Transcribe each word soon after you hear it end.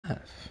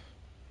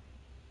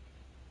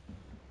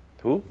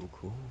Who? Oh,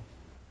 cool.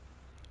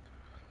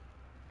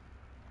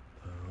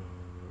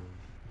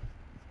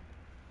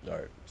 All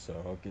right, so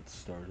I'll get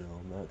started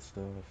on that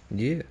stuff.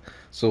 Yeah.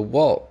 So,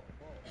 Walt,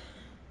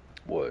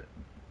 What?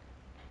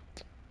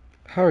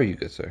 how are you,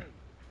 good sir?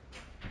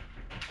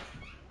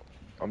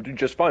 I'm doing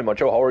just fine,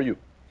 Macho. How are you?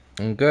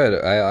 I'm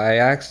good. I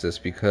asked this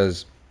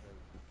because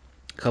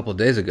a couple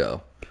days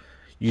ago,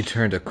 you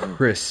turned a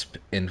crisp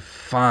and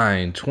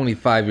fine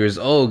 25 years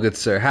old, good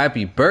sir.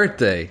 Happy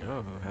birthday.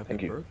 Oh, happy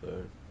Thank you.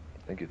 birthday.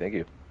 Thank you. Thank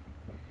you.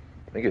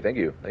 Thank you. Thank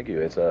you. Thank you.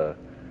 It's a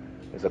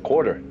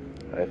quarter.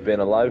 I've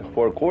been alive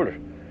for a quarter.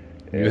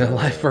 You've been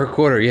alive for a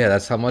quarter. Yeah,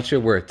 that's how much you're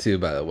worth, too,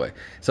 by the way.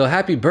 So,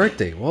 happy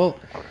birthday. Well,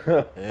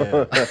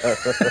 Yeah.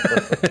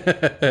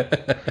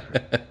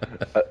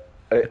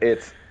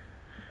 it's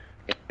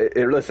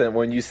listen,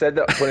 when you said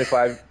that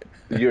 25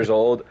 years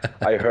old,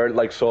 I heard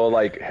like so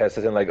like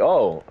hesitant, like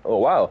oh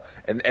wow,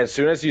 and as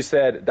soon as you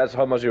said that's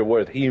how much you're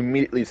worth, he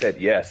immediately said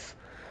yes,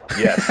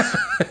 yes,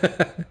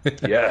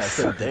 I yes.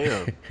 said,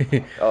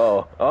 damn.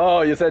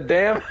 Oh, you said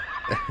damn.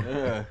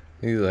 Yeah.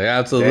 he's like,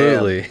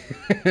 absolutely.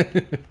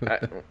 I,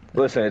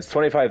 Listen, it's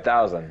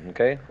 25,000,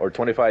 okay, or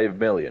 25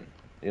 million.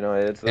 You know,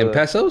 it's In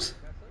pesos?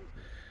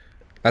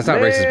 That's not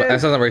racist. man.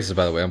 That's not racist,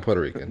 by the way. I'm Puerto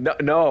Rican.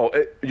 No,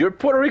 you're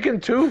Puerto Rican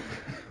too.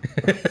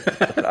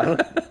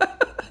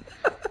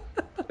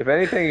 If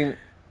anything,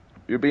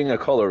 you're being a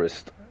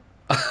colorist.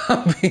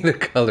 I'm being a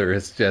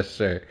colorist, yes,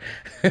 sir.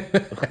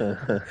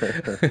 Nah,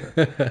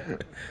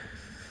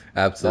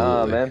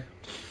 Absolutely. man.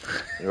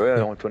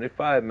 You're right,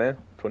 25, man.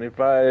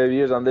 25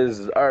 years on this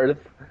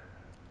earth.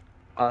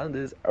 On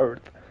this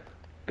earth.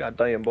 God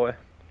damn, boy.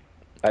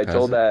 I How's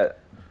told it? that.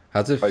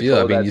 How's it I feel? I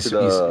told mean, that to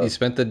you the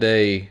spent the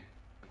day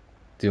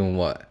doing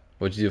what?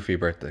 What'd you do for your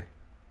birthday?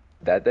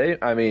 that day.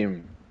 I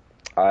mean,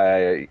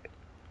 I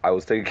I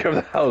was taking care of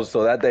the house,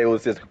 so that day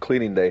was just a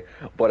cleaning day.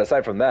 But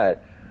aside from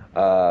that,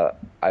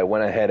 I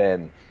went ahead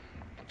and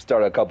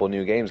started a couple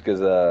new games because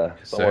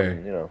Yes,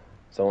 sir.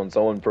 someone,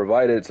 someone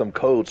provided some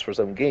codes for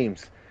some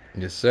games,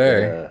 Yes, and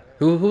sir.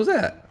 Who's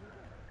that?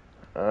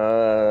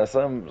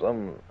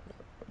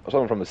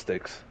 someone from the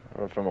sticks,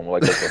 from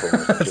like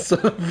Oklahoma or some shit.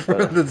 Some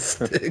from Uh, the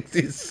sticks,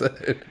 he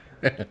said.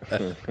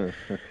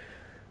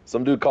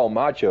 some dude called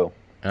Macho.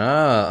 This,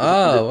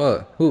 Ah, this, oh,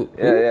 what?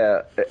 yeah,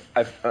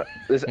 Who?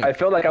 yeah. I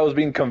felt like I was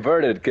being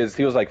converted because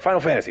he was like Final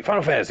Fantasy,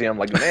 Final Fantasy. I'm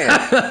like,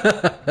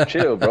 man,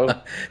 chill, bro.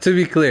 To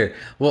be clear,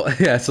 well,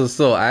 yeah.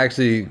 So I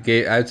actually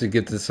get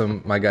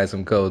to my guy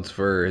some codes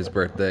for his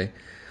birthday,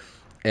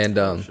 and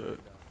Oh, shit.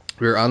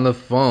 we were on the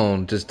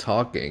phone just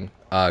talking,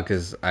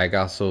 because I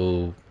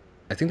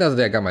think that was the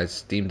day I got my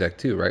Steam Deck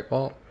too, right,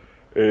 Paul?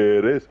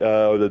 It is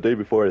the day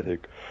before, I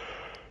think.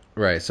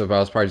 Right. So I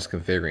was probably just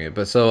configuring it,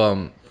 but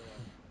so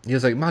he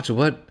was like, Macho,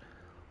 what?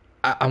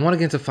 I want to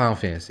get into Final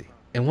Fantasy,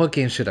 and what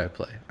game should I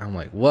play? I'm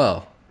like,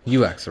 well,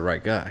 you asked the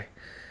right guy.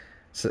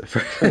 So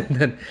and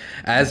then,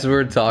 as we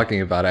are talking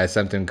about it, I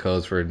sent him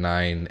codes for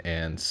 9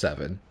 and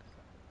 7,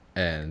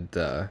 and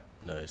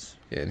Nice.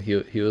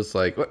 he was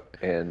like, "What?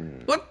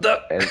 And What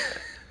the?"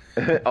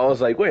 and I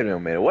was like, wait a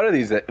minute, what are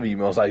these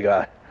emails I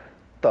got?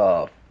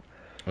 The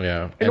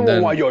Yeah, and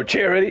anyone want then your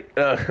charity?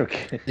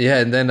 Okay. yeah,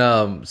 and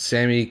then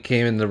Sammy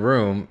came in the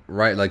room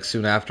right like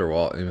soon after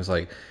Walt, and was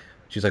like,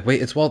 she's like,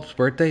 "Wait, it's Walt's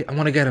birthday. I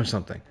want to get him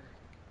something."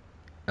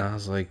 And I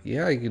was like,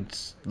 "Yeah, you could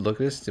look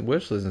at his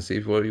wish list and see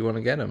what you want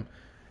to get him."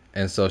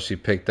 And so she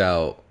picked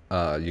out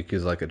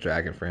Yuki's Like a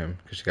Dragon for him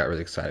because she got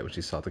really excited when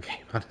she saw the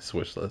game on his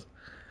wish list.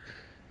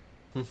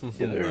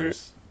 Yeah,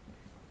 Nice.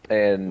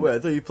 and Wait, I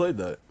thought you played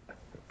that.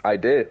 I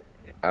did.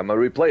 I'm gonna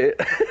replay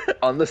it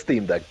on the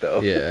Steam Deck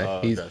though. Yeah,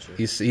 Oh, gotcha.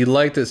 he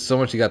liked it so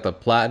much he got the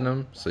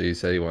platinum, so he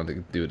said he wanted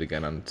to do it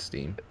again on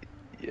Steam.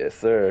 Yes,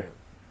 sir.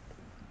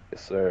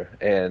 Yes, sir.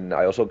 And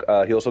I also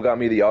he also got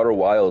me the Outer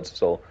Wilds.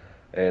 So,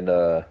 and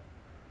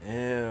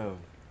Damn.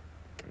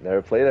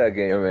 never played that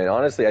game. I mean,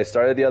 honestly, I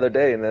started the other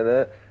day, and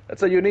then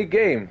that's a unique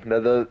game.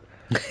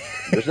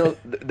 There's no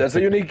that's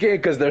a unique game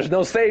because there's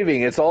no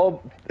saving. It's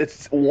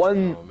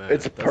one. Oh man,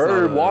 It's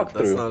per that's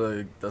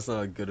walkthrough.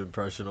 not a good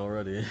impression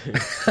already.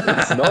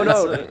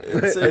 No,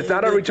 It's a it's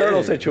not a unique Returnal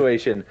game.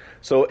 situation.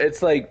 So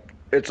it's like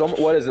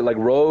what is it like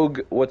rogue?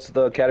 What's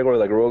the category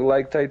like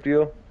roguelike type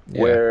deal?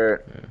 Yeah,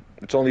 Where yeah.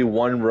 it's only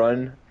one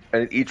run,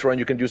 and each run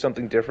you can do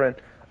something different.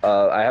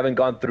 I haven't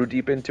gone through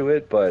deep into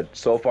it, but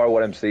so far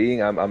what I'm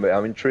seeing,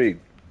 I'm intrigued.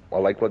 I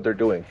like what they're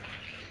doing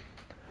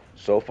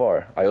so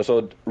far. I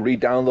also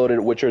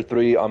re-downloaded Witcher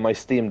 3 on my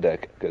Steam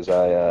Deck because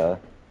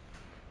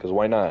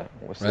why not?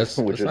 What's this?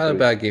 That's Witcher not a 3?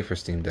 bad game for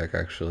Steam Deck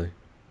actually.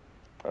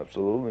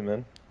 Absolutely,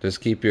 man. Just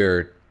keep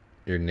your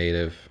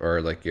native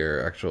or like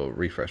your actual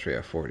refresh rate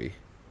at 40.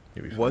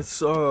 You'll be fine. What's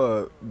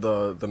the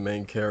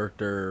main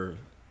character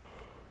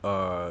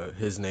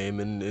his name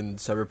in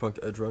Cyberpunk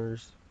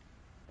Edgerunners?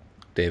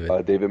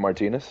 David. David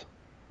Martinez.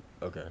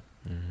 Okay.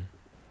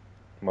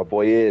 My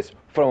boy is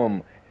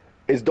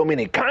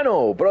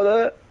Dominicano,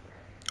 brother.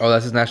 Oh,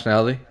 that's his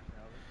nationality.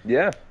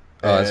 Yeah.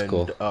 Oh, that's And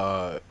cool.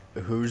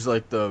 who's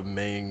like the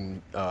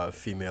main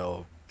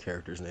female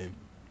character's name?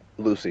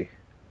 Lucy.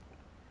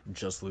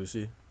 Just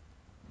Lucy?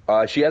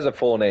 She has a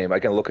full name. I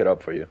can look it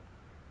up for you.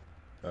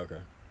 Okay.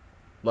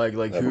 Like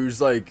Uh, who's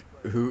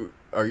who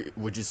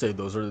would you say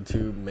those are the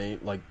two main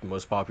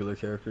most popular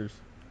characters?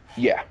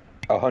 Yeah,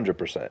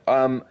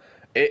 100%.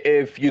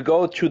 If you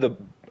go to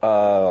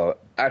the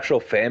actual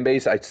fan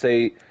base, I'd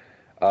say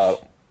uh,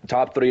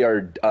 top three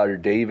are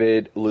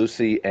David,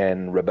 Lucy,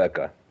 and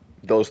Rebecca.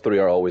 Those three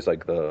are always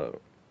like the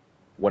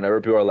whenever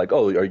people are like,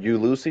 "Oh, are you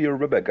Lucy or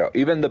Rebecca?"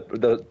 Even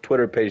the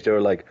Twitter page, they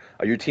were like,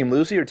 "Are you Team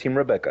Lucy or Team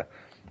Rebecca?"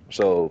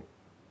 So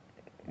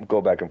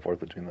go back and forth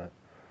between that.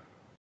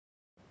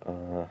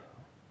 Uh,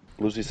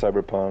 Lucy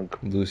Cyberpunk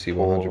Lucy,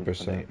 full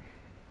 100%. name.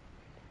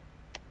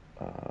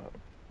 Uh,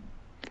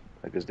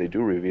 I guess they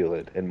do reveal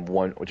it in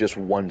just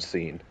one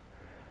scene.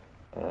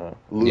 Yeah, I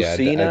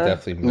Lucina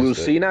definitely missed it.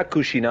 Lucina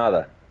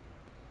Kushinada.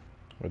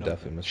 I Okay.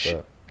 definitely missed She,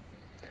 that.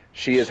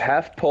 she is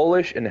half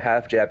Polish and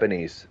half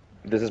Japanese.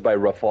 This is by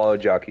Rafał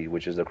Jaki,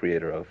 which is the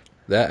creator of.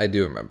 That I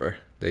do remember.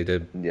 They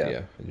did. Yeah.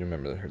 Yeah, I do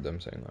remember. I heard them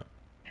saying that.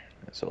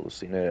 So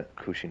Lucina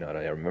Kushinada.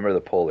 I remember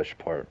the Polish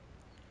part.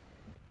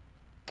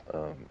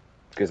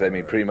 Because I mean,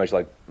 Alright. pretty much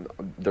like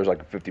there's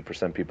like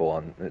 50% people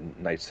on in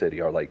Night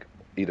City are like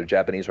either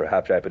Japanese or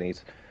half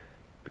Japanese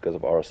because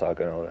of Arasaka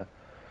and all that.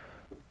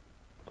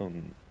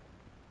 Um,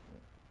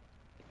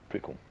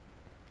 Pretty cool.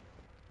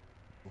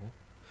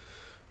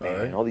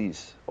 Man, Alright.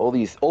 all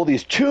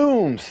these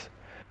tunes.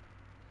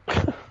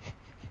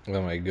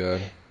 Oh my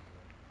god.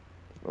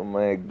 Oh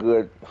my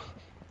god.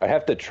 I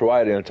have to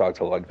try to talk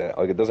to like that.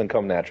 Like it doesn't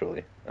come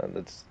naturally. And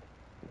it's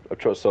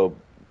so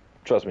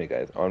trust me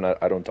guys.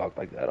 I don't talk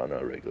like that on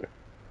a regular.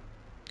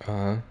 Uh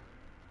huh.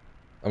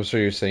 I'm sure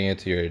you're saying it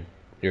to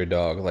your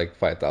dog like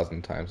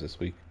 5,000 times this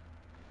week.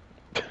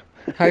 Hi,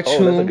 Oh, that's a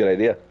Choom. good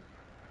idea.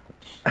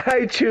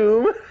 Hi,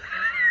 Choom.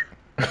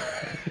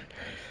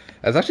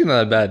 That's actually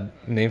not a bad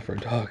name for a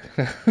dog.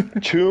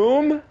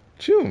 Choom?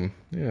 Choom.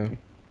 Yeah.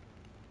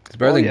 It's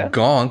better Oh than yeah.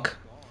 Gonk.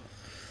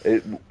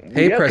 It,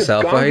 Hey, yeah, Press because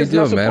Alpha, how Gonk you is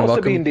not doing, man?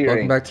 supposed to be Welcome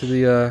endearing. back to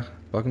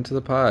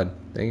the pod.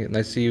 Nice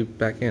to see you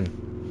back in.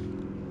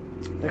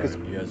 Because,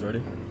 Alright, you guys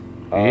ready?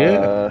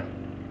 Yeah.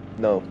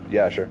 no,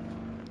 yeah, sure.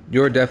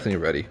 You're definitely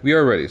ready. We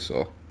are ready,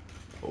 so.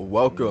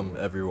 Welcome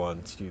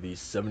everyone to the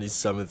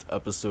 77th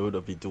episode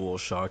of the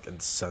DualShock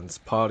and Sense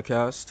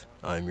podcast.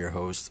 I'm your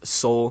host,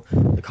 Soul,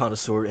 the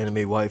connoisseur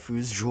anime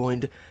waifus,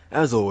 joined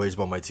as always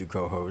by my two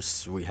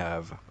co-hosts. We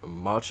have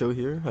Macho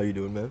here. How you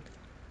doing, man?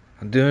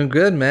 I'm doing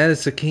good, man.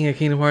 It's the King of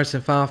Kingdom Hearts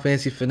and Final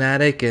Fantasy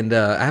Fanatic, and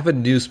I have a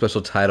new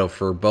special title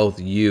for both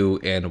you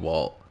and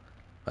Walt.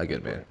 My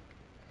good man. Right.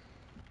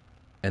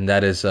 And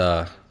that's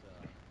the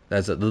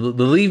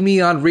leave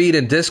me on read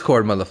in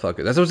Discord,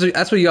 motherfucker.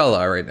 That's what y'all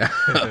are right now.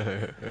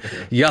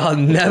 Y'all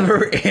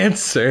never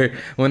answer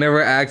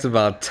whenever I ask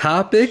about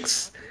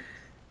topics.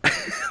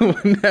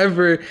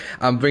 Whenever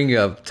I'm bringing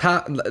up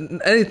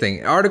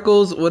anything,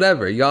 articles,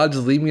 whatever, y'all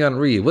just leave me on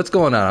read. What's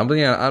going on? I'm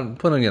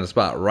putting you on the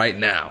spot right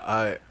now.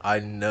 I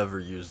never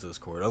use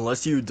Discord.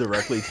 Unless you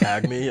directly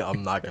tag me,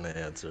 I'm not gonna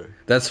answer.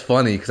 That's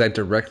funny because I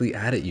directly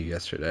added you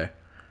yesterday.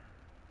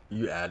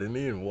 You added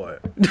me in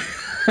what?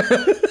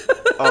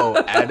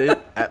 Oh, added?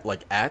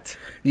 At?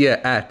 Yeah,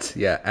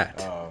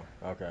 at. Oh,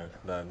 okay.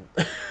 Then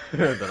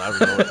then I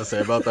don't know what to say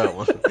about that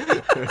one.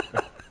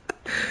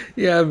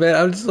 Yeah, man.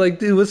 I'm just like,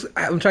 dude,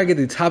 I'm trying to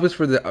get the topics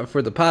for the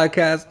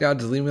podcast. Y'all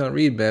just leave me on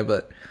read, man.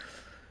 But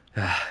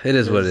it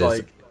is what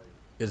it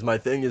is. My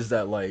thing is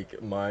that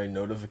my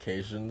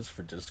notifications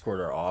for Discord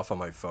are off on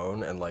my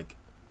phone, and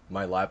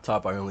my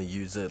laptop I only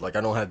use it I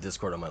don't have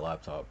Discord on my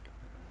laptop,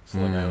 so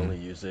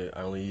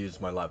I only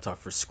use my laptop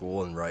for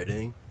school and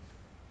writing.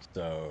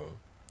 So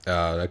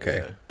Oh,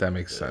 okay. yeah, That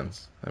makes yeah.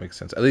 sense. That makes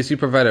sense. At least you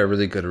provide a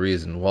really good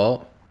reason,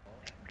 Walt.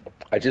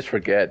 I just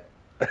forget.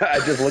 I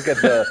just I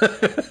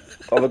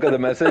look at the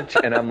message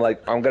and I'm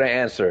like, I'm gonna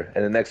answer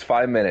in the next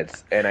 5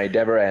 minutes, and I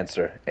never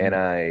answer, and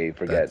I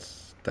forget.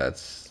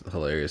 That's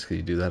hilarious because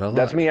you do that a lot.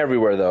 That's me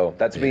everywhere though.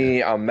 That's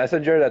me on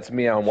Messenger. That's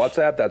me on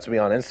WhatsApp. That's me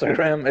on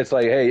Instagram. It's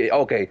like, hey,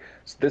 okay,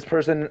 so this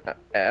person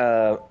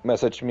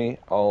messaged me.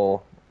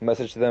 I'll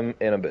message them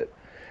in a bit.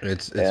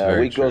 It's A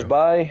very week true. goes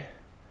by,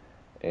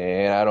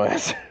 and I don't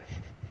answer.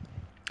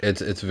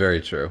 It's very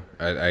true.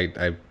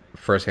 I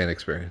firsthand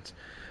experience.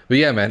 But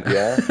yeah, man.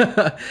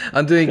 Yeah.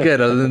 I'm doing good.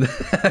 Other than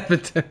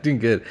that, I'm doing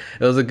good.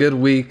 It was a good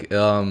week.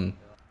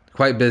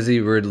 Quite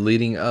busy. We're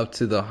leading up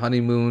to the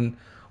honeymoon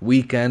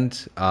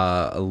weekend.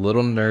 A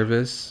little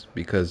nervous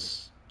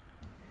because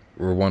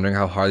we're wondering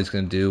how Harley's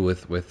gonna do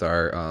with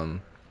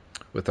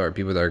our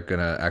people that are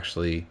gonna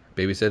actually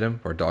babysit him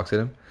or dog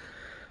sit him.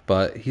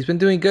 But he's been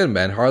doing good,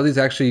 man. Harley's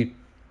actually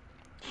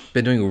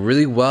been doing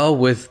really well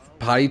with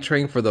potty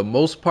training for the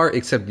most part,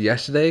 except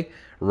yesterday,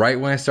 right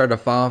when I started a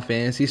Final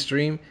Fantasy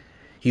stream,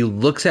 he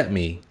looks at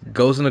me,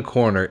 goes in the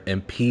corner,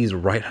 and pees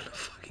right on the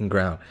fucking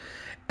ground.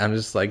 I'm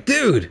just like,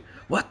 dude,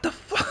 what the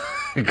fuck?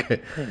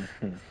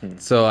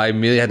 So I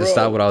immediately had to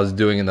stop what I was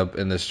doing in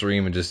the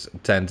stream and just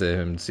tend to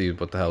him and see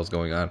what the hell was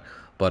going on.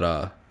 But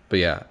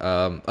yeah,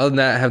 other than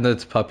that, having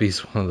those puppies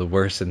one of the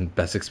worst and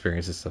best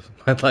experiences of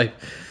my life.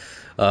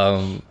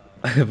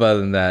 But other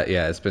than that,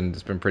 yeah, it's been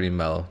pretty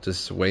mellow.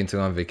 Just waiting to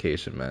go on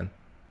vacation, man.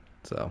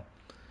 So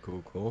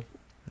Cool.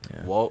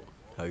 yeah. Walt,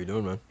 how you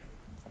doing, man?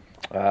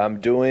 I'm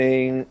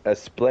doing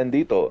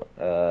esplendito.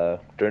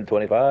 Turned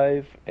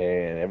 25,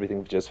 and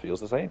everything just feels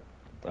the same.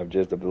 I'm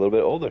just a little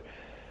bit older.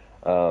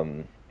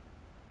 Um,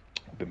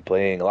 been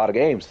playing a lot of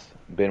games.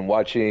 Been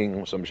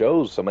watching some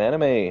shows, some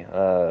anime.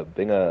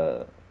 Been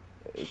a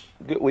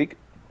good week.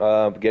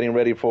 Getting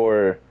ready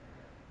for,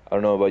 I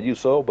don't know about you,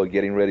 so, but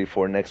getting ready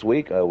for next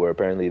week, where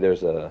apparently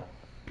there's a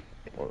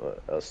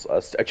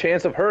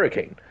chance of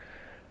hurricane.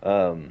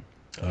 Um,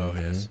 Oh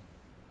yes.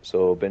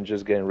 so been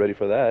just getting ready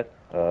for that.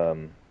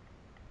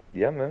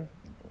 Yeah, man.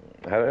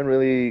 I haven't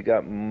really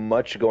got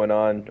much going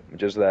on.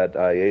 Just that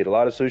I ate a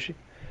lot of sushi.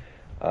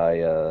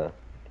 I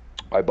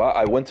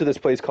went to this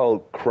place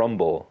called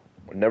Crumble.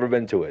 Never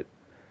been to it.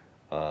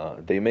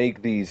 They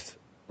make these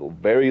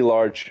very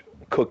large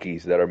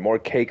cookies that are more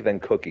cake than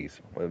cookies.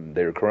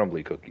 They're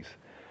crumbly cookies.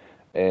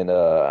 And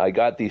I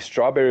got the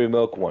strawberry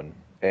milk one,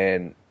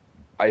 and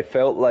I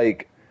felt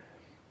like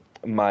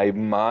my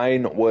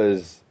mind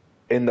was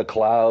in the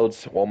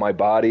clouds while my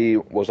body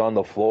was on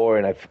the floor,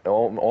 and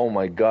oh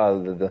my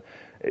god,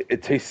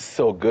 it tastes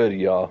so good,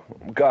 y'all.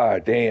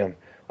 God damn,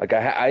 like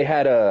I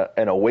had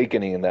an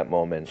awakening in that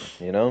moment,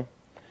 you know.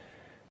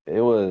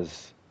 It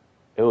was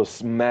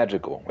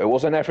magical. It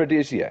wasn't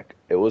aphrodisiac.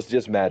 It was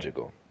just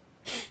magical.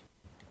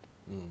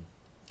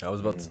 I was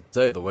about to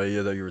say the way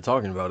that you were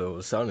talking about it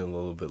was sounding a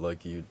little bit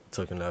like you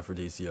took an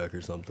aphrodisiac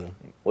or something.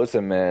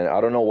 Listen, man, I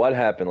don't know what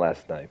happened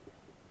last night.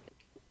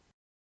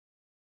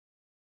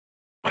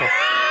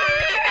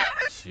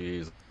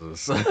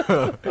 Jesus.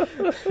 All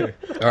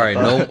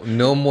right,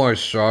 no more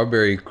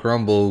strawberry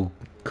crumble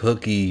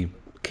cookie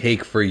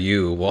cake for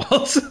you,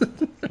 Walt.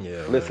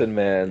 Yeah. Listen,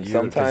 man,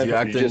 sometimes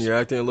you're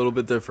acting a little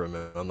bit different,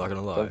 man. I'm not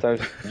gonna lie.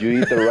 sometimes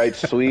you eat the right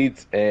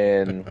sweets,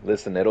 and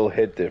listen, it'll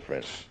hit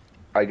different.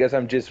 I guess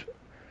I'm just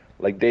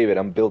like David.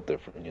 I'm built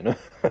different, you know.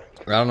 I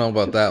don't know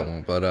about that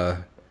one, but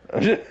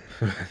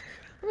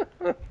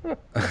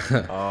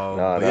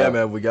Nah, But yeah, nah.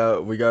 man, we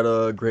got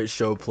a great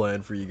show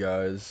planned for you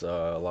guys.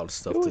 A lot of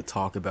stuff to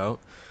talk about.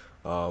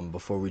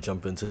 Before we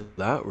jump into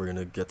that, we're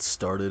gonna get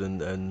started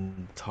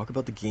and talk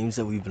about the games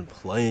that we've been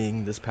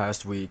playing this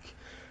past week.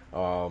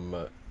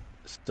 Um,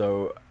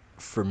 so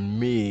for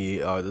me,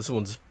 this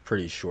one's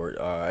pretty short.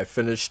 I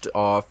finished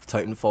off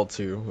Titanfall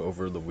 2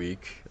 over the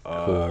week.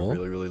 Cool.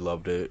 Really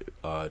loved it.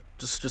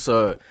 Just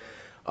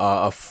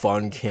a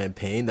fun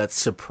campaign that's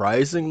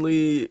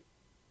surprisingly.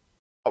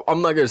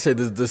 I'm not gonna say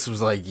this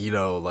was like,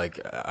 like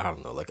I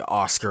don't know, like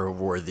Oscar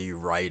worthy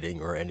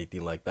writing or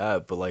anything like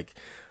that, but like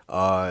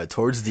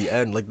towards the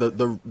end, like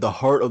the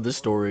heart of the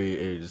story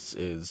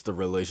is the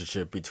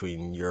relationship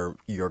between your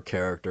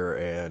character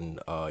and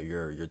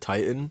your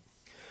Titan.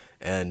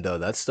 And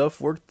that stuff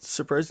worked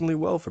surprisingly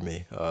well for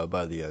me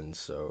by the end.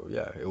 So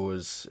yeah, it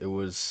was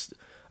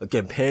a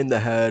campaign that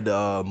had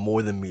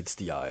more than meets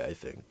the eye, I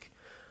think.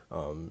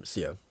 So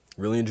yeah,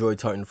 really enjoyed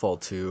Titanfall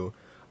 2.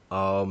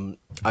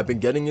 I've been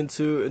getting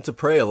into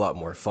Prey a lot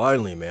more.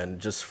 Finally, man,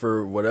 just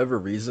for whatever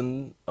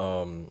reason,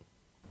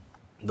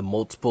 the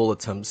multiple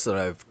attempts that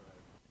I've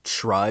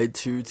tried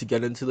to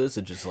get into this,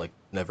 it just like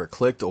never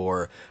clicked,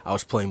 or I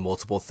was playing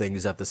multiple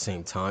things at the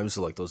same time,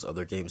 so like those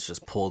other games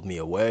just pulled me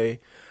away.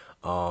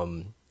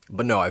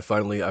 But no, I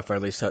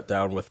finally sat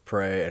down with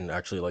Prey and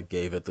actually like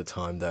gave it the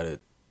time that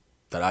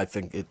I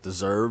think it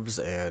deserves,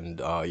 and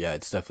yeah,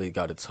 it's definitely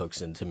got its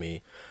hooks into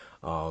me.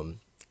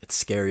 It's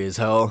scary as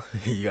hell.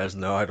 You guys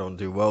know I don't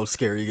do well with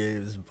scary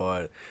games,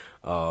 but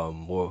I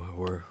don't know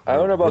we're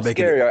about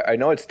making it scary. I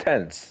know it's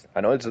tense.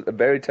 I know it's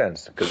very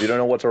tense because you don't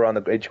know what's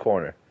around each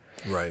corner.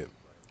 right.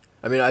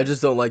 I mean, I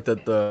just don't like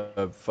that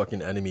the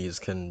fucking enemies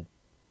can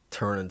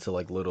turn into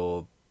like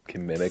little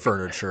Can mimic.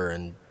 furniture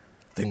and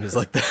things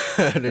like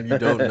that, and you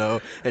don't know,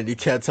 and you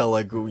can't tell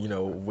like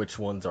which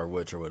ones are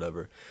which or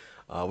whatever,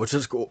 which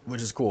is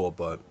cool.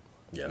 But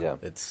yeah, Yeah,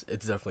 it's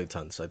definitely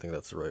tense. I think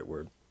that's the right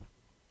word.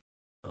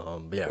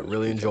 But yeah, it was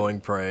really pretty tense. enjoying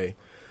Prey.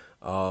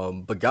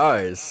 But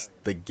guys,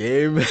 the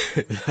game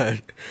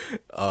that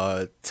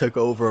took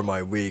over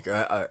my week,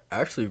 I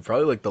actually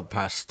probably like the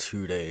past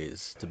 2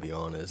 days, to be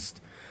honest,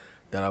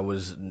 that I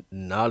was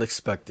not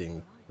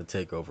expecting to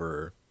take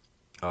over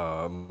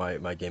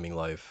my gaming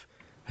life,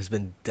 has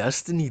been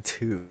Destiny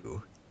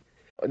 2.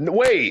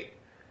 Wait,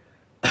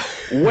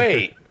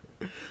 wait,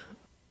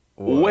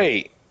 What?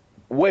 wait,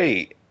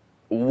 wait.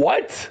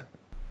 What?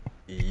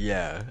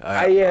 Yeah,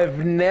 I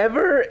have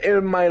never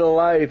in my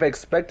life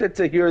expected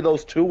to hear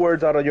those two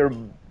words out of your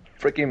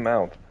freaking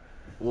mouth.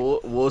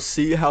 we'll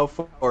see how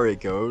far it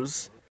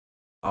goes.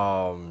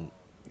 Um,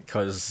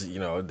 because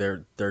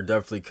there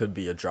definitely could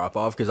be a drop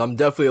off, because I'm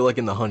definitely like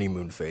in the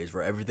honeymoon phase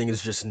where everything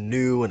is just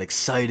new and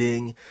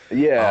exciting.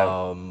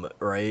 Yeah,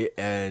 Right,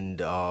 and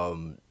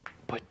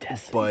but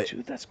Destiny but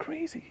 2, that's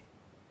crazy.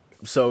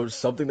 so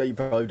something that you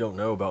probably don't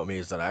know about me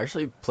is that I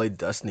actually played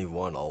Destiny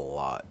 1 a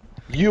lot.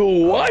 You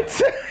Um,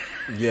 what?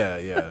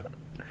 yeah.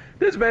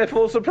 This man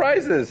full of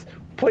surprises.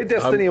 Played I'm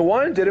Destiny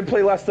 1, didn't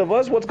play Last of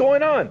Us. What's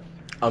going on?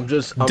 I'm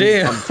just I'm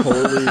damn. I'm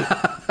totally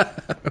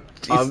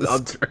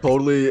Jesus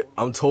Christ.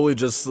 I'm totally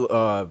just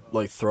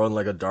like throwing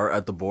like a dart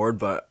at the board,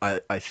 but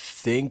I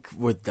think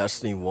with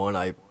Destiny 1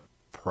 I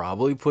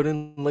probably put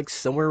in like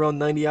somewhere around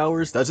 90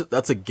 hours.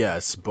 That's a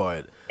guess,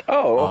 but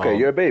Oh, okay.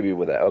 You're um a baby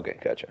with that. Okay,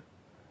 gotcha.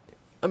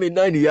 I mean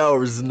 90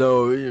 hours is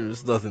no,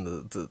 it's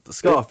nothing to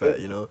It, scoff it, at,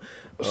 you know.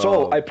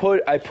 so Um I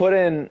put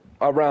in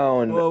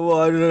around. well,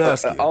 I didn't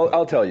ask you, but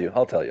I'll tell you.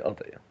 I'll tell you. I'll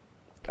tell you.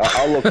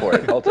 I'll look for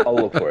it. I'll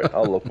look for it.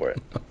 I'll look for it.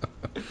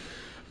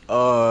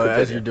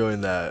 as you're Continue.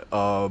 doing that.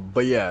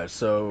 But yeah,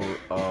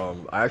 so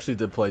I actually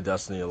did play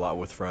Destiny a lot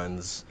with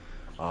friends.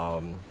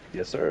 Um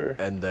Yes, sir.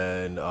 and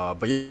then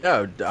but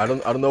yeah, I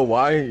don't know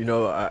why, you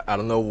know, I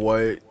don't know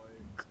what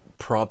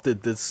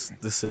prompted this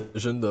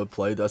decision to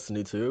play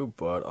Destiny 2,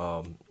 but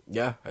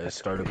yeah, I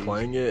That's started crazy.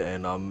 playing it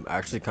and I'm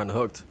actually kind of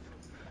hooked.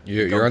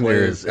 The You're on gunplay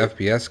your is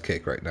FPS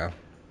kick right now.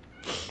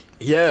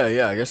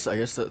 yeah, I guess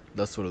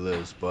that's what it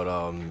is. But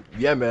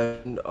yeah,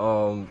 man,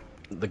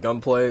 the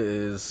gunplay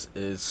is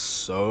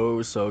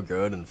so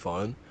good and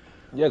fun.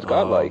 Yeah, it's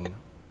godlike.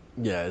 Um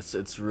yeah,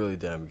 it's really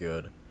damn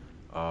good.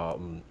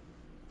 Um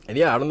And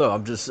yeah, I don't know.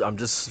 I'm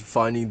just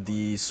finding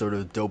the sort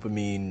of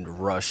dopamine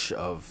rush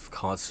of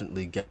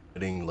constantly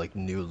getting like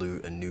new loot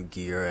and new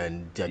gear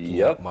and decking up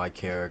Yep. my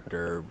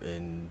character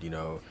in, you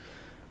know,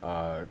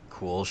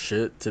 cool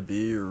shit to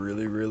be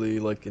really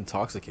like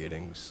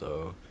intoxicating.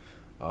 So,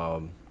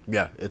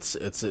 yeah, it's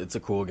a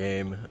cool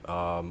game.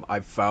 I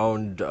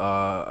found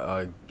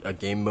a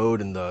game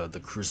mode in the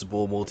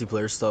Crucible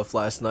multiplayer stuff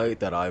last night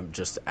that I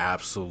just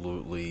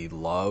absolutely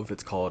love.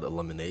 It's called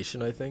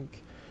Elimination, I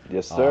think.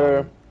 Yes,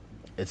 sir. Um,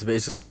 it's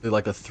basically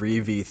like a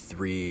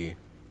 3v3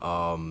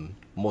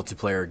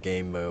 multiplayer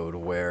game mode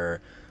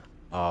where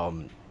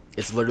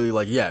it's literally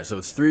like yeah, so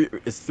it's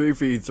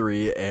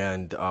 3v3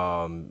 and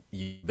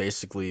you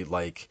basically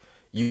like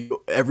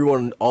you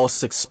everyone all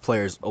six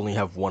players only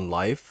have one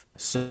life.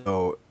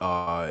 So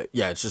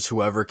yeah, it's just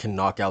whoever can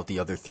knock out the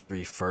other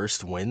three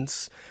first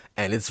wins.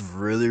 And it's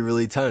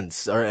really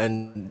tense.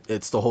 And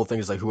it's the whole thing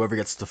is like whoever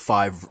gets to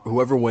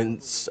whoever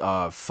wins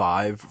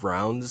 5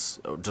 rounds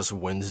just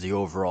wins the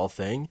overall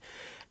thing,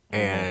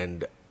 Hmm.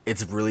 and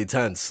it's really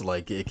tense.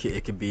 Like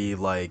it could be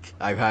like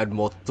I've had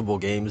multiple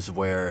games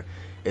where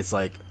it's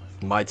like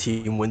my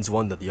team wins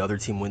one, that the other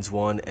team wins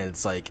one, and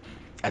it's like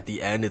at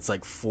the end it's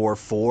like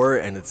 4-4,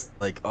 and it's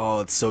like oh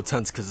it's so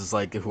tense because it's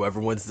like whoever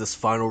wins this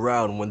final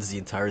round wins the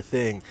entire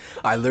thing.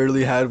 I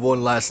literally had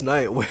one last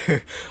night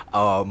where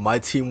my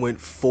team went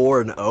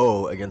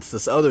 4-0 against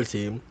this other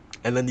team.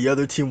 And then the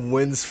other team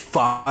wins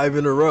 5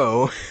 in a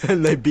row,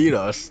 and they beat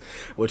us,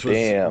 which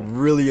was Damn.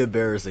 really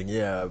embarrassing.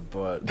 Yeah,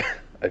 but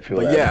I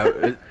feel but that.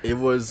 yeah, it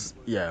was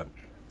yeah,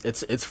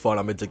 it's fun.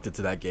 I'm addicted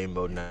to that game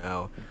mode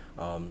now.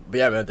 But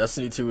yeah, man,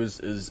 Destiny 2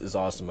 is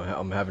awesome.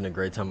 I'm having a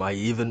great time. I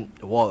even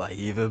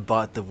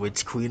bought the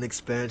Witch Queen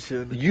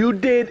expansion. You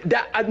did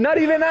that. Not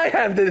even I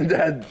have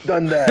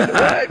done that.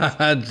 What?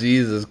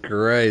 Jesus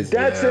Christ.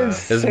 That's Yeah,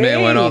 This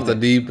man went off the insane.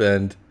 deep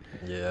end.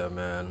 yeah,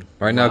 man.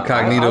 Right now, My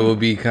Cognito will I'm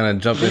be kind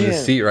of jumping in his man.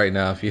 seat right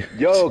now if you.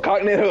 Yo,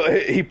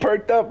 Cognito, he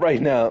perked up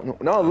right now.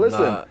 No,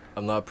 listen,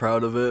 I'm not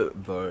proud of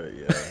it, but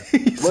yeah.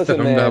 He said,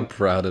 listen, I'm man. not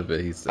proud of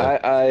it, he said.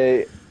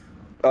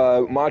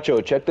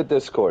 Macho, check the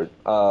Discord.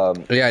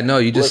 Yeah, I know.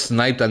 You just Listen,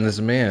 sniped on this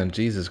man.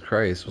 Jesus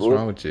Christ. What's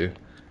wrong with you?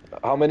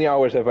 how many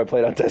hours have I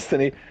played on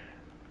Destiny?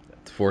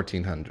 It's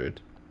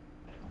 1400.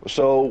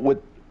 So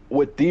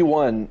with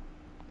D1,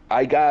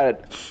 I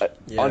got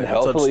Yeah,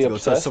 unhealthily go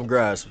touch obsessed. some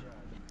grass.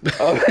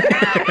 Oh.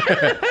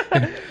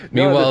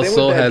 No, the Meanwhile, thing with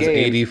Soul that has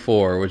game.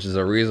 84, which is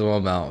a reasonable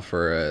amount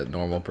for a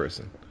normal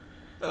person.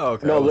 Oh,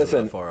 okay, I No, wasn't that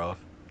listen, far off.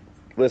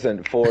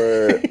 listen.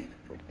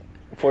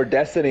 For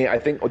Destiny, I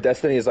think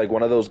Destiny is like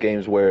one of those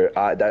games where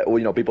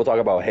that people talk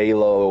about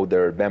Halo,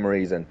 their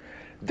memories, and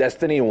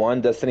Destiny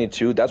 1, Destiny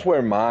 2. That's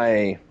where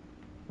my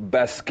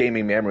best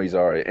gaming memories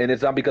are, and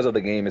it's not because of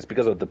the game; it's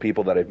because of the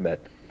people that I've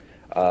met.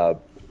 Uh,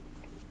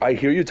 I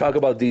hear you talk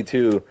about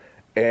D2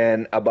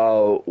 and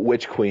about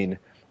Witch Queen.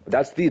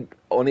 That's the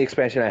only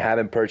expansion I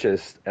haven't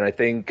purchased, and I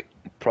think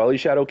probably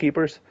Shadow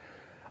Keepers.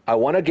 I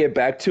want to get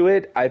back to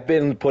it. I've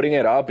been putting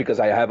it off because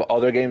I have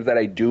other games that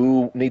I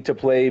do need to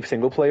play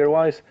single player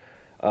wise.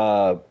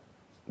 Uh,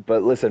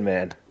 but listen,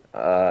 man,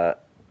 uh,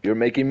 you're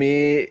making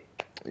me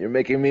you're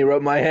making me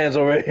rub my hands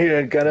over here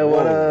and kind of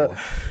Whoa.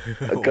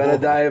 wanna Whoa.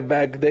 dive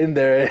back in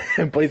there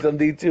and play some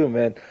D2,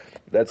 man.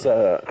 That's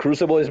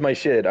Crucible is my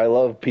shit. I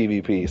love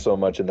PvP so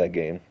much in that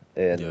game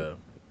and Yeah.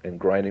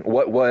 grinding.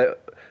 What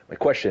my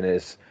question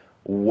is,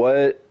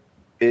 what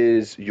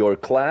is your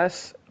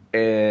class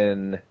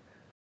and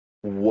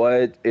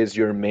what is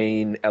your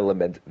main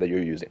element that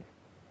you're using?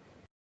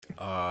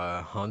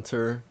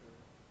 Hunter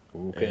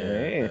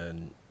Okay.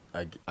 and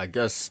I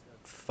guess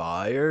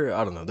fire.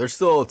 I don't know. There's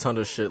still a ton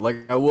of shit. Like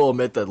I will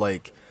admit that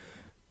like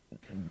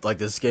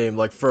this game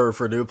like for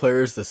new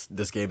players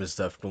this game is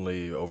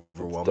definitely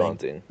It's overwhelming.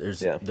 daunting.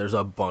 Yeah. There's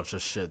a bunch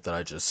of shit that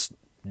I just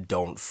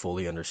don't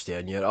fully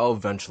understand yet. I'll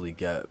eventually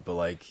get, but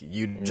like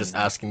you just Mhm.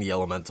 asking the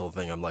elemental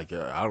thing, I'm like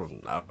I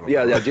don't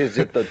Yeah, know.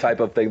 just the type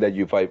of thing that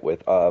you fight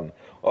with.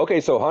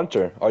 Okay, so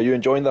Hunter, are you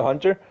enjoying the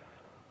Hunter?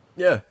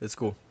 Yeah, it's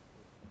cool.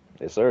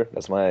 Yes, sir.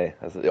 That's a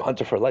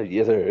hunter for life.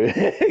 Yes, sir.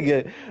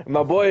 Yeah.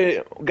 My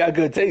boy got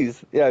good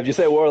taste. Yeah, if you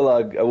say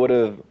warlock, I would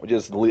have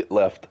just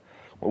left.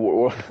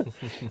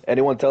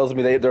 Anyone tells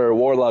me they're a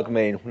warlock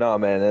main, nah,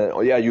 man.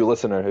 Yeah, you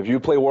listener. If you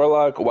play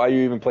warlock, why are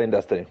you even playing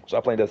Destiny?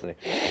 Stop playing Destiny.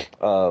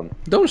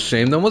 Don't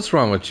shame them. What's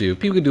wrong with you?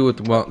 People can do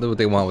what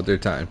they want with their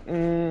time.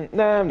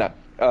 Nah, I'm not.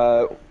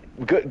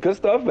 Good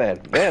stuff,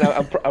 man.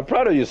 Man, I'm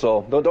proud of you,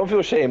 Soul. Don't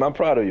feel shame. I'm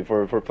proud of you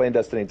for playing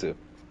Destiny 2.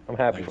 I'm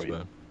happy Thanks, for you.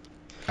 man.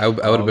 I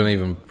would have been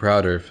even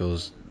prouder if it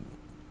was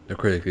a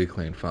critically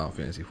acclaimed Final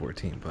Fantasy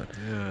 14, but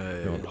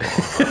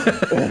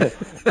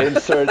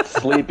Insert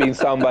sleeping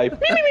soundbite.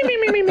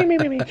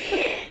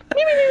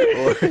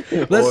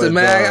 listen,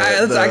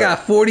 man, I got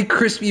 40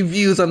 crispy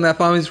views on that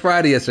Final Fantasy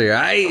Friday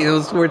yesterday. It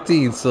was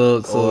 14, so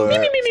Or, step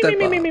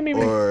up.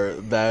 or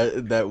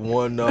that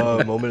one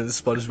moment in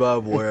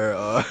SpongeBob where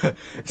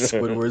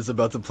Squidward's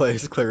about to play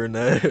his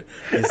clarinet.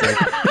 He's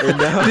like, and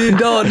now Dude,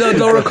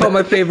 don't recall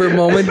my favorite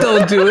moment.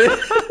 Don't do it.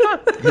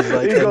 he's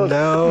like, He goes, and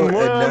now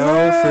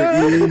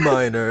for E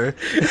minor. And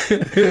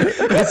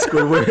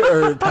Squidward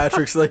or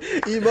Patrick's like,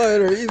 E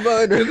minor, E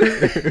minor.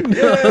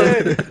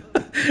 Yeah.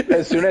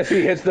 As soon as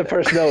he hits the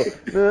first note,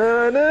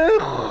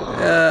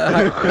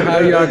 How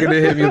y'all gonna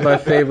hit me with my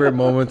favorite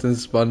moments in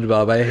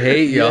SpongeBob? I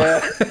hate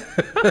y'all.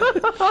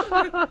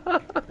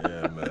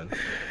 Yeah, man.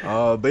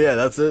 But yeah,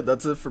 that's it.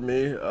 That's it for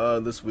me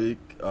this week.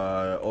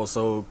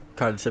 Also,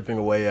 kind of tipping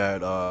away at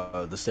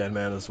The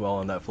Sandman as well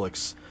on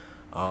Netflix.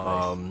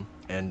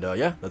 And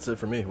yeah, that's it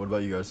for me. What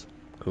about you guys?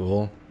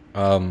 Cool.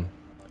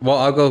 Well,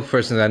 I'll go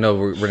first, since I know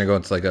we're gonna go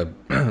into like a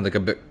like a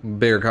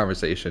bigger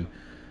conversation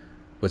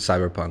with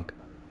Cyberpunk.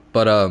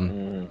 But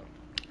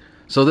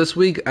so this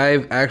week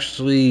I've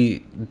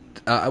actually,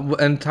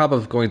 on top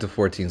of going to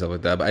 14 stuff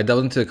like that, but I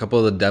delved into a couple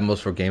of the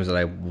demos for games that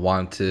I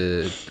wanted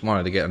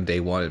to get on day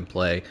one and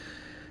play.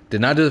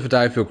 Did not do it for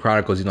Divefield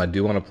Chronicles. I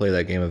do want to play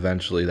that game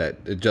eventually. That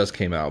it just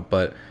came out,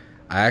 but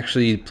I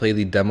actually played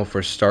the demo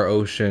for Star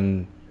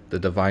Ocean, The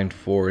Divine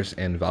Force,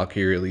 and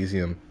Valkyrie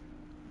Elysium.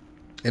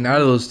 And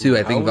out of those two,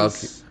 I think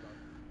Valkyrie.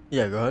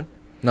 Yeah, go ahead.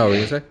 No, what were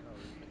you gonna say?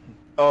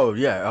 Oh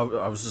yeah,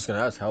 I was just gonna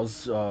ask,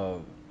 how's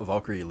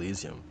Valkyrie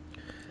Elysium?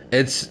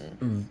 It's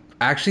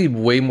actually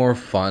way more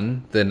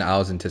fun than I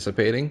was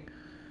anticipating.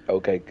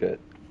 Okay, good.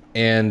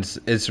 And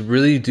it's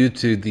really due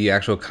to the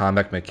actual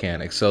combat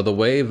mechanics. So the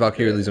way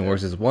Valkyrie Elysium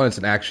works is, one, it's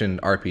an action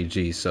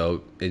RPG.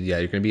 So yeah,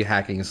 you're going to be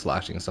hacking and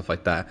slashing and stuff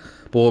like that.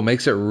 But what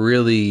makes it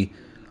really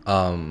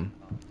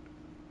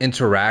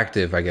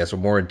interactive, I guess, or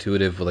more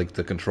intuitive with like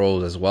the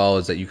controls as well,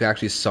 is that you can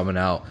actually summon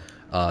out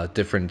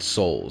different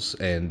souls,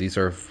 and these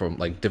are from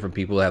like different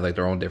people that have like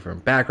their own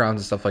different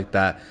backgrounds and stuff like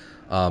that.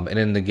 And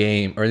in the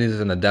game, or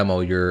in the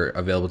demo, you're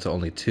available to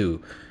only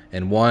two.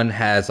 And one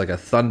has like a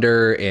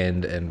thunder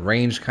and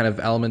range kind of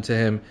element to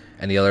him,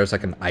 and the other is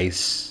like an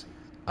ice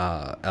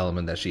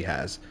element that she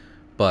has.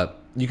 But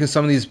you can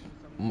summon these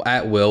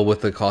at will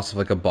with the cost of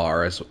like a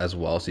bar as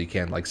well, so you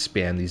can like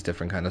span these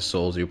different kind of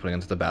souls you're putting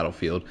into the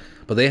battlefield.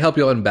 But they help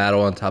you out in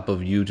battle on top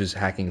of you just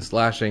hacking and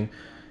slashing,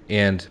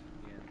 and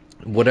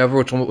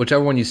whichever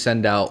one you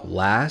send out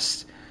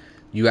last,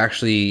 you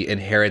actually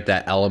inherit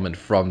that element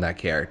from that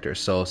character.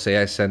 So say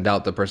I send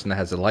out the person that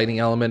has the lightning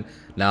element,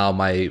 now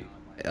my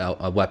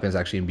weapon is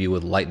actually imbued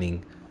with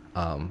lightning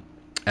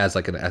as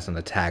an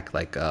attack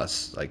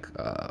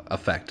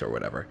effect or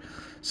whatever.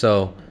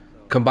 So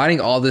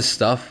combining all this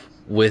stuff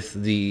with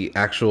the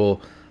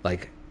actual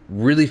like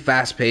really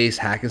fast paced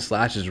hack and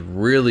slash is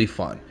really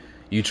fun.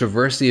 You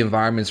traverse the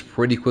environments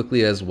pretty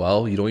quickly as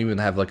well. You don't even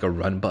have like a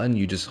run button.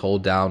 You just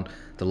hold down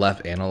the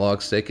left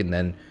analog stick and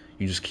then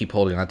you just keep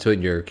holding onto it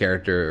and your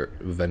character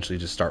eventually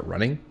just start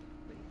running.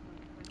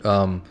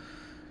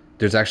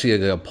 There's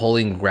actually a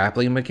pulling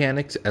grappling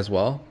mechanic as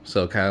well.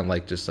 So kind of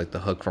like just like the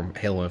hook from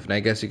Halo Infinite, I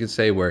guess you could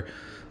say, where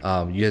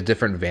you have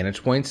different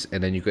vantage points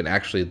and then you can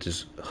actually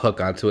just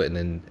hook onto it, and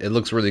then it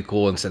looks really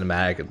cool and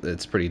cinematic.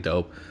 It's pretty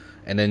dope.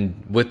 And then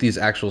with these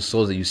actual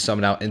souls that you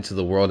summon out into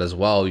the world as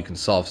well, you can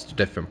solve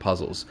different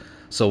puzzles.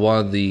 So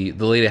one of the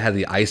lady that had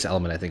the ice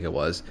element, I think it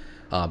was,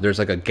 there's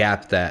like a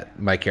gap that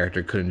my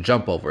character couldn't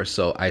jump over.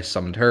 So I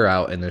summoned her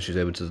out, and then she was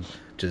able to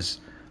just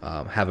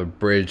have a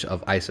bridge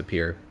of ice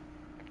appear,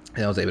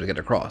 and I was able to get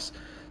across.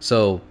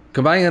 So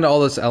combining all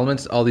these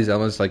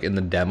elements like in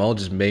the demo,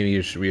 just made me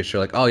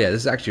reassure like, oh yeah, this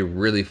is actually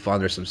really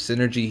fun. There's some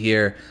synergy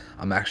here.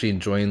 I'm actually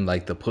enjoying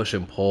like the push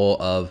and pull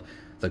of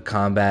the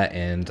combat,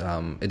 and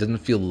it doesn't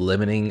feel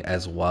limiting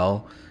as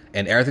well,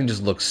 and everything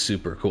just looks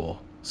super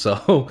cool.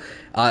 So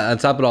on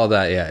top of all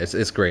that, yeah,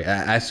 it's great.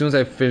 As soon as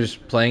I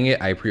finished playing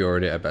it, I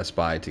pre-ordered it at Best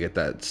Buy to get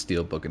that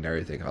steel book and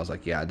everything. I was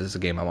like, yeah, this is a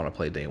game I want to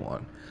play day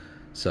one.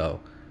 So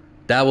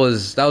that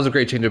was a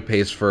great change of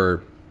pace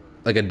for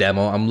like a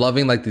demo. I'm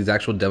loving like these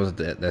actual demos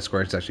that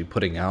Square Enix is actually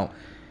putting out.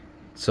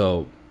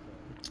 So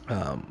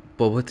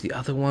but with the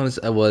other ones,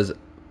 it was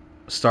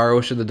Star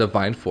Ocean: The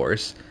Divine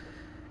Force,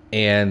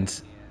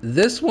 and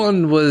this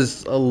one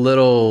was a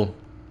little,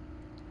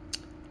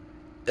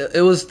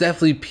 it was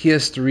definitely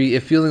PS3, it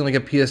feeling like a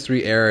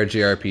PS3 era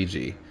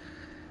JRPG.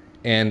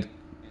 And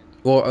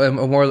Well,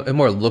 it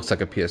more looks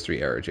like a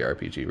PS3 era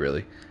JRPG,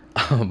 really.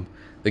 Um,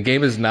 the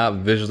game is not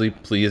visually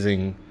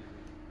pleasing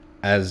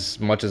as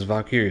much as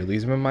Valkyrie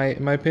Elysium,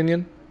 in my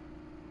opinion.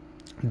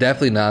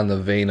 Definitely not in the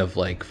vein of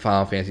like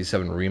Final Fantasy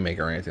VII Remake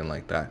or anything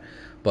like that.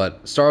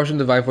 But Star Ocean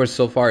Divide Force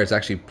so far is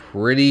actually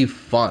pretty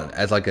fun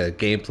as like a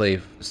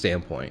gameplay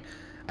standpoint.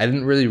 I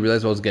didn't really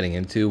realize what I was getting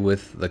into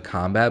with the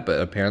combat,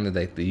 but apparently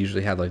they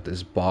usually have like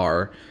this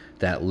bar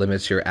that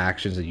limits your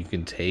actions that you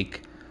can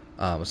take.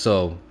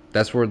 So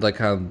that's where like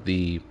kind of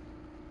the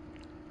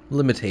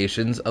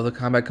limitations of the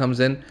combat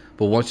comes in.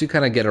 But once you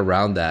kind of get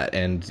around that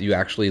and you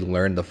actually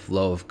learn the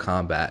flow of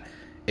combat,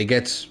 it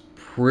gets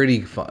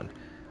pretty fun.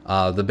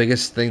 The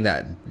biggest thing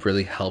that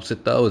really helps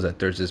it though is that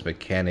there's this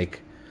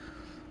mechanic.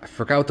 I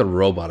forgot what the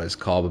robot is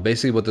called, but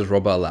basically what this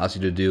robot allows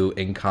you to do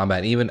in combat,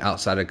 and even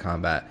outside of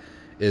combat,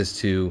 is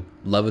to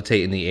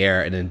levitate in the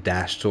air and then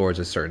dash towards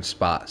a certain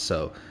spot.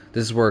 So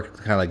this is where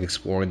kind of like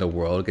exploring the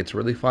world gets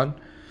really fun,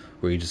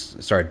 where you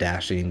just start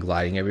dashing and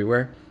gliding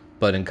everywhere.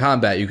 But in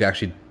combat, you can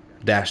actually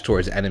dash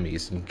towards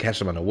enemies and catch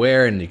them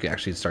unaware, and you can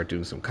actually start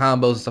doing some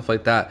combos and stuff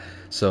like that.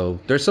 So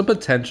there's some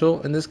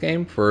potential in this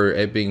game for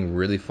it being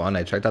really fun.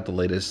 I checked out the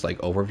latest like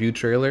overview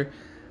trailer,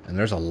 and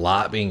there's a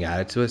lot being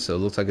added to it. So it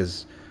looks like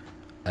it's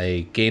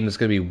a game that's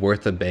going to be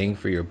worth the bang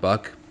for your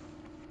buck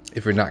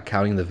if you're not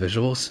counting the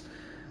visuals.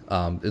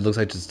 It looks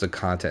like just the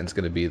content's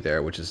going to be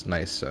there, which is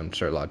nice. I'm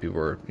sure a lot of people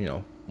are,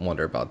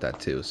 wonder about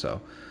that too.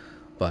 So,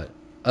 but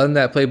other than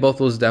that, play both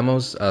those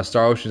demos.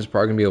 Star Ocean is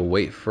probably going to be a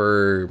wait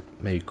for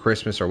maybe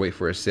Christmas or wait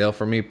for a sale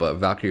for me. But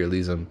Valkyrie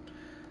Elysium,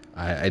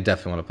 I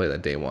definitely want to play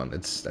that day one.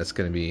 That's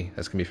gonna be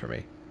for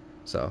me.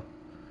 So,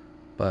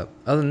 but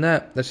other than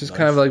that, that's just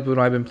kind of like what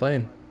I've been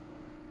playing.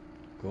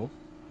 Cool.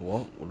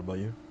 Well, what about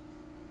you?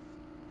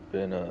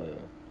 Been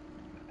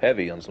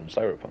heavy on some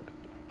Cyberpunk.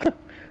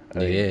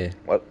 Yeah.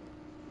 What?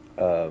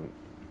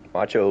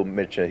 Macho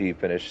mentioned he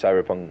finished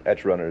Cyberpunk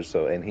Edgerunners,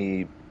 and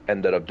he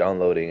ended up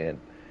downloading it.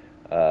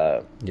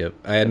 Yep,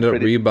 I ended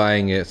up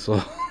rebuying it,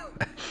 so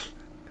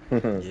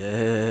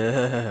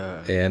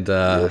Yeah. and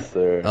Yes,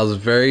 sir. I was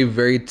very,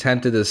 very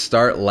tempted to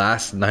start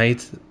last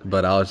night,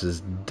 but I was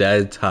just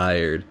dead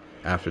tired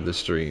after the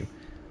stream,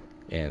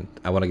 and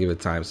I want to give it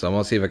time, so I'm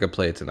gonna see if I can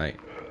play it tonight.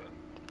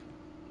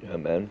 Yeah,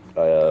 man.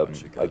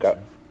 Gotcha.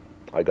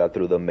 I got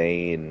through the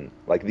main,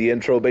 like the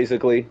intro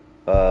basically,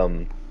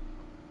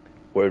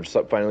 where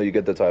finally you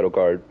get the title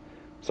card,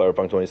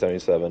 Cyberpunk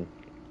 2077.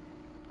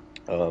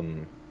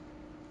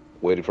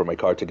 Waiting for my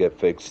car to get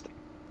fixed.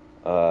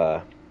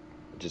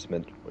 Just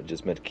met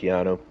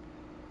Keanu.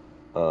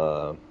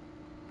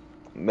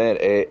 Man,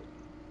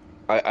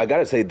 I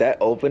gotta say that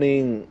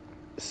opening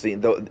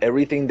scene, though,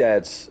 everything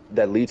that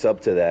leads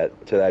up to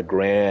that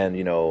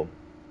grand,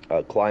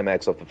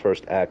 climax of the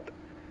first act.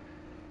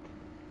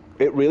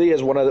 It really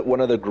is one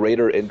of the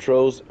greater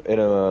intros in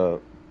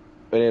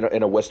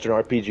a Western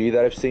RPG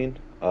that I've seen.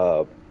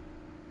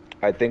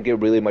 I think it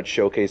really much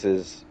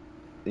showcases,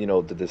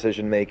 the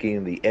decision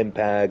making, the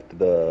impact,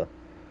 the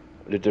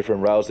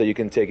different routes that you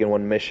can take in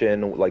one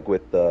mission, like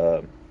with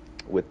the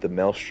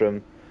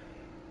Maelstrom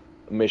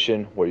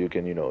mission, where you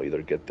can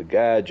either get the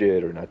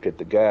gadget or not get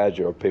the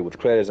gadget, or pay with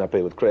credits, not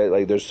pay with credit.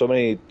 Like there's so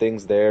many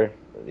things there.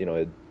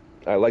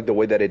 I like the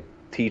way that it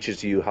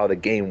teaches you how the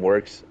game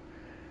works.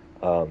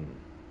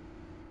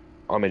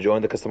 I'm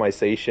enjoying the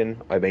customization.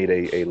 I made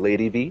a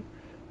Lady V.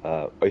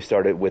 I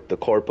started with the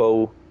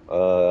Corpo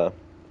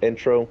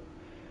intro.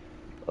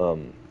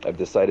 I've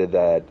decided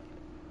that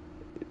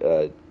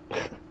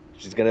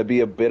she's gonna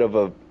be a bit of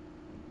a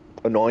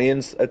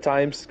annoyance at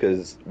times,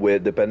 because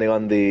depending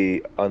on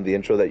the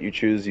intro that you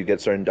choose, you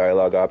get certain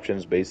dialogue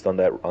options based on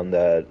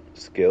that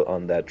skill,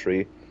 on that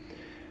tree.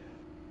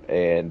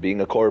 And being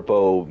a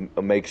corpo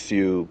makes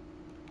you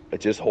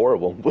just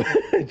horrible.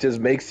 It just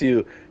makes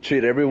you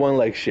treat everyone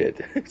like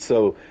shit.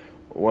 So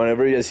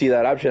whenever you see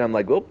that option, I'm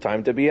like, well,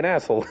 time to be an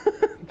asshole.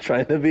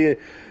 Time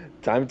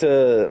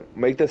to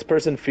make this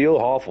person feel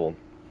awful.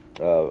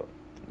 But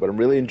I'm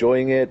really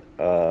enjoying it.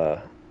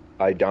 I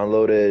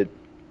downloaded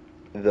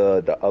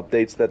the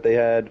updates that they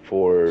had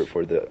for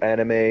the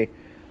anime.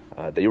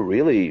 I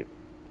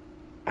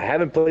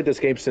haven't played this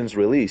game since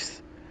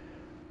release,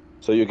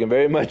 so you can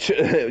very much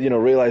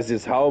realize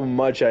just how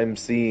much I'm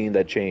seeing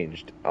that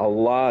changed. A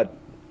lot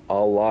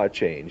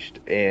changed,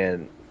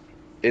 and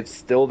it's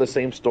still the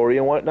same story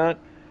and whatnot,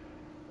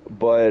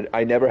 but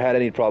I never had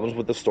any problems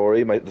with the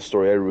story. The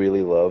story I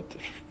really loved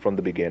from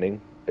the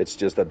beginning. It's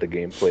just that the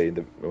gameplay,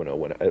 when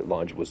it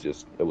launched,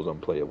 it was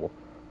unplayable.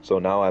 So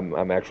now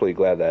I'm actually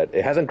glad that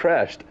it hasn't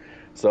crashed.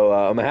 So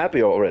I'm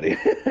happy already.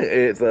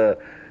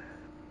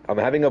 I'm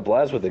having a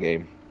blast with the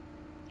game.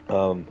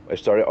 I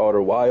started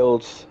Outer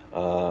Wilds.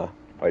 I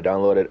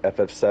downloaded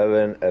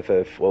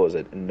FF7, what was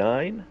it,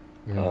 9?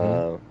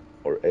 Mm-hmm.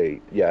 Or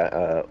 8?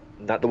 Yeah,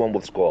 not the one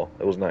with Squall.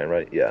 It was 9,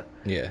 right? Yeah.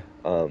 Yeah.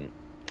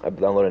 I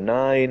downloaded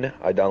 9.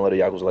 I downloaded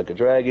Yakuza Like a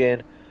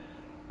Dragon.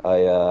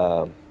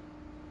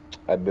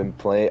 I've been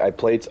playing. I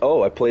played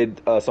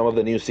some of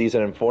the new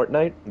season in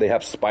Fortnite. They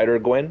have Spider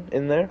Gwen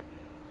in there.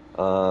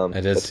 I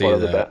did see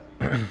that.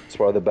 It's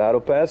part of the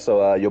battle pass.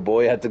 So your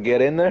boy had to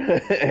get in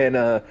there,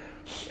 and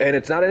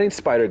it's not any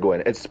Spider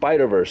Gwen. It's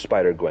Spider Verse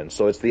Spider Gwen.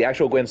 So it's the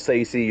actual Gwen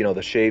Stacy. You know,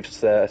 the shaved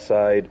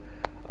side,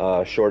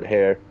 short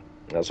hair.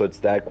 So it's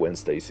that Gwen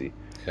Stacy.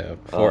 Yeah,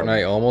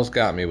 Fortnite almost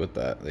got me with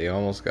that. They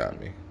almost got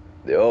me.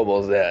 They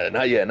almost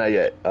not yet, not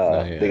yet.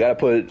 Not yet. They gotta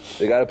put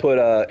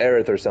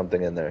Aerith or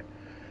something in there.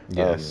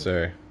 Yes,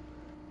 sir.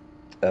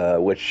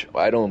 Which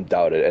I don't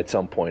doubt it. At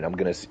some point,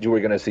 you were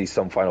gonna see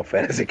some Final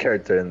Fantasy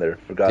character in there.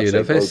 For God's Dude,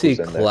 sake, if I see Goku's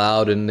in there.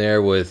 Cloud in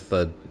there with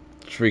a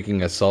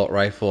shrieking assault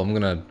rifle, I'm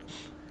gonna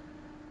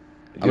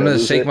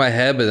lose shake it? my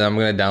head, but I'm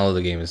gonna download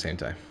the game at the same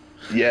time.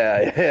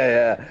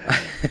 Yeah.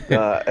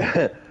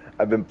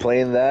 I've been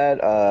playing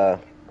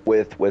that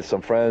with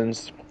some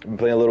friends. I've been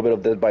playing a little bit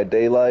of Dead by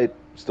Daylight.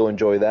 Still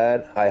enjoy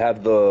that. I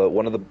have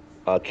one of the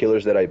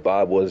killers that I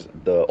bought was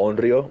the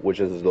Onryo, which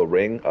is the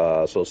ring.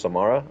 So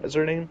Samara is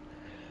her name.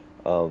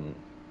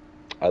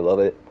 I love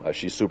it.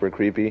 She's super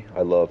creepy.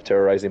 I love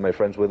terrorizing my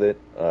friends with it.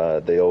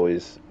 They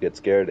always get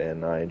scared,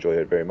 and I enjoy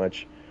it very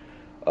much.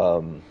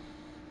 I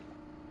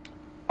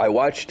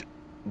watched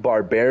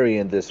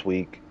Barbarian this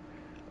week,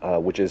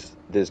 which is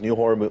this new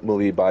horror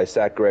movie by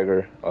Zach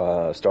Gregor,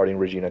 starring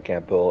Regina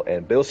Campbell,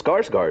 and Bill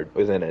Skarsgård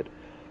was in it.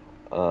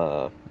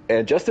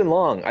 And Justin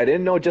Long. I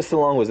didn't know Justin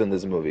Long was in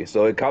this movie,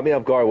 so it caught me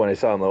off guard when I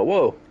saw him. Like,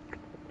 whoa,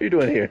 what are you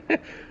doing here?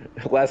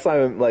 Last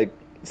time, like,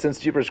 since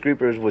Jeepers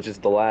Creepers, which is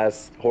the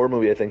last horror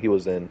movie I think he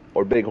was in,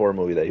 or big horror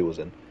movie that he was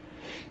in.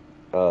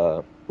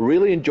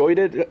 Really enjoyed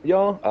it,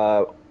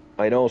 y'all.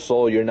 I know,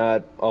 Soul, you're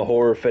not a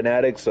horror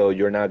fanatic, so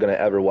you're not going to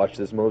ever watch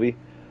this movie.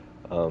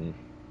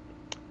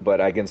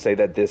 But I can say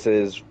that this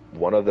is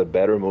one of the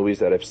better movies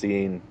that I've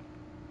seen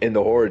in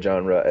the horror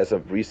genre as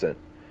of recent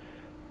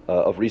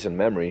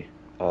memory.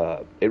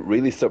 It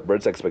really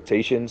subverts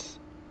expectations.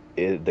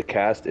 The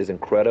cast is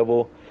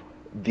incredible.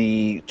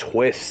 The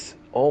twists,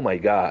 oh my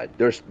God!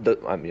 There's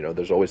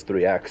always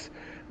 3 acts.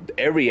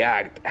 Every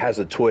act has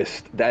a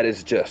twist that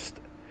is just,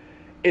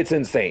 it's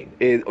insane.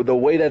 The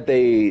way that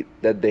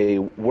they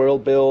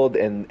world build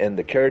and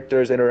the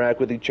characters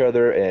interact with each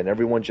other, and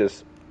everyone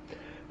just,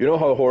 you know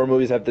how horror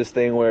movies have this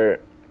thing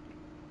where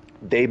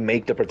they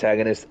make the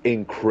protagonist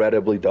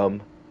incredibly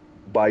dumb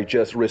by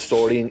just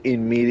resorting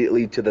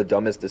immediately to the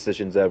dumbest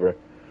decisions ever.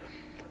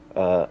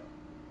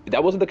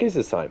 That wasn't the case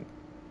this time.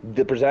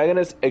 The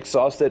protagonist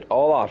exhausted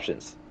all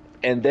options,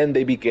 and then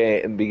they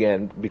began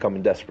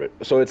becoming desperate.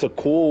 So it's a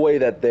cool way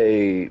that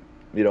they,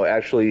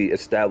 actually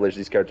established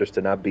these characters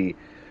to not be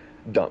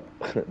dumb.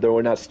 They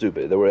were not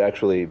stupid. They were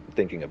actually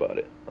thinking about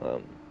it.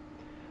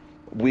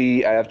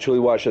 I actually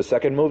watched a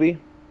second movie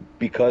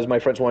because my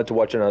friends wanted to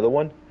watch another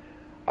one.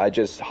 I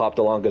just hopped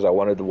along because I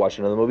wanted to watch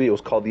another movie. It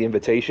was called The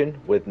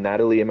Invitation with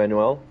Natalie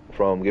Emmanuel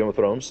from Game of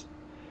Thrones.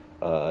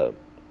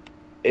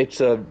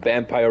 It's a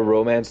vampire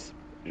romance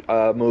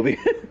movie.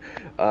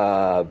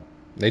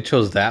 They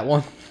chose that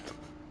one?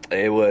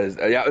 It was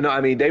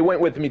they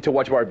went with me to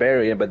watch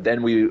Barbarian, but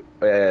then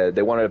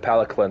they wanted a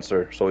palate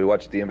cleanser, so we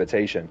watched The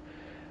Invitation.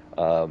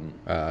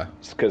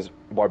 Because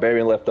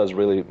Barbarian left us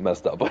really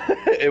messed up.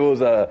 It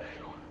was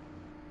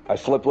I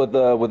slept with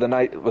the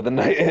night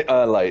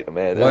light,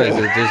 man. What is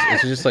it?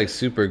 Is it just like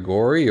super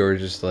gory, or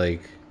just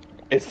like?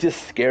 It's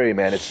just scary,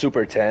 man. It's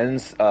super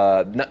tense.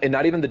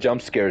 Not even the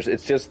jump scares.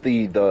 It's just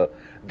the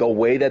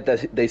way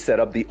that they set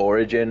up the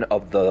origin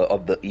of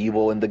the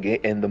evil in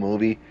the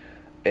movie,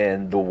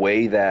 and the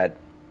way that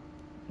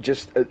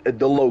just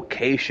the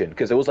location,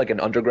 because it was like an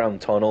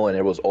underground tunnel and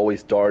it was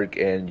always dark,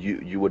 and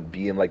you would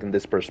be in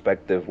this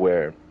perspective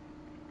where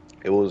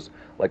it was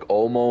like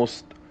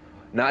almost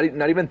not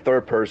even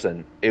third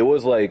person. It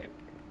was like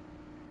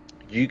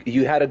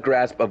you had a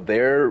grasp of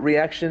their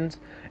reactions,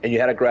 and you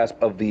had a grasp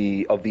of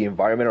the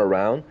environment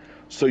around,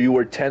 so you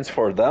were tense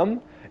for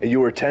them and you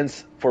were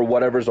tense for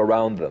whatever's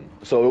around them.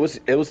 So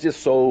it was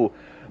just so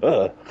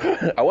I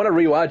want to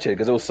rewatch it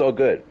because it was so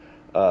good.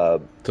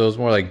 So it was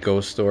more like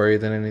ghost story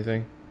than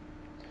anything.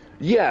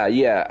 Yeah.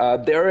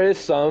 There is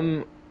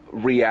some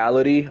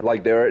reality,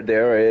 like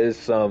there is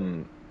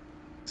some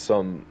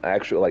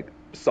actual, like,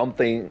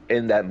 something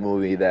in that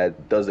movie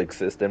that does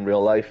exist in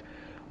real life,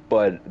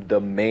 but the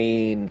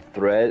main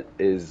threat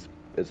is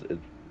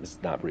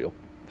not real.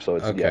 So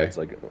it's Okay. yeah, it's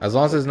like, As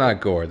long as it's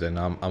not gore, then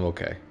I'm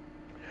okay.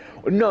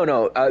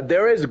 no.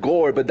 There is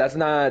gore, but that's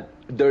not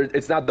there.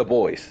 It's not The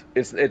Boys.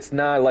 It's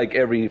not like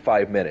every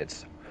 5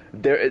 minutes.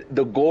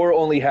 The gore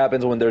only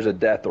happens when there's a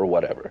death or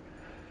whatever.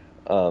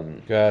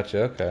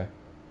 Gotcha. Okay.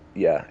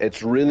 Yeah,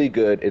 it's really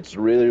good. It's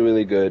really,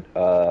 really good.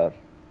 The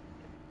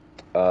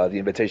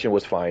Invitation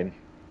was fine.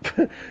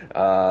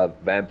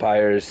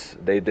 Vampires,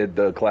 they did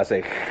the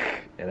classic,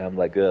 and I'm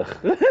like, ugh.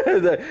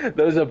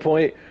 There was a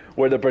point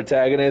where the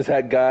protagonist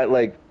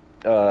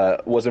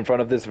was in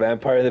front of this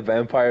vampire. The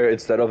vampire,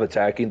 instead of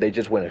attacking, they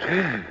just went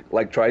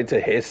like trying to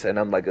hiss, and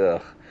I'm like,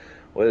 ugh,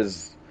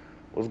 what's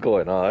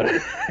going on?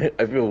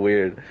 I feel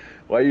weird.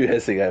 Why are you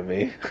hissing at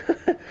me?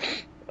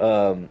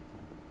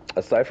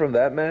 Aside from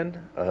that,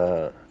 man,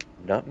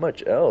 not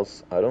much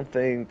else. I don't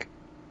think,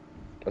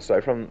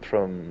 aside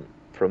from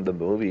the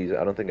movies,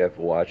 I don't think I've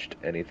watched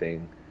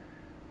anything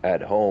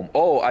at home.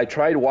 Oh, I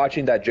tried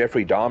watching that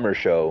Jeffrey Dahmer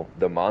show,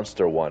 the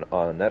monster one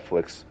on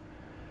Netflix.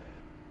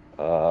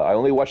 I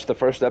only watched the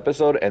first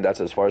episode, and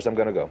that's as far as I'm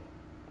gonna go.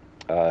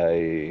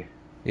 I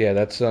Yeah,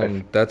 that's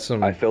I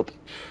some felt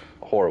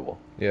horrible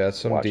yeah, that's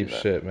some watching deep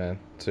that. shit, man.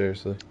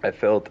 Seriously. I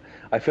felt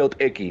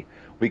icky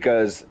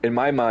because in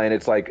my mind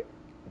it's like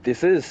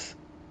this is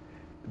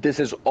this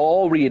is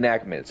all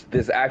reenactments.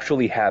 This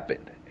actually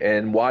happened,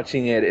 and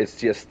watching it,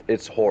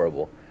 it's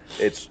horrible.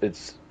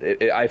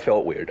 I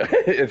felt weird.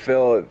 It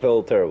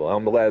felt terrible.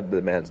 I'm glad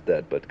the man's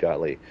dead, but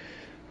golly,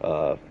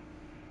 uh,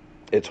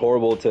 it's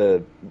horrible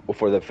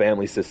for the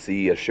families to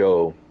see a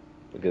show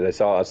because I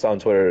saw on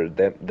Twitter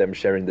them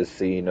sharing this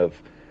scene of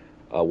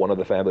one of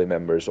the family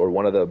members or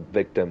one of the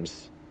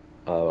victims'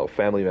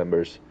 family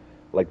members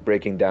like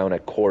breaking down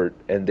at court,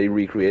 and they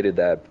recreated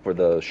that for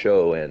the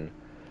show, and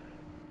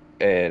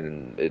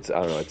it's I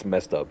don't know, it's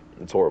messed up.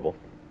 It's horrible.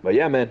 But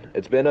yeah, man,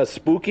 it's been a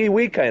spooky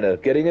week, kind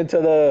of getting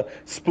into the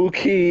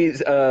spooky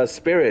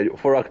spirit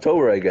for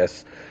October, I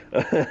guess.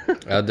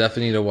 I'll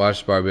definitely need to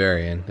watch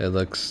Barbarian. It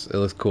looks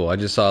cool. I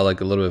just saw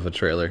like a little bit of a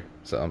trailer,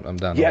 so I'm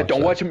down to Yeah, watch don't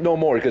that. watch him no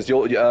more because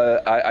you'll.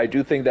 I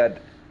do think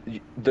that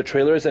the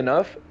trailer is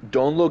enough.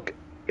 Don't look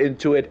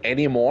into it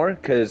anymore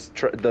because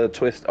the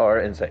twists are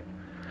insane.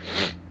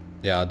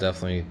 Yeah,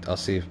 I'll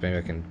see if maybe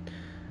I can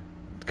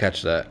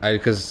catch that.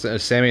 Because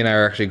Sammy and I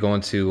are actually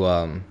going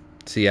to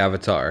see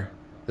Avatar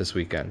this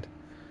weekend.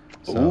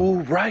 So, Ooh,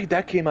 right,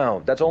 that came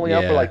out. That's only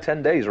out for Yeah. like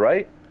 10 days,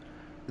 right?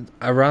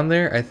 around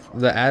there,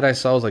 the ad I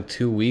saw was like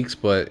 2 weeks,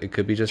 but it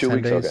could be just 2 10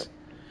 weeks, days. okay.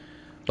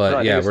 But No, I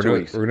think yeah, it's we're 2 gonna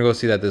weeks. we're gonna go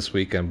see that this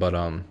weekend. But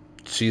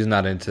she's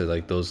not into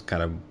like those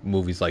kind of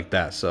movies like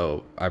that,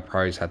 so I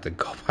probably just have to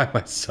go by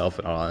myself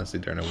in all honesty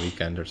during a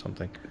weekend or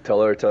something.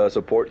 Tell her to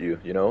support you.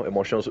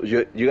 Emotional.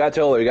 You gotta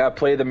tell her. You gotta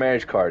play the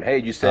marriage card. Hey,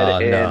 you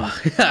said in. No,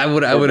 I for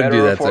wouldn't better do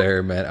or that to for-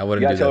 her, man. I You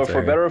wouldn't gotta do tell that her to for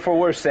her. better or for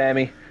worse,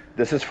 Sammy.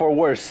 This is for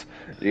worse.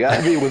 You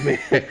gotta be with me.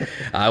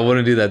 I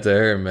wouldn't do that to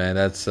her, man.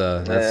 That's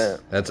Yeah.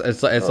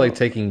 it's like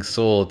taking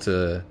Soul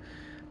to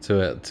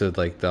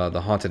like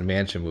the Haunted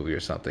Mansion movie or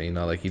something. You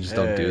know, like you just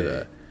don't do Hey.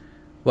 that.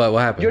 What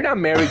happened? You're not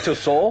married to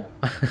Soul.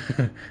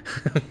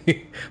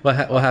 what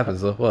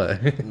happens?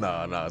 What?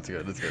 Nah, it's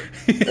good. It's good.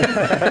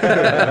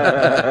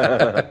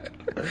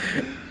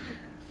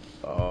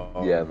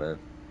 Yeah, man.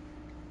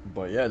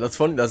 But yeah, that's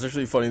funny. That's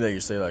actually funny that you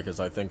say that because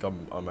I think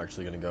I'm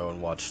actually gonna go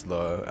and watch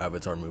the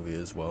Avatar movie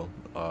as well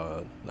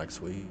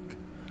next week.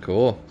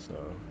 Cool. So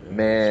yeah,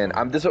 Man,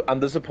 I'm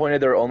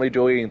disappointed they're only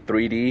doing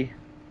 3D.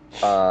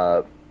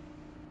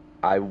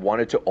 I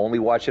wanted to only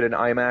watch it in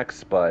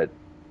IMAX, but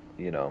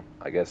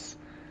I guess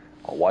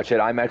I'll watch it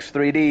IMAX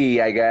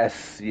 3D. I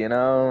guess I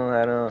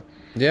don't.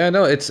 Yeah,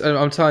 no,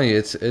 I'm telling you,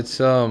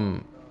 it's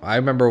I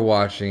remember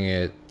watching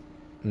it.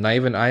 Not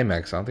even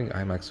IMAX. I don't think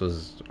IMAX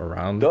was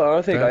around. No, I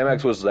don't think then.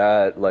 IMAX was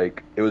that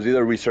like it was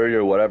either resurged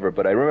or whatever.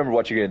 But I remember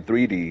watching it in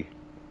 3D.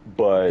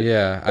 But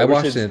Yeah, I ever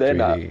watched it since in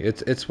then,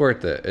 3D. It's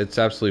worth it. It's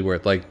absolutely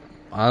worth. Like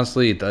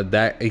honestly,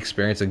 that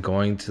experience of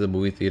going to the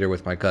movie theater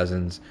with my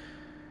cousins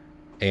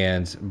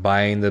and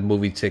buying the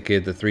movie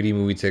ticket, the 3D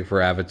movie ticket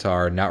for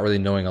Avatar, not really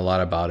knowing a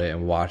lot about it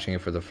and watching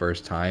it for the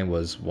first time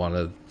was one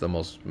of the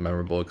most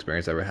memorable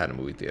experiences I ever had in a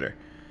movie theater.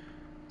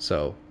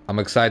 So I'm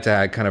excited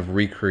to kind of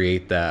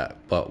recreate that,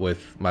 but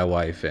with my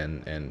wife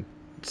and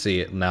see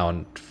it now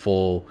in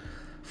full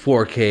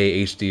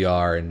 4K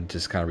HDR and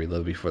just kind of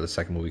relive before the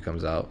second movie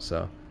comes out.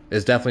 So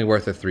it's definitely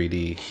worth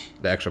the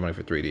extra money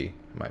for 3D, in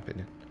my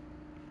opinion.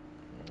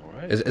 all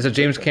right. It's a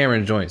James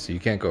Cameron joint, so you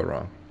can't go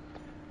wrong.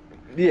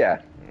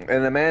 Yeah,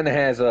 and the man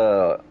is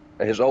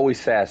always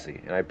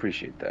sassy, and I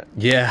appreciate that.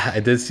 Yeah, I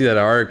did see that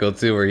article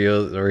too,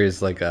 where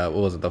he's like, what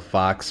was it, the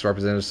Fox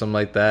representative, or something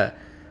like that,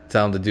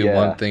 tell him to do Yeah.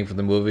 one thing for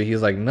the movie.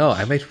 He's like, no,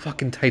 I made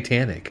fucking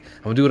Titanic.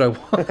 I'm gonna do what I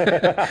want.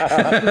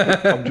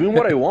 I'm doing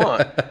what I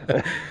want.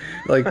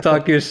 Like,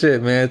 talk your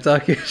shit, man.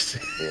 Talk your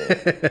shit.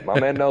 Yeah. My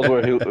man knows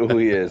who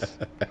he is.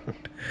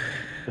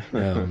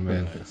 Oh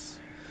man.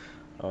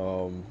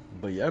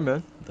 But yeah,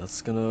 man,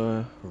 that's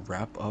gonna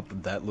wrap up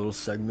that little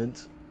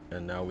segment,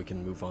 and now we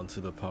can move on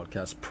to the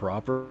podcast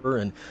proper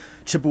and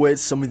chip away at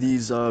some of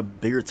these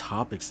bigger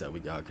topics that we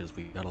got because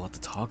we got a lot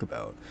to talk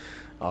about.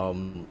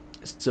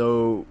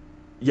 So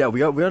yeah, we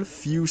got a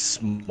few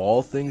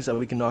small things that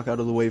we can knock out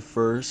of the way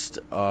first.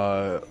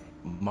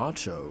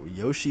 Macho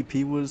Yoshi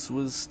P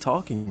was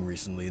talking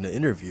recently in an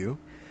interview,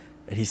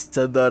 and he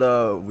said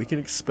that we can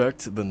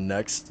expect the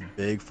next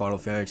big Final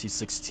Fantasy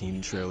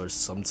 16 trailer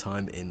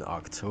sometime in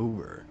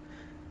October.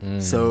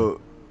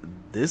 So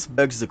this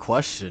begs the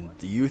question: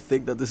 do you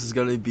think that this is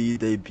going to be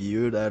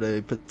debuted at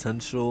a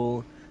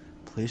potential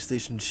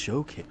PlayStation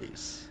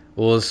showcase?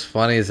 What was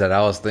funny is that I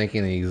was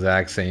thinking the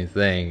exact same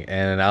thing,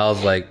 and I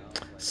was like,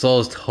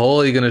 Soul's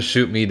totally gonna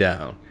shoot me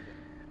down.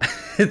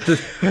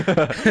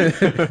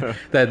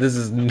 That this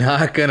is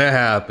not gonna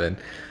happen.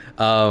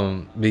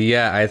 But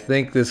yeah, I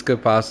think this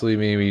could possibly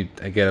maybe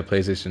get a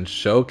PlayStation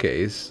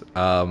showcase.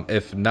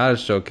 If not a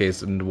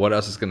showcase, then what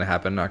else is gonna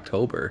happen in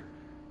October?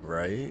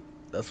 Right?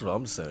 That's what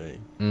I'm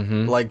saying.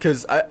 Mm-hmm. Like,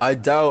 because I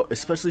doubt,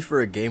 especially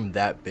for a game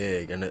that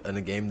big and a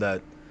game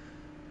that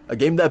a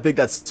game that big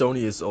that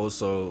Sony is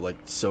also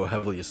like so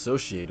heavily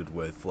associated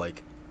with,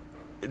 like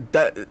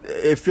that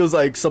it feels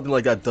like something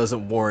like that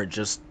doesn't warrant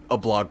just a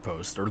blog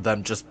post or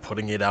them just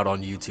putting it out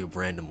on YouTube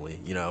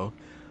randomly, you know?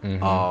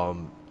 Mm-hmm.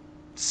 Um,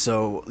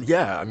 so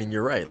yeah, I mean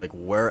you're right. Like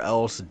where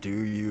else do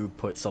you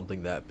put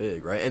something that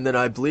big, right? And then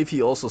I believe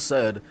he also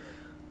said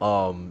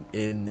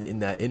in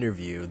that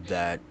interview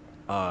that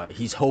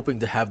he's hoping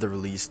to have the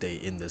release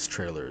date in this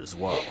trailer as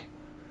well.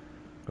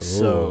 Oh,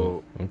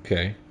 So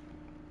okay.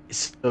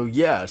 so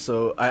yeah,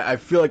 so I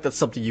feel like that's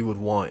something you would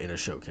want in a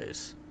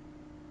showcase.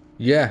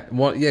 Yeah,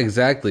 well, yeah,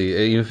 exactly.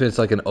 Even if it's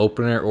like an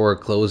opener or a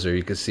closer,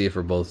 you can see it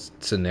for both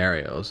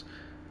scenarios.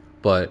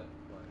 But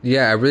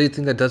yeah, I really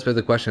think that does beg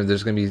the question if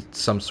there's going to be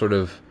some sort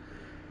of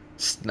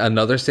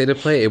another state of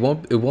play. It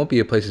won't be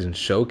a PlayStation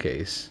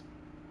Showcase,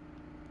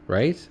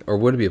 right? Or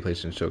would it be a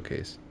PlayStation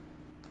Showcase?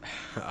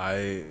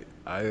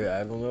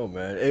 I don't know,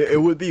 man.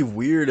 It would be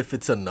weird if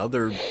it's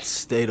another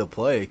state of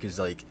play, because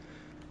like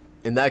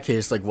in that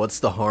case, like what's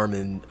the harm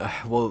in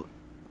well,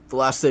 the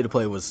last state of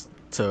play was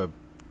to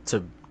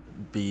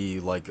be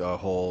like a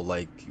whole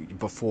like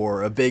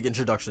before a big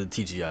introduction to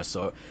TGS,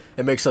 so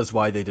it makes sense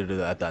why they did it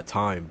at that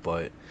time.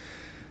 But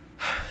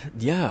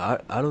yeah,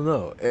 I don't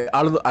know.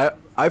 I don't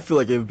I feel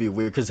like it would be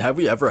weird because have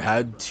we ever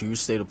had two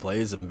state of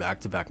plays in back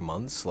to back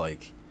months?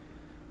 Like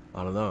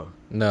I don't know.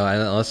 No,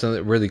 unless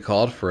it really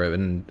called for it,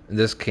 and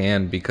this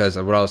can because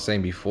of what I was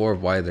saying before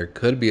of why there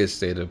could be a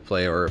state of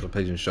play or a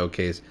PlayStation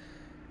Showcase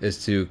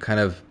is to kind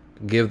of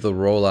give the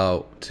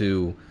rollout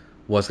to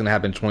what's going to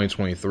happen in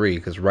 2023.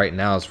 Because right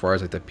now, as far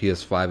as like the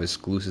PS5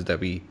 exclusives that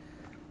we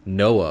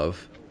know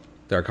of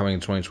that are coming in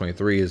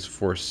 2023, is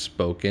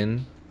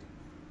Forspoken,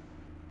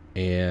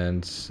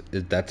 and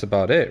that's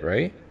about it,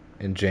 right?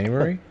 In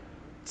January,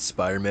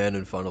 Spider-Man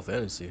and Final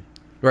Fantasy.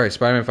 right?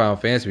 Spider-Man, Final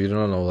Fantasy. We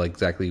don't know like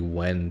exactly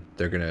when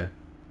they're gonna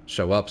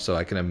show up, so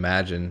I can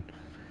imagine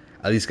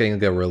at least getting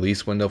like a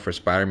release window for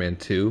Spider-Man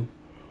 2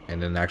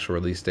 and an actual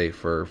release date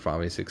for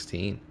Final Fantasy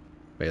 16,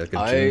 maybe like a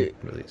June I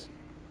release.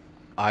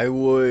 I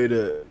would,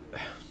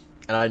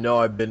 and I know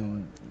I've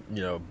been,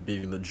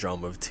 beating the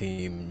drum of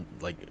team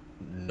like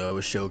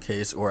no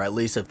showcase, or at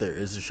least if there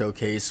is a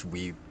showcase,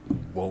 we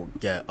won't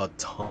get a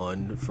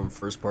ton from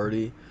first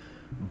party.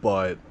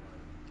 But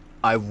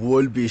I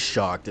would be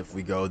shocked if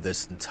we go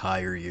this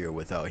entire year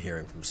without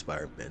hearing from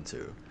Spider-Man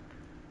 2.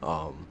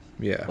 Um,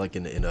 Yeah. like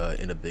in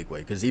a big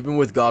way, because even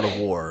with God of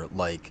War,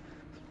 like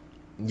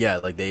yeah,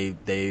 like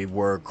they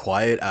were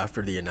quiet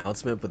after the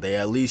announcement, but they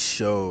at least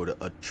showed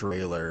a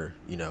trailer,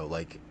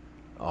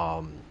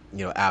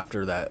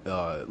 after that,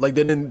 like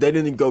they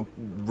didn't go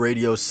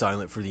radio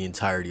silent for the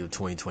entirety of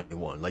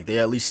 2021. Like they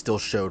at least still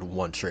showed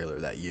one trailer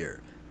that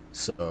year.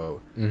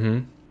 So Mm-hmm.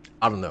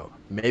 I don't know.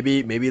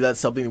 Maybe that's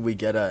something that we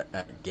get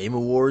at Game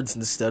Awards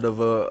instead of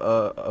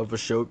a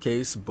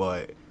showcase,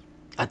 but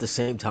at the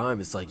same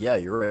time, it's like, yeah,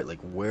 you're right.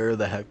 Like, where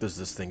the heck does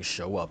this thing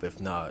show up if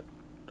not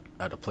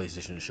at a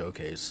PlayStation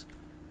showcase?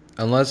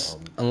 Unless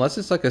Um, unless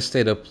it's like a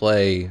state of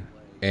play,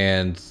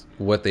 and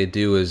what they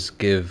do is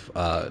give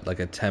like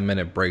a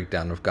 10-minute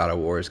breakdown of God of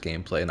War's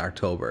gameplay in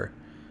October,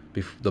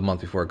 the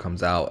month before it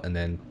comes out, and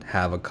then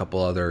have a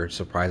couple other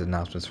surprise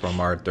announcements from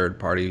our third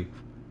party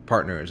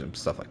partners and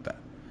stuff like that.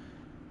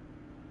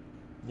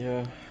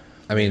 yeah,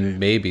 I mean, maybe.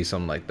 maybe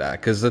something like that.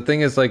 Because the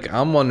thing is, like,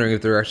 I'm wondering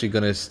if they're actually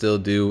going to still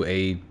do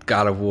a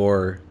God of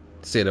War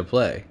state of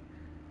play.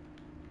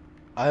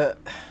 I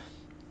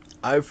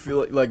I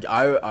feel like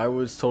I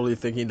was totally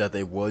thinking that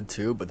they would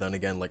too, but then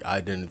again, like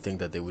I didn't think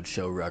that they would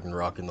show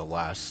Ragnarok in the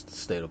last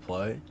state of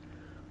play.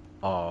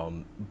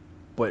 Um,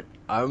 but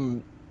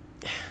I'm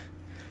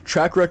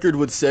track record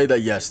would say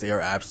that yes,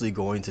 they're absolutely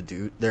going to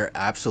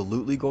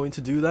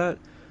do that.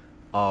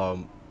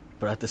 Um,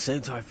 but at the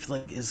same time, I feel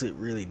like is it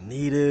really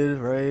needed,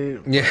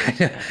 right? Yeah,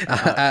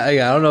 Like,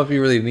 I don't know if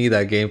you really need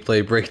that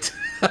gameplay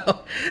breakdown.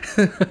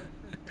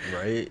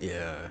 right?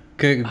 Yeah.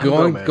 I don't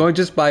know, man. Going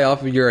just by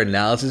off of your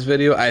analysis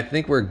video, I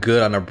think we're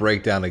good on a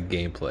breakdown of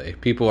gameplay.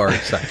 People are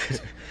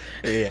excited.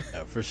 Yeah,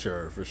 for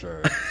sure, for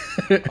sure.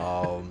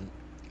 Um,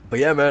 but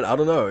yeah, man, I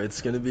don't know.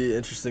 It's gonna be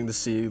interesting to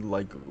see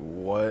like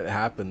what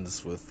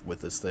happens with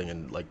this thing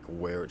and like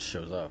where it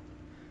shows up.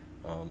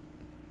 Um,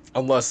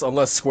 unless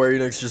Square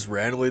Enix just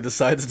randomly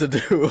decides to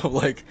do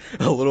like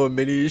a little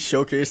mini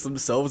showcase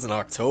themselves in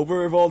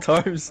October of all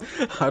times.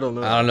 I don't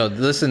I know. don't know.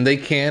 Listen, they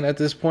can at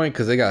this point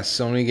because they got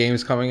so many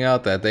games coming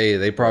out that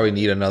they probably Right.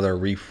 need another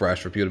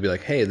refresh for people to be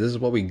like, hey, this is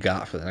what we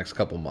got for the next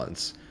couple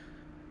months.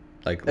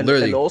 Like And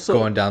literally also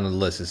going down the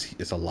list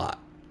is a lot.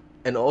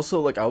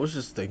 like I was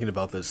just thinking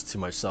about this to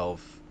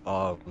myself.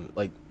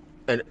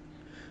 And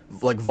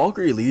like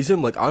Valkyrie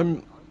Elysium, like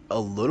I'm a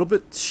little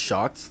bit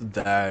shocked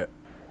that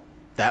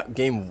that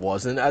game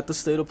wasn't at the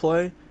state of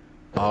play.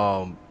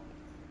 Um,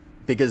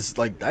 because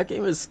like that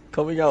game is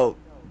coming out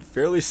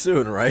fairly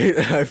soon, right?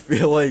 I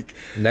feel like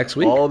Next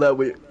week? all that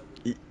we.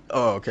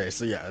 Oh, okay.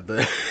 So yeah,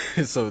 the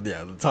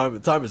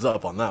time is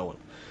up on that one.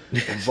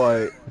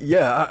 But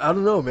yeah, I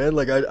don't know, man.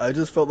 Like I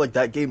just felt like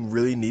that game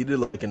really needed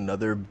like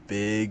another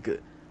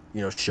big,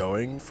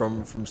 showing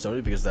from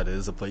Sony because that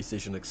is a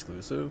PlayStation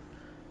exclusive.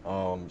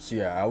 So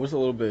yeah, I was a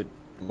little bit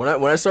when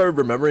I started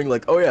remembering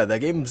like, oh yeah, that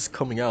game's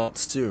coming out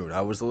soon.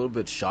 I was a little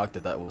bit shocked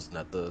that that wasn't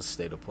at the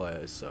state of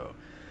play. So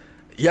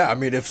yeah, I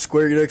mean, if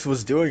Square Enix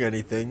was doing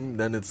anything,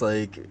 then it's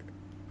like,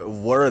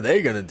 what are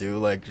they gonna do?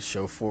 Like,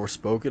 show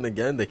Forspoken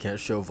again? They can't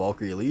show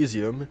Valkyrie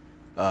Elysium.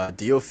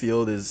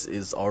 Diofield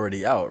is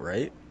already out,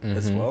 right?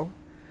 As Mm-hmm. well.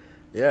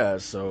 Yeah,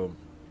 so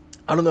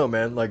I don't know,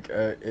 man. Like,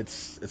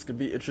 it's gonna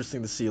be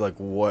interesting to see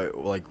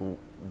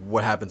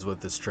what happens with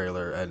this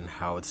trailer and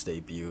how it's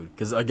debuted.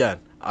 Because again,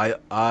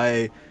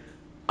 I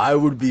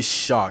would be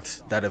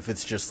shocked that if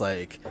it's just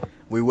like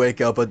we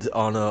wake up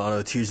on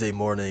a Tuesday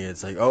morning,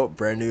 it's like, oh,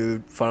 brand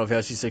new Final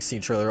Fantasy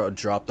 16 trailer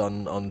dropped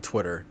on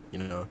Twitter,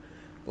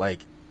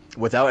 like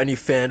without any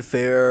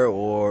fanfare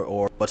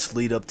or much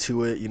lead up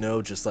to it,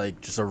 just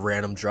a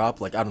random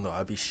drop. Like, I don't know,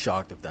 I'd be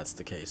shocked if that's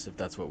the case, if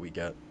that's what we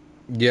get.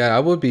 Yeah, I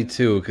would be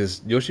too,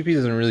 because Yoshi P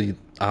doesn't really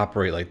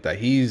operate like that.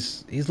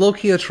 He's low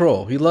key a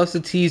troll. He loves to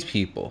tease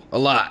people a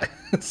lot.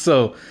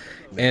 So,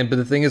 Yeah. but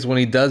the thing is, when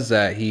he does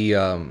that,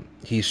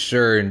 he's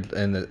sure in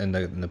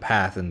the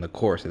path and the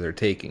course that they're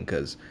taking.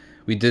 Because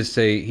he did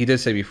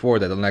say before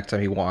that the next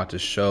time he wanted to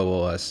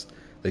show us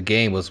the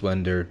game was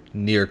when they're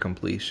near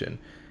completion,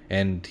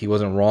 and he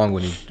wasn't wrong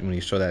when he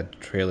showed that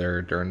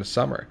trailer during the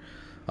summer,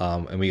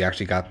 and we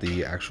actually got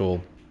the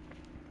actual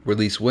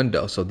release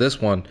window. So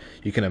this one,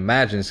 you can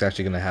imagine it's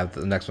actually going to have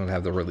the next one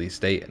have the release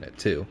date in it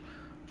too.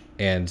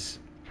 And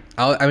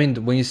I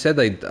mean, when you said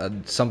like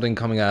something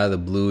coming out of the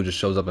blue just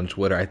shows up on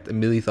Twitter, I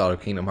immediately thought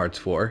of Kingdom Hearts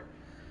 4.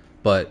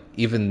 But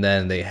even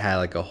then, they had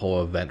like a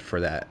whole event for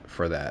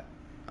that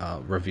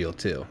reveal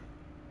too.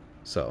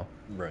 So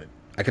Right.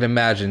 I can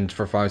imagine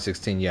for Final Fantasy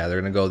 16, yeah,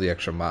 they're gonna go the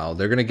extra mile.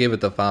 They're gonna give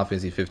it the Final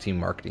Fantasy 15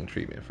 marketing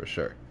treatment for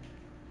sure.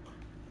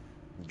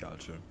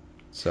 Gotcha.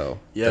 So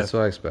Yeah. that's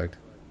what I expect.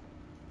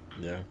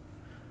 Yeah.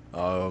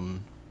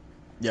 Um.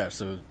 Yeah.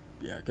 So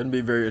yeah, gonna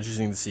be very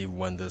interesting to see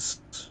when this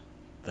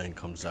thing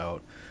comes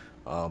out.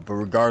 But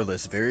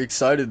regardless, very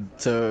excited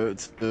to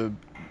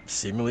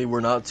seemingly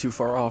we're not too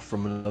far off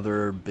from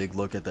another big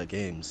look at that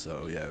game.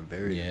 So yeah,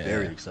 very Yeah.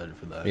 excited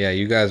for that. Yeah,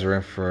 you guys are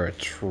in for a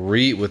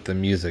treat with the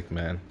music,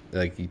 man.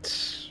 Like,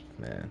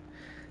 man,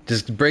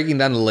 just breaking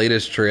down the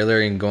latest trailer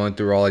and going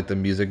through all like the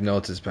music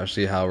notes,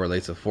 especially how it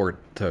relates to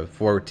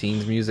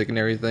 14's music and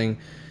everything,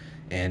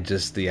 and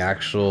just the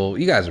actual.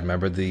 You guys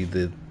remember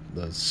the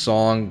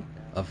song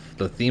of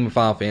the theme of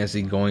Final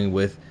Fantasy going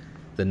with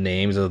the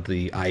names of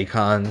the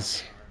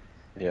icons.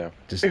 Yeah.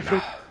 Just it's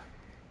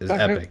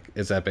epic.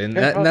 It's epic,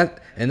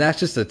 and that's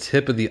just the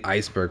tip of the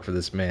iceberg for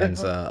this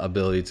man's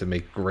ability to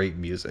make great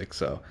music.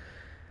 So.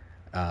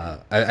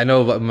 I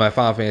know about my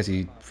Final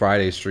Fantasy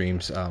Friday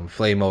streams,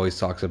 Flame always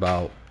talks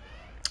about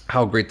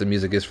how great the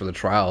music is for the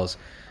trials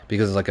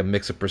because it's like a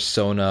mix of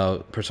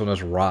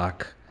Persona's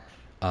rock,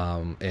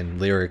 and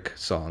lyric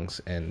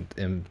songs and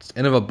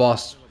of a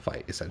boss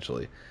fight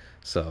essentially.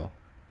 So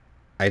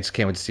I just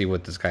can't wait to see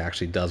what this guy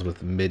actually does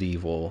with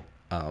medieval,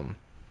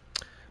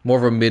 more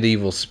of a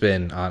medieval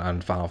spin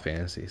on Final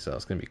Fantasy. So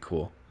it's gonna be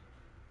cool.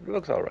 It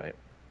looks all right.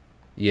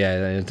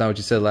 Yeah, it's not what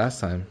you said last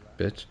time,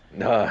 bitch.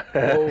 Nah.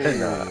 Nah.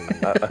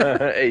 Whoa.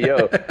 Hey,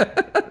 yo.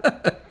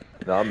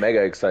 No, I'm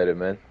mega excited,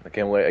 man. I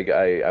can't wait.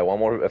 I want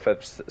more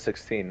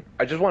FF16.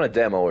 I just want a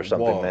demo or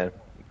something, Whoa. man.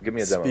 Give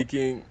me a demo.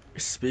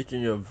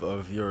 Speaking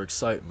of your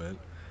excitement,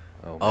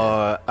 Oh,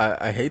 man.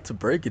 I hate to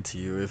break it to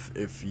you,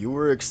 if you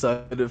were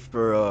excited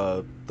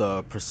for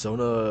the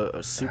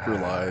Persona Super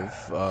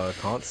Live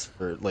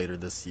concert later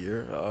this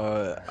year,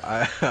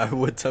 I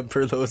would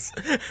temper those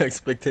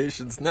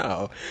expectations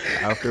now,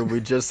 after we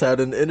just had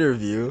an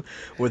interview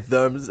with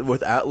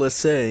Atlas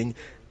saying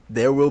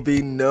there will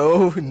be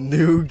no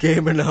new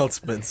game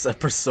announcements at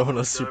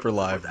Persona Super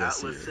Live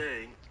this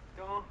year.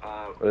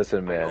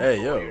 Listen, man.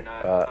 Hey yo.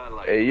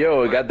 Hey,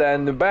 yo, we got that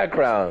in the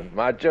background,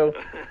 macho.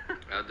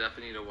 I'll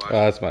definitely need to watch.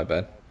 Oh, that's my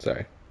bad.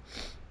 Sorry.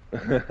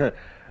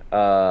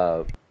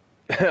 I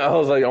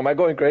was like, am I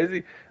going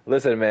crazy?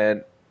 Listen,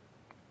 man.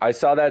 I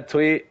saw that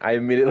tweet. I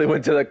immediately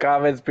went to the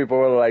comments. People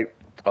were like,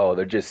 oh,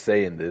 they're just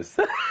saying this.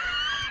 That's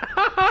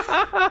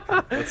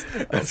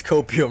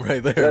copium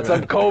right there, That's man.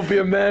 some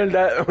copium, man.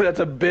 That's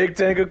a big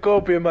tank of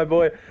copium, my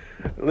boy.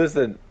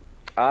 Listen,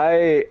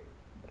 I'm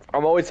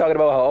always talking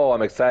about how, oh,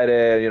 I'm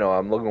excited,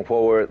 I'm looking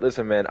forward.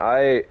 Listen, man,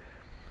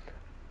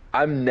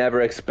 I'm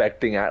never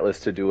expecting Atlas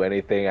to do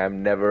anything.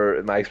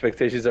 My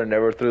expectations are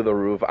never through the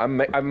roof.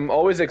 I'm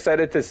always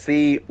excited to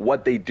see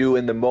what they do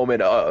in the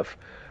moment of.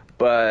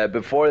 But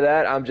before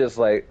that, I'm just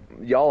like,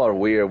 y'all are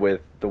weird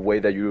with the way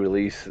that you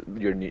release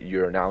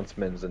your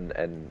announcements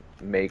and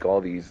make all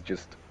these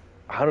just,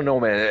 I don't know,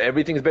 man.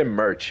 Everything's been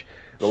merch.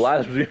 The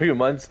last few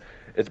months,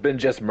 it's been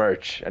just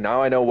merch. And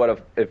now I know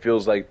what it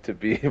feels like to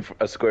be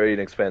a Square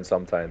Enix fan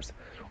sometimes.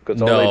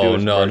 Because all they do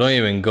is merch. Don't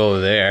even go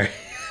there.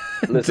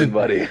 Listen,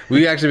 buddy.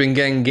 We've actually been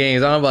getting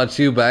games. I don't know about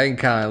you, but I can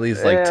count at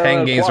least like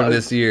 10 games from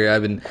this year.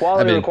 I've been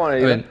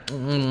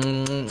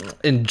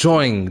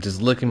enjoying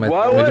just licking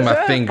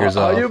my fingers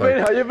off. How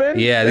you been?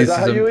 Yeah, Is that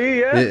how you eat?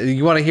 Yeah.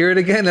 You want to hear it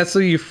again? That's so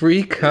you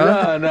freak,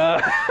 huh? No.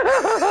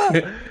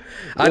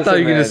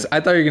 Listen, man. I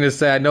thought you were gonna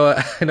say I know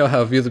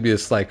how it feels to be a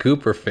Sly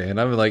Cooper fan.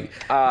 I'm like,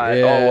 Oh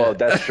yeah. well,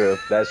 that's true.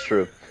 That's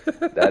true.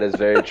 That is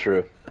very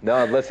true.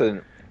 No,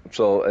 listen.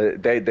 So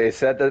they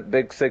said the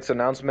big six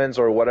announcements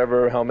or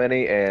whatever, how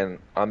many, and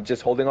I'm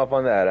just holding off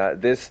on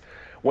that. This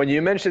when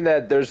you mentioned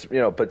that there's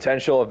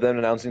potential of them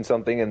announcing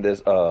something in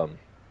this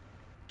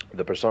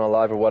the Persona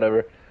Live or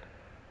whatever,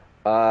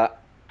 uh,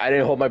 I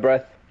didn't hold my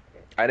breath.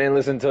 I didn't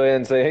listen to it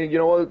and say, hey, you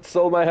know what,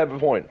 Soul might have a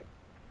point.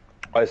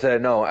 I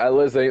said no.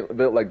 Atlas ain't a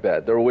bit like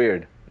that. They're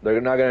weird.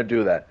 They're not gonna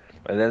do that.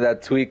 And then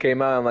that tweet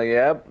came out. I'm like,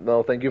 yeah,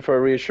 no, thank you for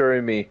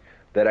reassuring me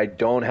that I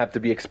don't have to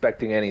be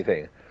expecting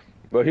anything.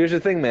 But here's the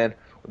thing, man.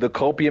 The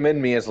copium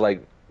in me is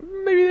like,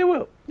 maybe they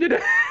will. Maybe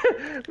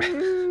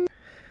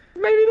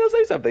they'll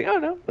say something. I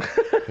don't know.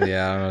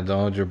 Yeah, I don't know. Don't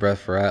hold your breath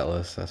for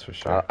Atlas. That's for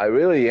sure. I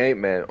really ain't,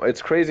 man.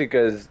 It's crazy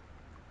because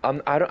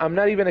I'm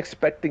not even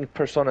expecting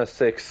Persona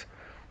 6.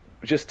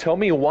 Just tell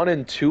me 1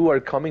 and 2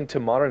 are coming to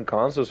modern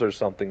consoles or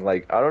something.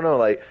 Like, I don't know,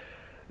 like,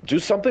 do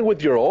something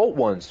with your old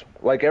ones.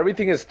 Like,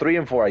 everything is 3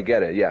 and 4, I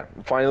get it. Yeah,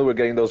 finally we're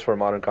getting those for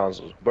modern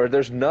consoles. But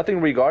there's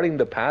nothing regarding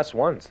the past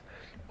ones.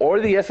 Or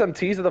the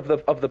SMTs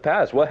of the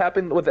past. What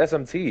happened with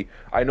SMT?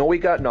 I know we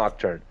got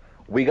Nocturne.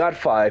 We got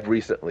 5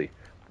 recently.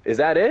 Is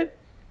that it?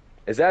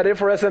 Is that it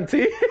for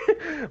SMT?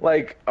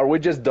 Like, are we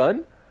just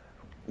done?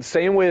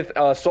 Same with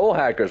Soul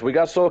Hackers. We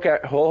got Soul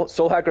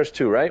Hackers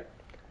 2, right?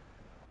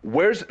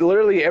 Where's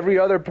literally every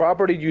other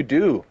property you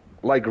do?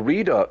 Like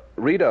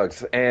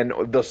Redux and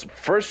the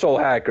first Soul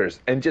Hackers,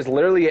 and just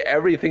literally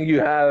everything you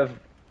have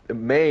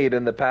made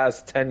in the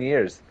past 10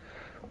 years.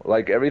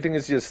 Like, everything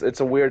is just, it's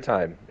a weird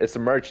time. It's a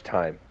merch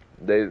time.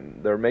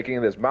 They're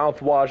making this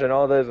mouthwash and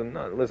all this, and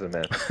listen,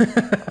 man,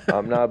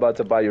 I'm not about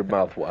to buy your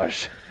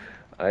mouthwash.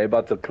 I ain't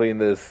about to clean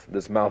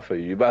this mouth for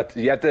you.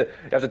 You have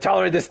to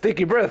tolerate this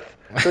stinky breath.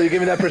 So you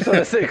give me that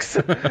Persona 6.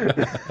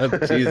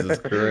 Jesus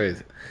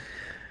Christ.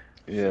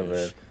 Yeah,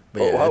 man.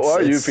 But yeah, how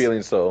are you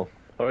feeling, Soul?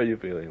 How are you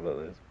feeling about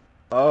this?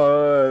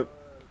 Uh,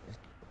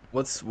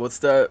 what's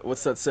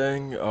that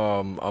saying?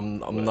 I'm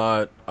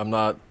not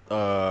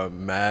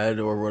mad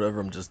or whatever.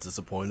 I'm just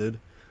disappointed.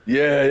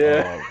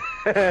 Yeah,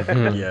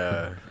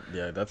 yeah.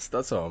 Yeah.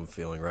 That's how I'm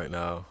feeling right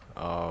now.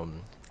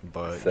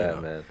 But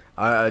Sad, man.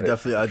 I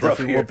Rough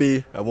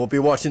definitely here. won't be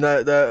watching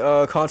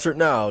that concert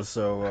now.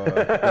 So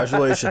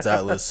congratulations,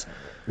 Atlas.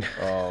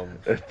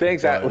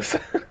 Thanks, But Atlas.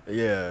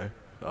 yeah.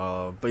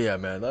 But yeah,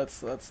 man, that's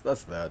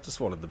that. Just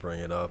wanted to bring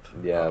it up.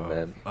 Yeah,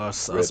 man.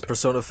 Us Rip.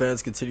 Persona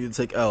fans continue to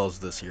take L's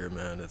this year,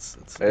 man.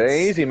 It ain't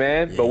easy,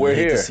 man, yeah, but you we're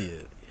hate to here. see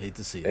it. Hate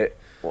to see it.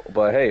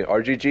 But hey,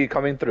 RGG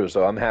coming through,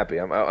 so I'm happy.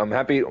 I'm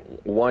happy.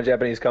 One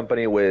Japanese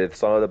company with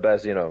some of the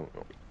best,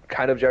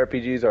 kind of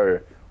JRPGs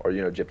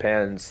or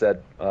Japan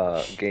said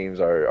games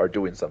are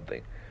doing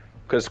something.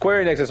 Because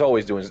Square Enix is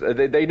always doing.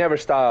 They never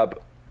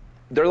stop.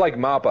 They're like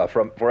Mappa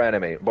for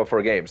anime, but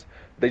for games.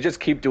 They just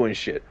keep doing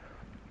shit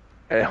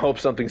and hope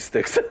something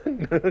sticks.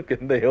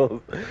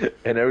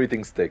 And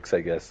everything sticks,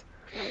 I guess.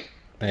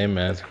 Hey,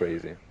 man. That's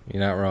crazy.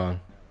 You're not wrong.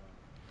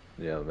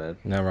 Yeah, man.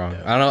 You're not wrong.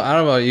 Yeah. I don't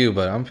know about you,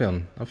 but I'm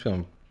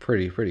feeling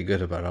pretty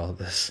good about all of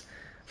this.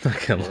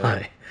 Not gonna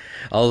lie.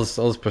 All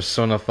those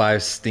Persona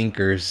 5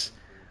 stinkers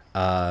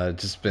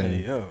just been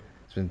Hey, yo.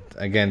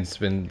 it's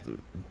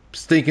been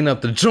stinking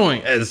up the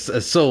joint, as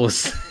Soul was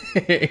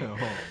saying. Oh,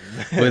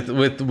 man.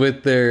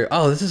 with their,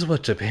 this is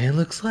what Japan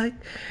looks like,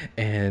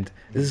 and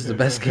this is the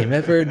best game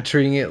ever.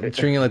 Treating it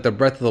like the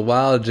Breath of the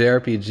Wild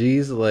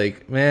JRPGs.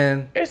 Like,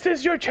 man, Is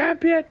this your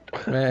champion?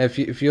 man, if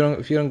you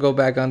don't go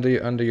back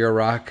under your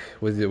rock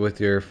with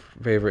your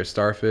favorite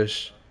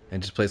starfish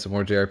and just play some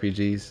more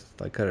JRPGs,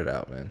 like, cut it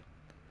out, man.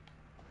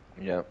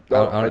 Yeah. I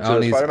To don't the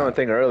need- Spider-Man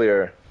thing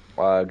earlier,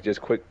 just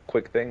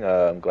quick thing.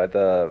 I'm glad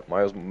the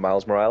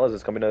Miles Morales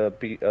is coming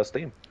to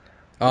Steam.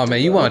 Oh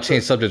man, you want to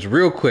change subjects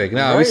real quick?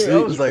 Now Right? I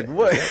was like,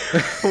 what?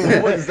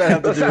 What does that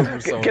have to do with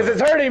Persona? Because it's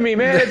hurting me,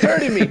 man. It's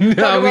hurting me.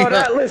 Talk about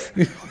Atlas.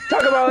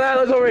 Talk about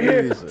Atlas over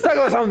here. Let's Jesus. talk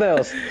about something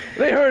else.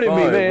 They hurting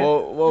me, Fine, man.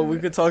 well, we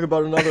could talk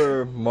about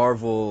another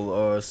Marvel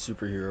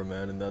superhero,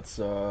 man, and that's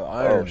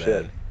Iron Man.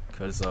 Shit.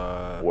 Because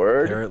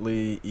Word?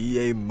 apparently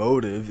EA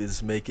Motive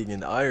is making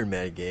an Iron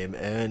Man game,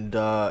 and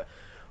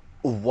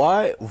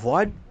why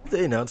did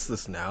they announce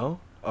this now?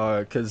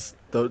 Because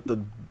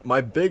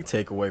my big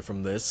takeaway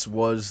from this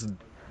was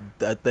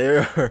that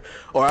they're,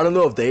 or I don't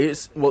know if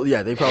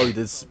they probably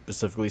did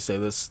specifically say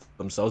this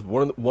themselves.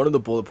 One of the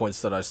bullet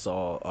points that I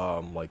saw,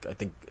 like I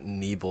think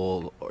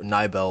Nibel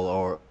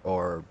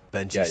or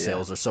Benji Yeah.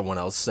 Sales or someone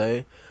else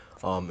say,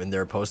 in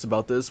their post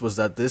about this was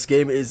that this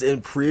game is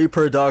in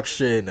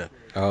pre-production.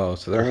 Oh,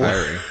 so they're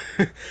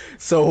hiring.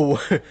 So,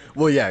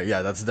 well,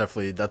 yeah, that's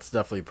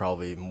definitely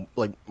probably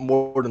like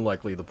more than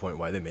likely the point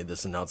why they made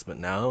this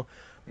announcement now,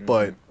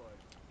 but.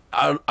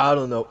 I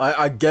don't know.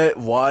 I get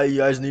why you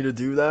guys need to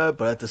do that,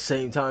 but at the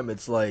same time,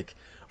 it's like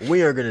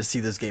we are gonna see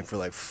this game for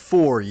like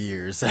 4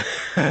 years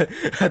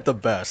at the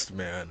best,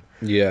 man.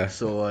 Yeah.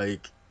 So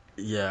like,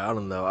 yeah, I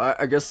don't know.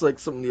 I guess like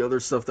some of the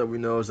other stuff that we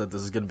know is that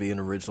this is gonna be an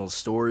original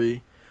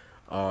story,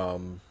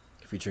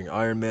 featuring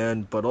Iron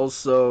Man, but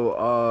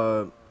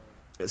also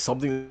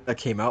something that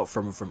came out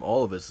from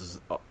all of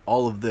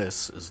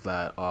this is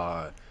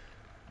that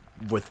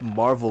with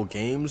Marvel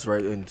games,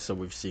 right? And so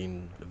we've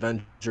seen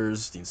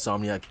Avengers, the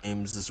Insomniac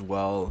games as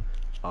well,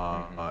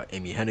 Hmm.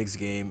 Amy Hennig's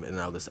game, and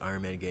now this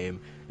Iron Man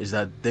game. Is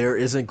that there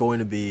isn't going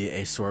to be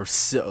a sort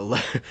of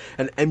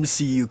an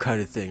MCU kind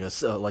of thing,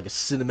 like a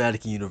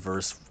cinematic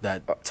universe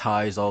that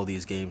ties all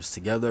these games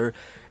together.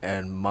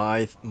 And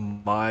my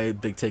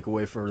big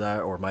takeaway for that,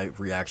 or my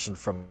reaction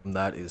from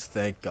that, is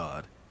thank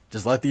God.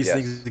 Just let these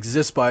things Yes.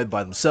 exist by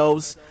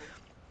themselves.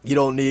 You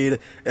don't need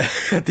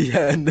at the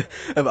end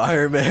of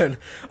Iron Man,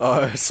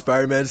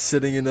 Spider-Man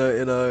sitting in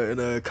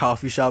a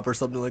coffee shop or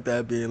something like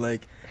that, being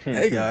like,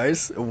 "Hey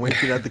guys,"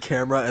 winking at the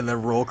camera, and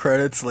then roll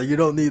credits. Like you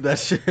don't need that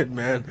shit,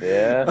 man.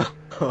 Yeah,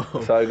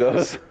 that's how it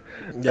goes.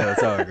 Yeah,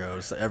 that's how it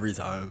goes every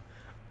time.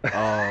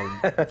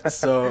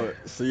 So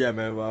yeah,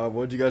 man.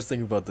 What do you guys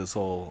think about this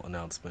whole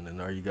announcement?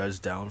 And are you guys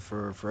down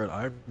for an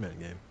Iron Man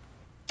game?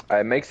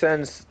 It makes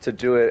sense to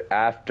do it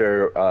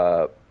after,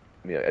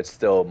 it's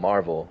still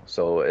Marvel,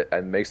 so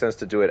it makes sense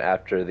to do it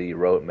after the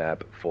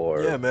roadmap Yeah,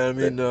 for man. I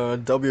the. mean,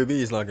 WB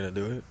is not gonna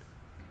do it.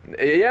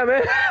 Yeah,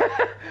 man,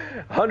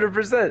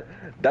 100%.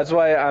 That's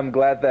why I'm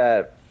glad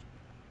that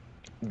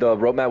the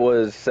roadmap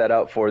was set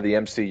up for the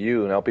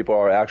MCU. Now people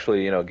are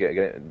actually,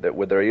 get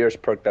with their ears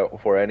perked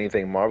up for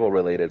anything Marvel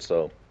related.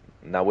 So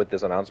now with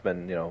this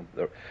announcement,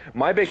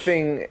 my big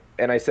thing,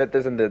 and I said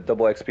this in the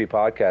Double XP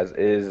podcast,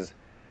 is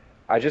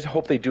I just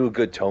hope they do a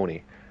good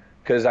Tony.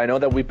 Because I know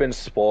that we've been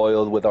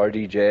spoiled with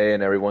RDJ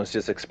and everyone's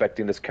just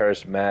expecting this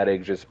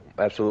charismatic, just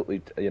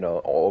absolutely,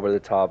 over the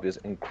top, just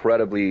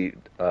incredibly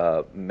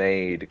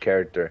made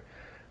character.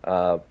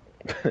 Uh,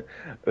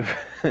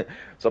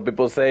 some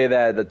people say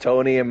that the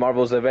Tony in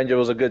Marvel's Avenger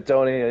was a good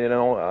Tony. I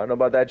don't know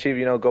about that, Chief.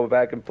 Go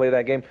back and play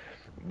that game.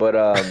 But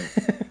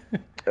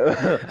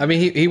I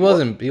mean, he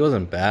wasn't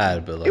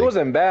bad, but it like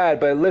wasn't bad.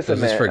 But it was listen,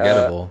 just man.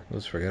 forgettable. It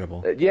was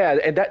forgettable. Yeah,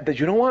 and that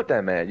you don't want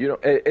that, man.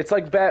 It's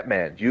like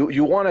Batman.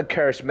 You want a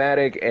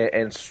charismatic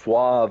and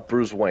suave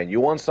Bruce Wayne. You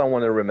want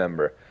someone to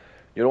remember.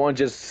 You don't want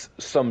just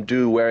some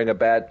dude wearing a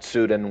bat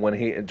suit and when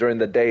he during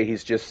the day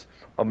he's just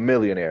a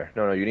millionaire.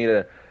 No, you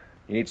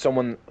need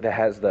someone that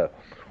has the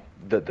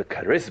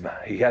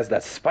charisma. He has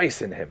that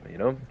spice in him.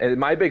 And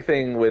my big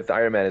thing with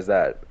Iron Man is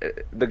that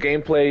the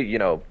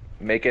gameplay,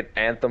 make it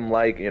Anthem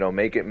like,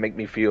 make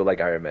me feel like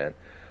Iron Man.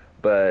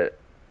 But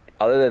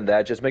other than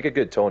that, just make a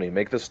good Tony.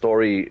 Make the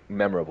story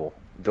memorable.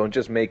 Don't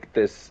just make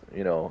this, a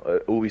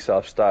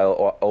Ubisoft style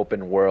or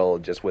open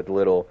world just with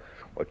a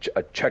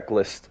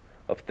checklist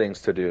of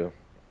things to do.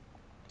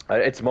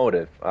 It's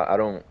motive. I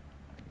don't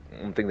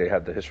think they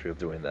have the history of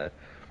doing that.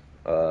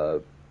 Uh,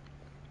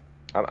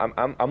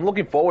 I'm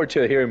looking forward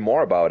to hearing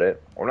more about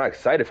it. We're not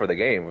excited for the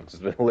game. It's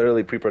been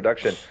literally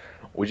pre-production.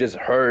 We just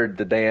heard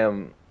the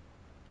damn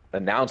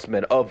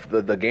announcement of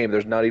the game.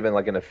 There's not even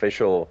like an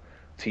official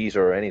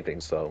teaser or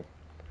anything. So,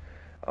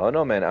 oh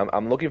no, man,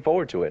 I'm looking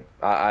forward to it.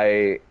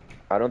 I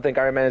don't think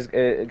Iron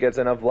Man gets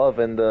enough love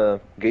in the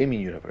gaming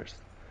universe.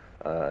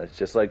 It's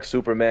just like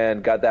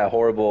Superman got that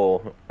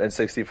horrible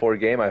N64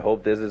 game. I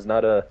hope this is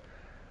not a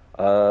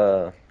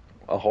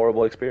a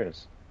horrible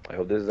experience. I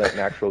hope this is an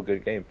actual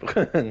good game.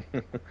 What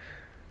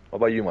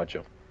about you,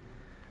 Macho?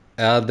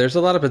 There's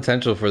a lot of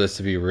potential for this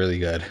to be really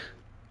good.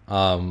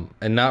 And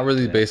not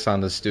really Yeah. based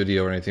on the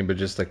studio or anything, but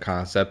just the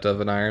concept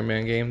of an Iron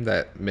Man game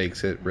that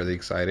makes it really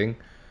exciting.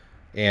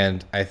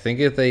 And I think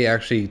if they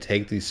actually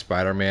take the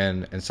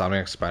Spider-Man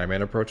Insomniac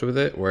Spider-Man approach with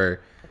it, where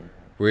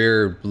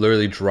we're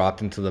literally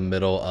dropped into the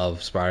middle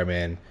of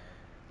Spider-Man,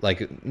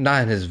 like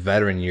not in his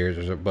veteran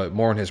years, but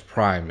more in his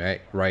prime,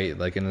 right? Right?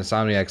 Like in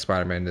Insomniac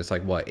Spider-Man, it's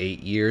like what 8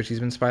 years he's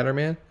been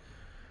Spider-Man.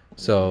 Hmm.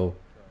 So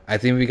I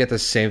think we get the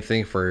same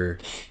thing for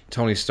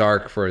Tony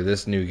Stark for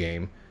this new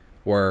game,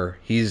 where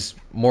he's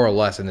more or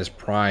less in his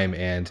prime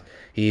and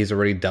he's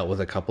already dealt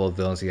with a couple of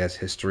villains he has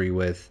history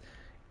with,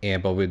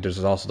 and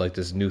there's also like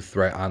this new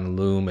threat on the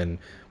loom, and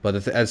but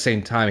at the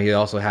same time he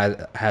also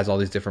has all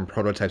these different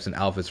prototypes and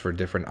outfits for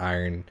different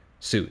Iron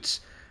suits.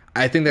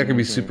 I think that could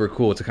be Hmm. super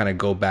cool to kind of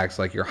go back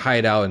to like your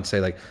hideout and say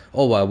like,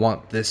 oh, well, I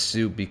want this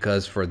suit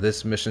because for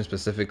this mission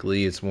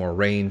specifically, it's more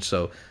range,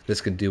 so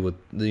this can do with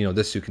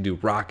this suit can do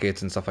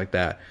rockets and stuff like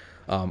that.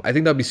 I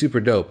think that'd be super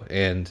dope,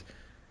 and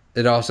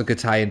it also could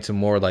tie into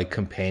more like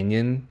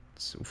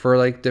companions for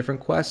like different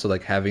quests. So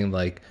like having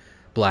like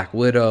Black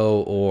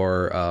Widow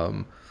or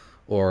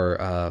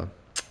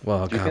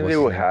well, Do you God, think what's they his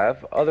would name?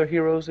 have other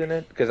heroes in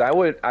it? Because I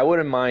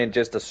wouldn't mind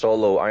just a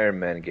solo Iron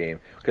Man game.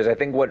 Because I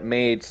think what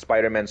made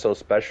Spider-Man so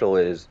special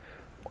is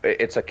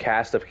it's a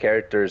cast of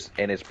characters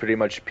and it's pretty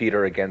much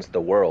Peter against the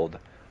world.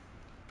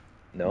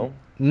 No?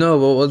 No,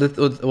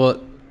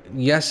 well,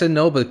 yes and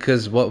no,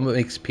 because what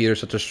makes Peter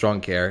such a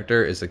strong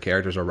character is the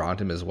characters around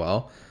him as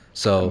well.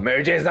 So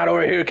Mary Jane's not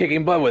over here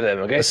kicking butt with him,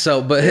 okay?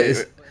 So, but Eh,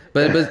 his,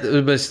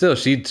 but still,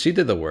 she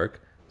did the work.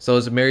 So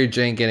it's Mary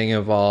Jane getting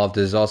involved.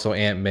 There's also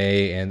Aunt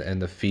May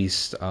and the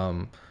Feast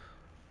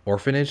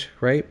orphanage,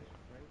 right?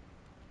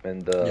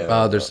 And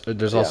There's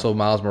yeah. also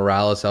Miles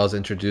Morales that was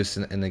introduced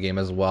in the game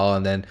as well.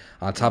 And then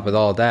on top of Hmm.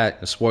 all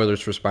that,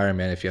 spoilers for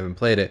Spider-Man if you haven't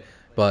played it,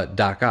 but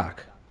Doc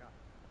Ock.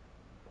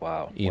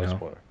 Wow. You What a know,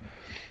 spoiler.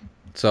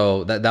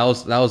 so that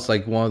was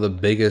like one of the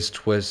biggest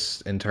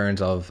twists in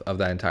terms of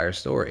that entire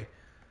story.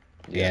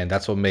 Yeah. And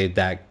that's what made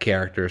that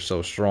character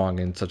so strong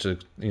and such a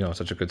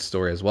good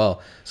story as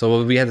well.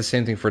 So we had the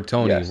same thing for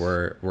Tony, Yes.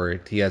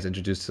 where he has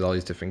introduced to all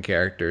these different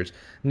characters.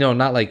 No,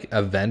 not like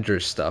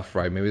Avengers stuff,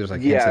 right? Maybe there's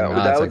like hints and Yeah,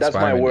 nods like that's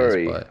my Spider-Man does,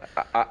 worry. but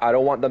I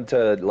don't want them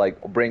to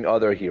like bring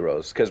other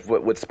heroes because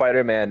with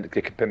Spider-Man,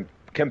 the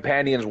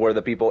companions were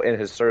the people in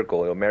his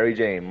circle. You know, Mary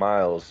Jane,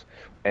 Miles,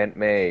 Aunt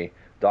May,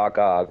 Doc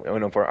Ock. You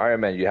know, for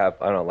Iron Man, you have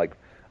I don't know like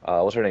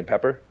what's her name,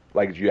 Pepper.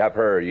 Like you have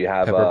her. You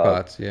have Pepper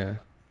Potts, yeah.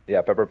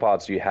 yeah, Pepper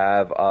Potts. You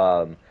have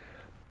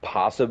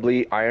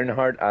possibly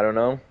Ironheart. I don't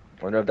know.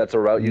 I don't know if that's a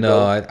route you No,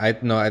 go. I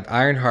no,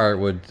 Ironheart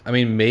would. I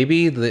mean,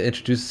 maybe they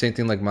introduce the same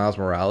thing like Miles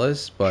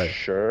Morales, but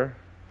Sure.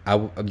 that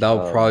would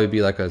Um, probably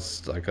be like a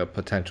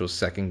potential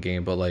second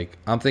game. But like,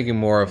 I'm thinking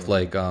more of mhm.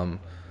 like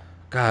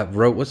God,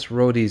 what's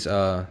Rhodey's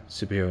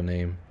superhero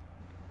name?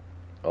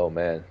 Oh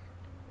man,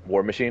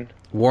 War Machine.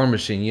 War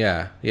Machine,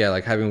 yeah, yeah,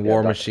 like having Yeah,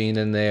 War Machine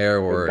in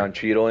there, with or Don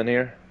Cheadle in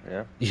here.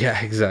 Yeah.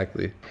 yeah,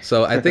 exactly.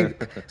 So I think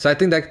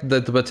that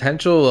the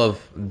potential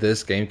of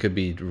this game could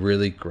be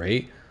really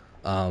great.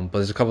 But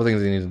there's a couple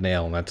things they need to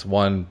nail, and that's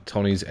one,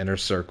 Tony's inner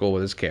circle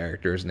with his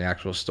characters and the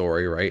actual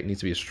story, right? It needs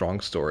to be a strong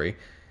story,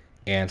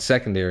 and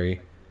secondly,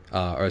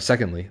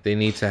 they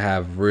need to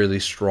have really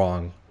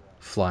strong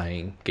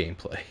flying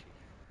gameplay.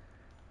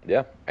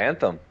 Yeah,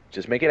 Anthem.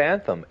 Just make it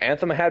Anthem.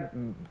 Anthem had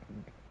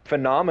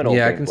phenomenal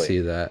Yeah, I can gameplay. see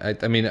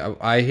that. I mean,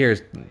 I hear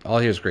all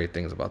I hear is great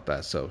things about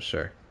that. So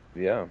sure.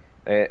 Yeah,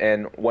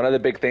 and one of the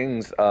big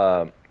things,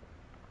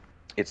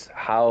 it's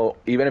how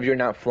even if you're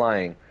not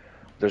flying,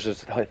 there's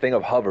this thing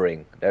of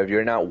hovering. If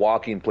you're not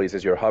walking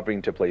places, you're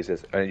hovering to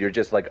places, and you're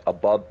just like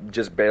above,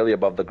 just barely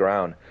above the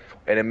ground,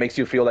 and it makes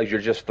you feel like you're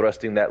just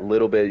thrusting that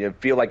little bit. You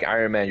feel like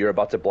Iron Man. You're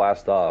about to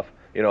blast off.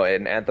 You know,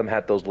 and Anthem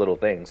had those little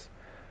things,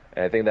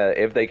 and I think that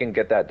if they can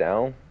get that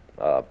down,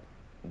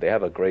 they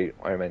have a great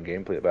Iron Man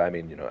gameplay. But I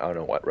mean, I don't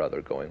know what route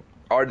they're going.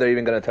 Are they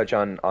even going to touch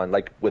on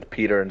like with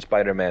Peter and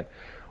Spider Man?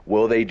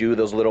 Will they do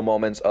those little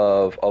moments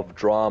of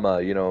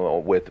drama,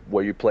 with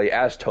where you play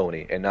as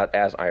Tony and not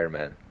as Iron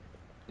Man?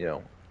 You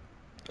know,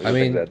 those I are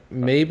things mean, that.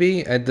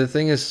 maybe the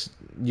thing is,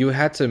 you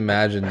had to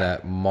imagine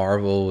that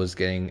Marvel was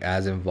getting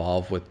as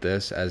involved with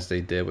this as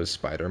they did with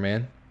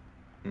Spider-Man.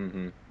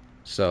 Mm-hmm,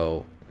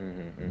 So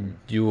mm-hmm.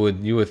 you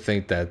would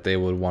think that they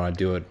would want to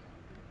do it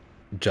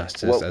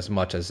justice Well, as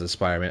much as the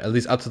Spider-Man, at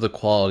least up to the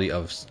quality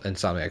of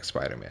Insomniac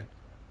Spider-Man.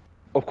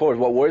 of course,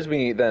 what worries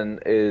me then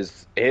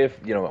is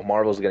if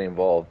Marvel's getting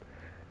involved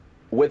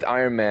with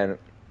Iron Man.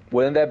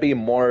 Wouldn't that be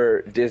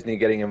more Disney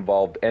getting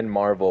involved and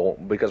Marvel?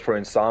 Because for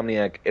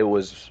Insomniac, it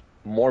was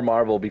more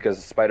Marvel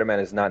because Spider-Man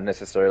is not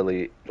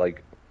necessarily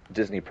like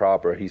Disney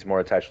proper. He's more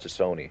attached to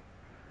Sony.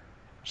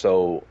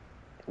 So,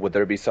 would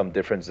there be some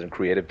difference in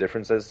creative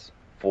differences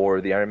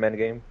for the Iron Man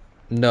game?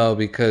 No,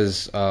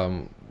 because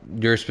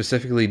you're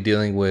specifically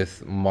dealing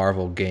with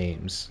Marvel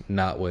games,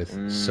 not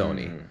with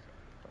Sony. Mm,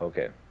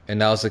 okay.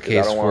 And that was the Because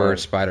I case don't for want.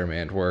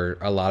 Spider-Man, where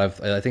a lot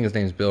of I think his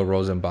name's Bill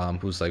Rosenbaum,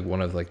 who's like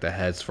one of like the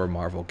heads for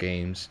Marvel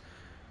games.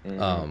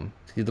 Mm-hmm.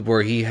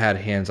 Where he had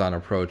hands-on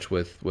approach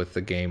with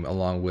the game,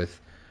 along with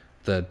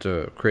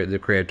the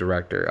creative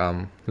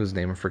director, whose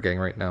name I'm forgetting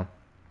right now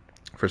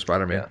for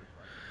Spider-Man. Yeah.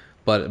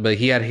 But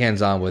he had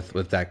hands-on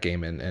with that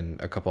game and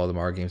a couple other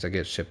Marvel games that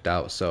get shipped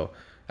out. So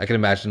I can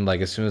imagine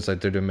like as soon as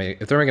like if they're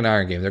making an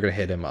Iron game, they're gonna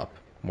hit him up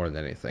more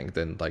than anything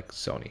than like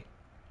Sony.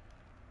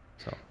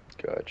 So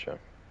Gotcha.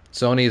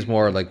 Sony is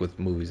more like with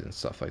movies and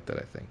stuff like that,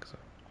 I think. So.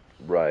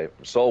 Right.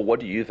 So, what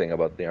do you think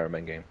about the Iron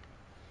Man game?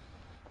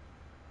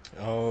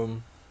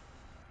 Um,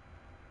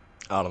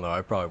 I don't know.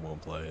 I probably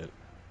won't play it.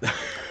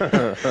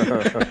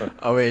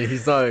 I mean,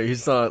 he's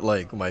not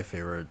like my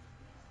favorite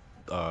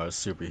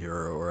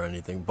superhero or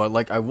anything, but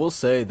like I will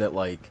say that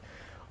like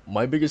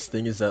my biggest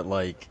thing is that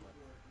like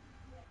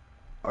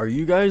are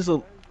you guys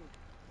a-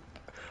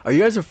 are you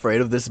guys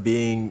afraid of this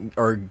being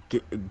or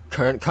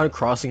kind of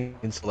crossing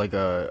into like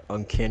a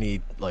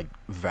uncanny like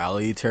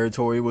valley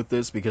territory with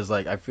this because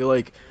like I feel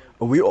like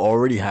we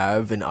already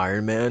have an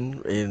Iron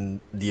Man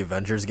in the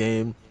Avengers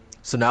game,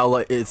 so now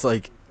like it's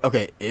like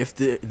okay if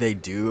they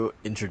do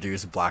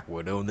introduce Black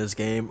Widow in this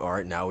game, all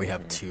right now we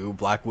have Hmm. two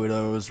Black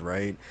Widows,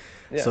 right?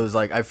 Yeah, So it's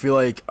like I feel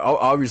like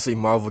obviously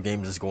Marvel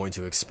Games is going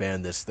to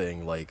expand this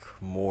thing like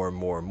more and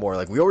more and more.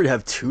 Like we already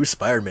have two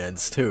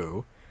Spider-Mans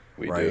too,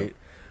 we do. right?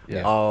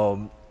 Yeah. Yeah.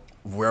 Um,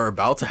 we're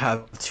about to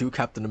have two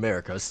Captain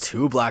Americas,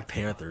 two Black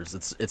Panthers.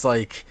 It's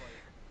like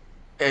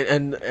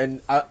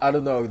and I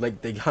don't know,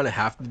 like they kind of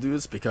have to do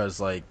this because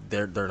like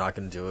they're not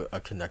going to do a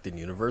connected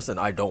universe, and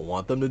I don't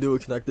want them to do a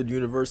connected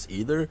universe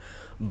either.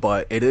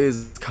 But it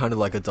is kind of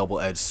like a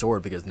double-edged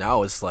sword because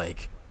now it's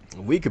like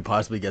we could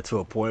possibly get to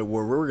a point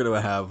where we're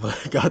gonna have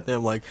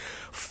goddamn like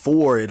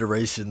four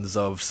iterations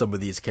of some of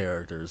these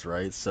characters,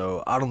 right?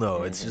 So I don't know.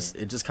 Hmm.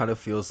 It just kind of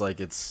feels like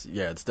it's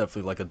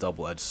definitely like a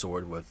double-edged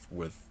sword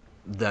with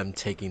them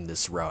taking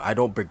this route. I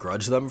don't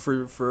begrudge them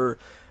for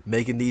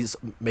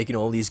making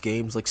all these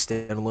games like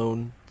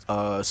standalone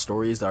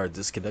stories that are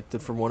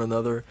disconnected from one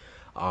another.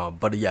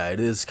 But yeah, it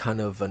is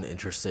kind of an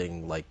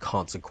interesting like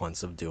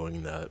consequence of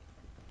doing that.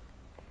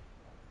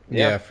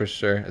 Yeah, Yeah, for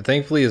sure.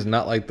 Thankfully, it's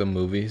not like the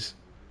movies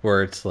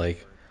where it's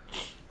like,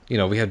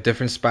 we have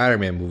different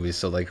Spider-Man movies,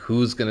 so like,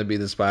 who's gonna be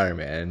the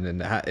Spider-Man,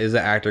 and is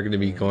the actor gonna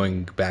be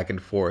going back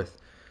and forth?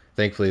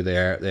 Thankfully,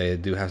 they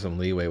do have some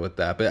leeway with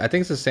that, but I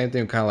think it's the same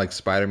thing, kind of like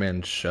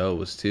Spider-Man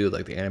shows too,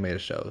 like the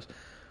animated shows.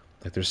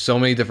 Like, there's so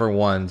many different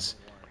ones,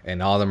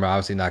 and all of them are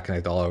obviously not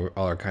connected. All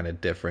are kind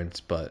of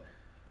different, but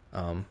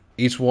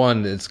each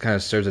one it's kind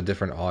of serves a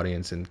different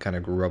audience and kind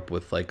of grew up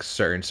with like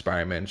certain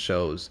Spider-Man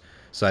shows.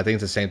 So I think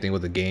it's the same thing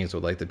with the games.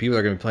 With like the people that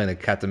are going to be playing the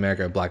Captain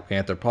America or Black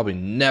Panther probably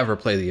never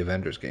play the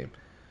Avengers game,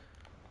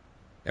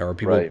 or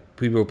right.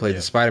 people who played the Yeah.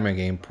 Spider-Man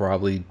game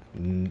probably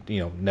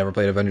never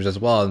played Avengers as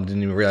well and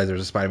didn't even realize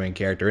there's a Spider-Man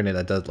character in it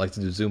that does like to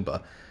do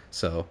Zumba.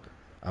 So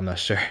I'm not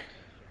sure.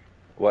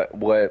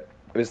 What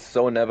is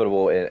so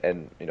inevitable,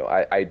 and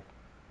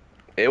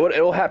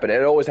it'll happen.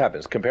 It always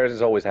happens.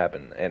 Comparisons always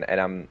happen,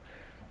 and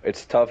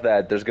it's tough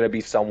that there's gonna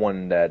be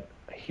someone that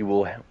he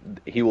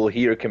will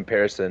hear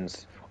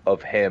comparisons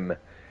of him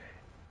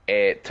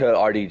to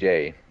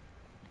RDJ.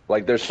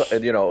 Like there's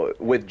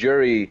with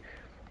Jury,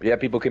 yeah,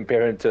 people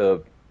compare him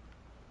to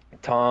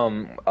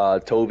Tom,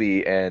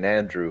 Toby, and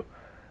Andrew,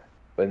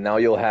 but now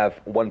you'll have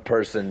one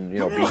person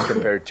being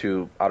compared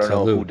to I don't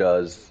know Salute.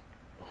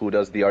 who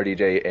does the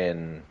RDJ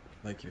in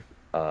Thank you.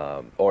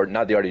 or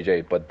not the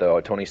RDJ but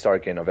the Tony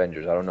Stark in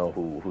Avengers. I don't know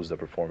who's the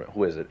performer.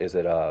 Who is it? Is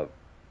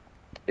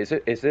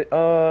it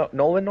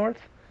Nolan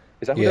North?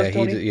 Is that who Yeah, does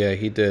Tony?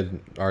 he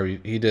did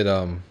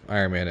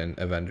Iron Man and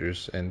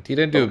Avengers, and he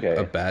didn't do a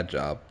Okay. bad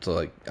job. So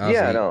like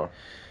Yeah, honestly, no.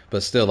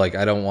 but still like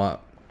I don't want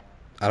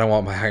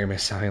my Iron Man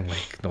sounding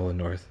like Nolan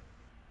North.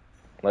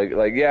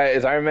 Yeah,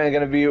 is Iron Man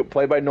gonna be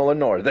played by Nolan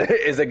North?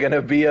 Is it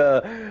gonna be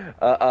a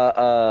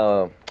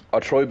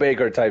Troy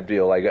Baker type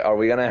deal? Like, are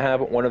we gonna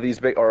have one of these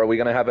big, or are we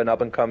gonna have an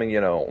up and coming,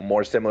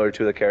 more similar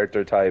to the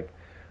character type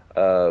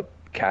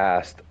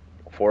cast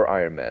for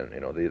Iron Man?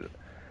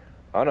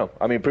 I don't know.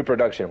 I mean,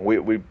 pre-production,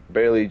 we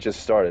barely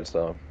just started,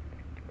 so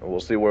we'll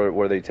see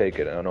where they take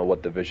it. I don't know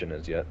what the vision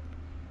is yet.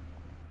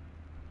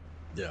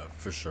 Yeah,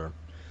 for sure.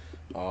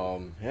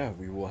 Yeah,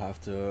 we will have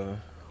to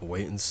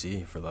wait and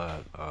see for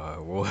that.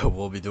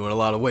 We'll be doing a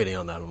lot of waiting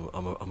on that.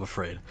 I'm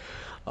afraid.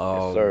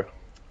 Yes, Um, sir.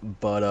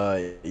 but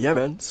yeah,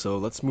 man. So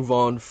let's move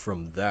on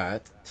from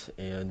that,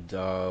 and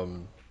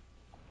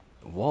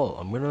well,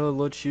 I'm gonna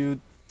let you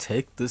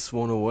take this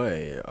one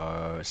away.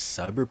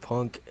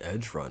 Cyberpunk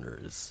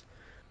Edgerunners.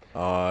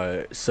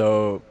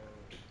 So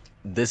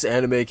this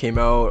anime came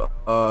out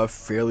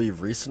fairly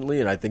recently,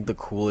 and I think the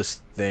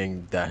coolest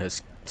thing that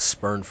has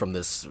spurned from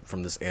this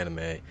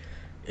anime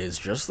is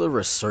just the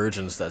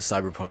resurgence that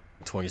Cyberpunk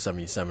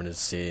 2077 is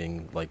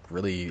seeing like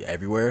really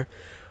everywhere.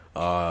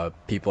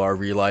 People are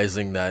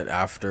realizing that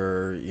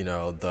after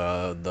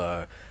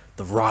the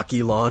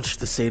rocky launch,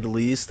 to say the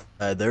least,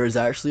 there is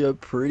actually a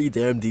pretty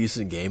damn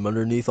decent game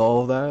underneath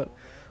all of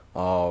that.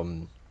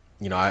 Um,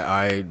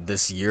 I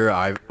this year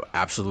I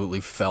absolutely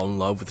fell in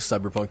love with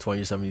Cyberpunk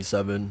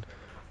 2077.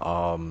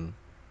 Um,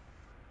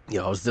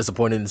 I was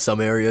disappointed in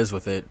some areas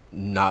with it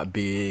not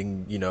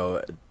being,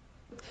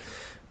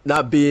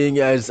 not being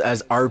as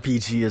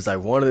RPG as I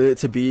wanted it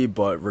to be,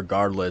 but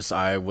regardless,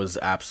 I was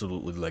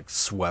absolutely like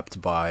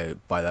swept by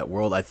that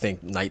world. I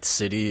think Night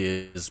City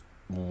is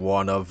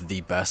one of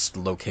the best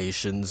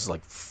locations,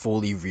 like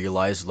fully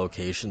realized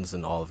locations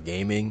in all of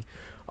gaming.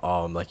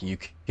 Like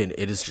it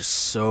is just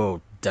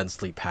so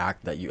densely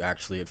packed that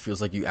it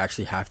feels like you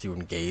actually have to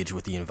engage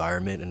with the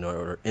environment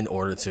in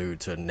order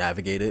to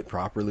navigate it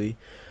properly.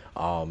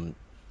 Um,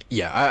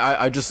 yeah,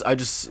 I just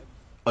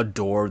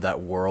adore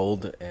that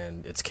world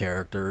and its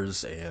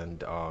characters,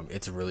 and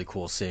it's really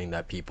cool seeing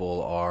that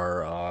people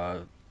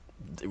are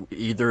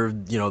either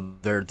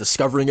they're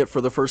discovering it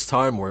for the first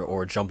time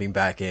or jumping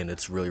back in.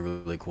 It's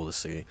really cool to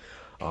see.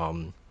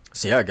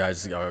 So yeah,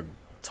 guys,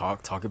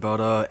 talk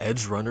about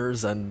Edge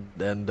Runners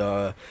and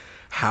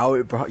how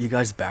it brought you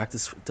guys back to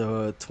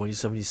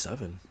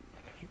 2077.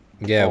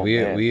 Yeah, Oh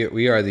man.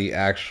 we are the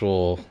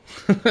actual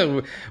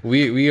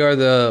we are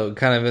the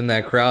kind of in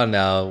that crowd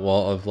now,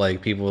 well, of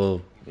like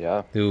people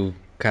Yeah. who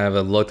kind of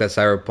have looked at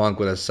Cyberpunk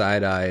with a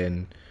side eye,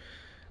 and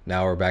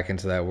now we're back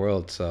into that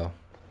world. So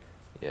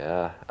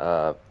Yeah,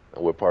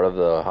 we're part of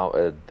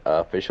the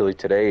officially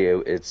today.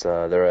 It's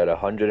they're at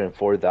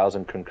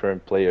 104,000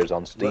 concurrent players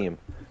on Let Steam.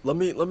 let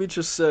me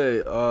just say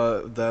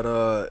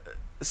that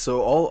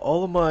so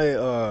all of my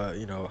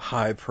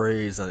high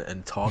praise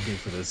and talking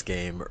for this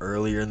game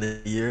earlier in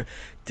the year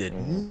did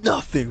Hmm.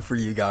 nothing for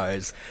you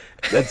guys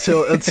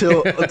until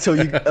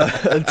you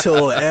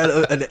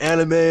an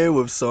anime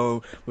with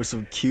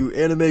some cute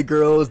anime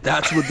girls.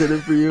 That's what did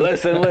it for you.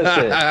 Listen.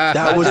 That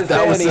Not was just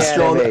any that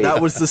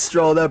anime. was the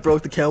straw that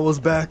broke the camel's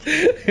back.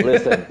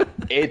 Listen,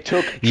 it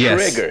took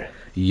yes, Trigger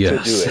to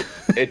do yes. it.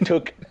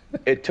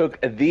 It took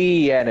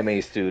the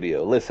anime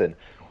studio. Listen,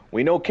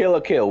 We know Kill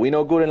a Kill. We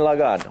know Gurren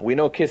Lagann. We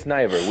know Kiss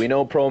Niver. We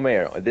know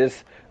Promare.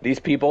 These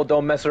people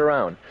don't mess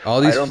around. All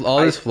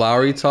this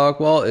flowery talk,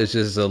 well, is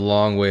just a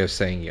long way of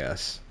saying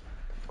yes.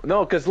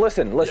 No, because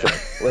listen.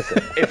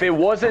 If it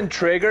wasn't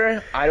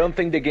Trigger, I don't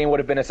think the game would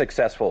have been as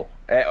successful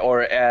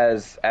or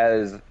as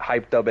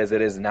hyped up as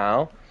it is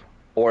now,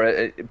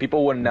 or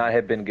people would not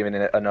have been given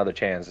it another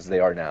chance as they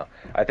are now.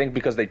 I think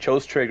because they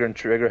chose Trigger, and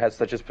Trigger has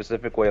such a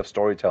specific way of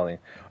storytelling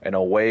and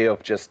a way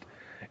of just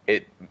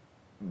it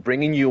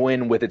bringing you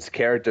in with its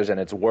characters and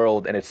its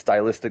world and its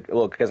stylistic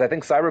look. Because I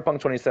think Cyberpunk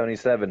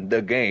 2077,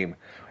 the game,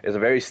 is a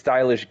very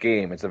stylish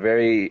game. It's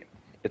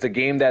a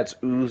game that's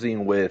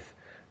oozing with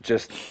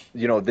just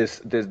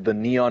the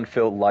neon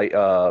filled light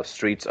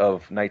streets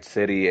of Night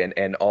City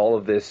and all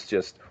of this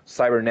just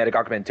cybernetic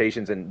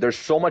augmentations, and there's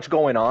so much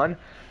going on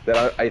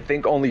that I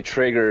think only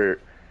Trigger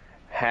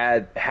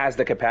has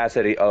the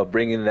capacity of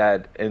bringing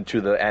that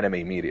into the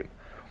anime medium.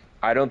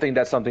 I don't think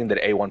that's something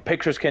that A1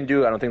 Pictures can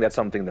do. I don't think that's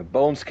something that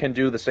Bones can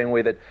do, the same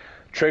way that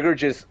Trigger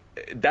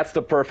that's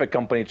the perfect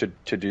company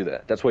to do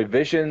that. That's why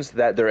Visions,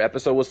 that their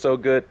episode was so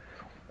good.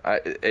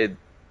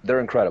 They're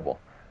incredible.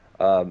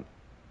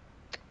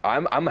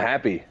 I'm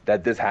happy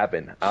that this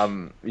happened.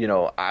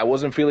 I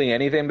wasn't feeling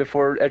anything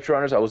before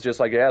Edgerunners. I was just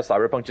like, yeah,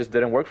 Cyberpunk just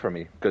didn't work for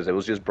me because it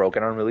was just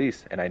broken on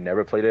release, and I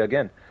never played it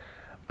again.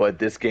 But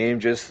this game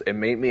it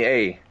made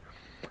me,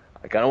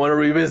 I kind of want to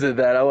revisit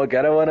that. I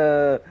want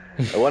to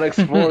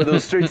explore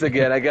those streets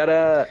again. I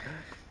gotta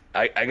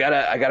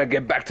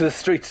get back to the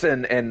streets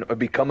and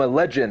become a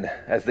legend,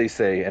 as they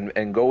say,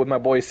 and go with my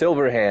boy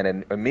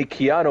Silverhand and meet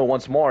Keanu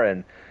once more,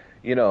 and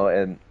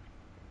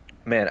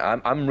man,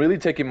 I'm really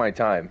taking my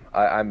time.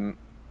 I'm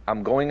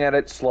going at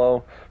it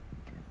slow,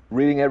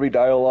 reading every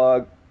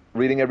dialogue,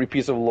 reading every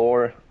piece of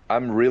lore.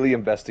 I'm really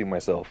investing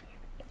myself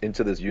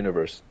into this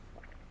universe,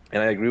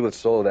 and I agree with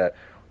Soul that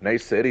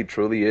Night City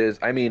truly is.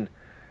 I mean,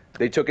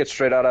 they took it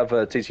straight out of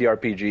a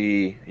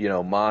TTRPG,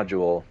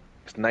 module.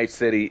 Night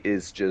City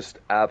is just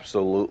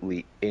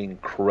absolutely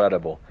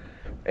incredible,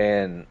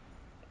 and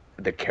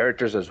the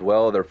characters as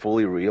well. They're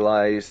fully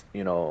realized.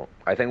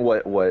 I think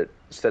what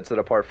sets it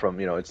apart from,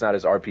 it's not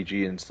as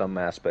RPG in some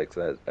aspects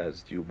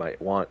as you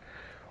might want,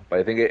 but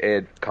I think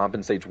it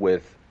compensates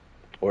with,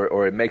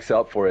 or it makes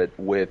up for it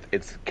with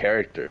its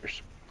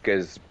characters.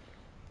 Because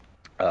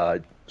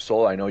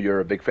Soul, I know you're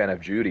a big fan of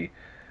Judy,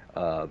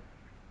 and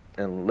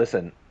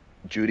listen,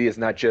 Judy is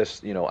not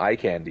just eye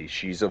candy.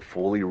 She's a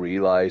fully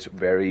realized,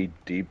 very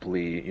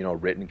deeply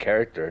written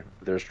character.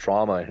 There's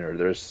trauma in her.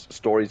 There's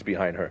stories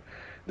behind her.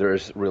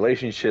 There's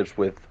relationships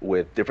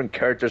with different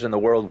characters in the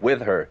world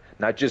with her,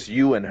 not just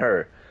you and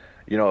her.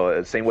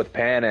 Same with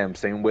Panem,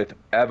 same with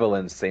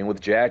Evelyn, same with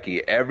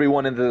Jackie.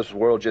 Everyone in this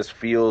world just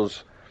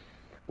feels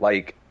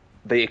like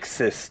they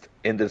exist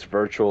in this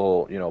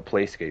virtual,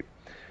 playscape.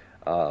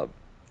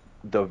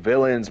 The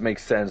villains make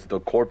sense.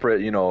 The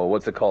corporate,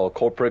 what's it called?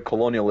 Corporate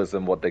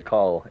colonialism, what they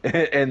call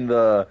in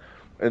the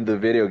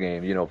video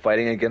game.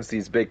 Fighting against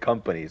these big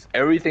companies.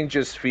 Everything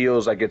just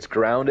feels like it's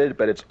grounded,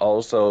 but it's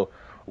also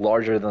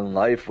larger than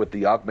life with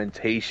the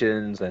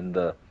augmentations and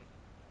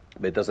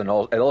it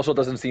also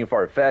doesn't seem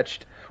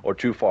far-fetched or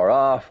too far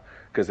off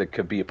because it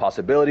could be a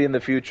possibility in the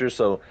future.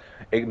 So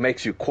it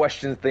makes you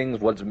question things.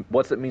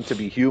 What's it mean to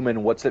be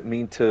human? What's it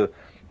mean to,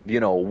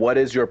 what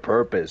is your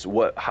purpose?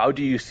 How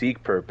do you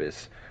seek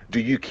purpose? Do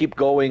you keep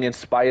going in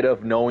spite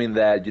of knowing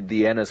that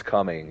the end is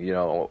coming?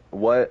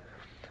 What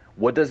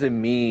does it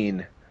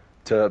mean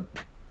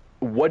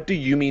what do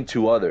you mean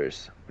to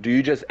others? Do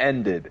you just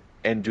end it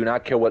and do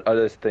not care what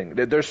others think?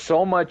 There's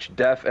so much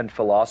depth and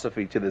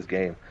philosophy to this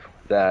game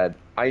that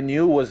I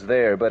knew was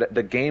there, but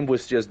the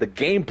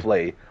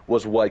gameplay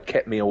was what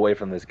kept me away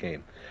from this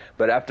game.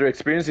 But after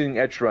experiencing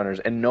Edgerunners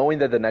and knowing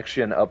that the next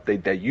gen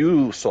update that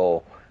you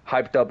saw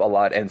hyped up a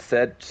lot and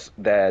said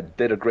that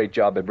did a great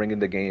job at bringing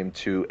the game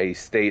to a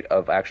state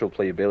of actual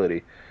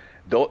playability,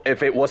 though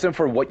if it wasn't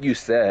for what you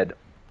said,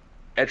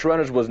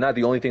 Edgerunners was not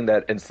the only thing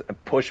that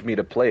pushed me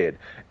to play it.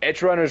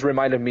 Edgerunners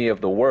reminded me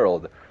of the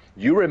world.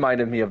 You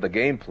reminded me of the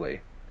gameplay,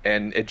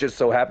 and it just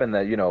so happened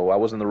that I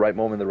was in the right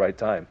moment, the right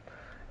time,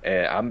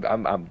 and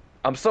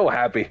I'm so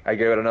happy I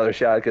gave it another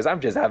shot because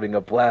I'm just having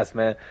a blast,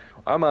 man.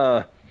 I'm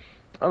gonna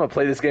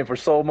play this game for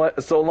so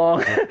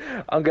long.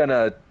 I'm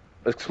gonna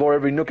explore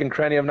every nook and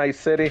cranny of Night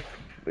City,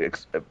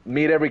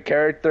 meet every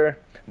character,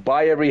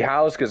 buy every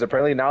house because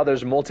apparently now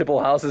there's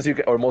multiple houses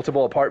or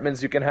multiple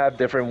apartments you can have,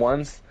 different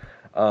ones.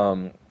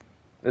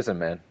 Listen,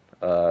 man,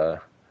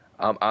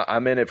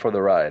 I'm in it for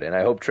the ride, and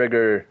I hope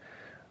Trigger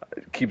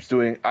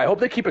I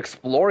hope they keep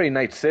exploring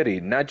Night City,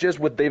 not just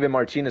with David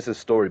Martinez's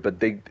story, but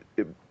they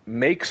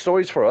make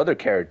stories for other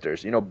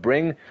characters.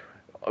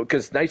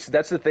 Because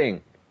that's the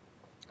thing.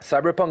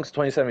 Cyberpunk's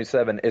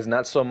 2077 is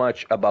not so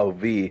much about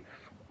V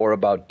or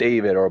about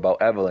David or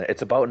about Evelyn.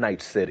 It's about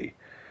Night City.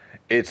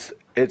 It's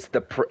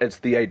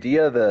the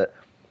idea that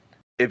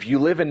if you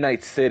live in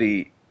Night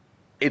City,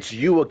 it's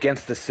you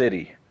against the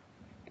city.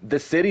 The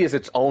city is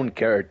its own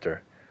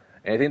character.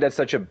 And I think that's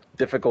such a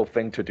difficult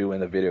thing to do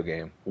in a video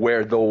game,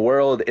 where the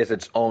world is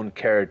its own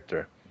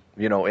character.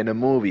 In a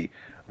movie,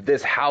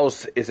 this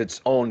house is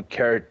its own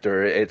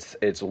character.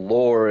 Its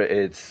lore.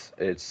 Its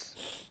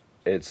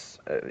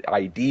the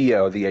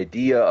idea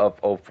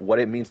of what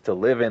it means to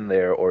live in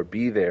there or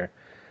be there.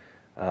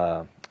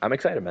 I'm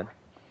excited, man.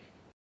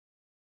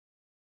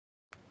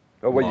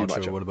 What about you, Macho,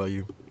 Macho? what about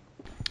you?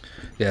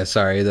 Yeah,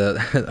 sorry, the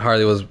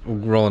Harley was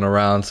rolling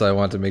around, so I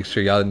wanted to make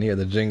sure y'all didn't hear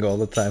the jingle all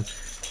the time.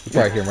 You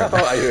probably hear him right Oh,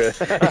 now. I hear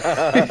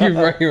it.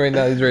 You're right right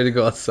now. He's ready to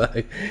go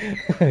outside.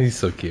 He's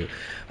so cute.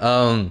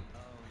 No,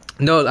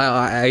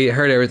 I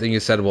heard everything you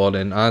said,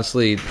 Walden.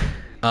 Honestly,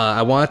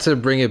 I wanted to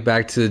bring it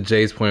back to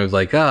Jay's point of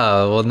like,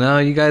 well, now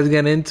you guys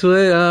get into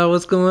it.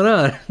 What's going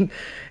on?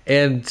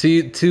 And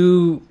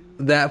to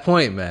that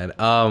point, man,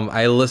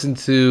 I listened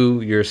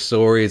to your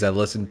stories. I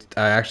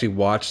actually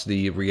watched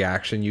the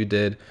reaction you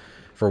did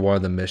for one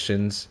of the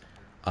missions,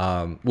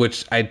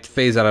 which I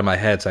phased out of my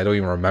head, so I don't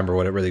even remember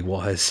what it really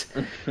was,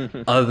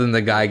 other than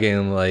the guy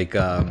getting like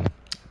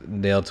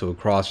nailed to a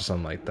cross or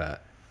something like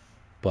that.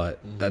 But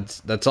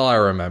that's all I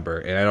remember,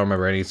 and I don't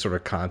remember any sort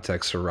of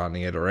context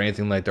surrounding it or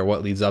anything like that.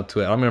 What leads up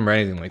to it, I don't remember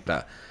anything like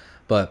that.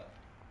 But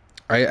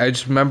I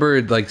just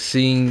remember like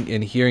seeing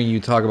and hearing you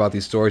talk about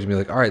these stories and be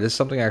like, all right, this is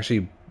something I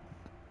actually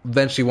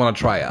eventually want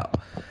to try out.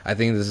 I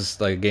think this is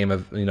like a game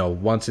of,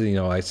 once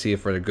I see it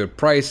for a good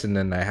price and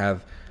then I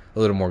have a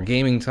little more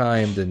gaming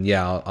time, then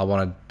yeah, I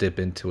want to dip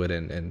into it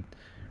and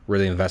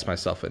really invest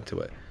myself into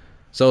it.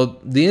 So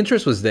the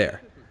interest was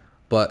there,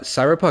 but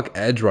Cyberpunk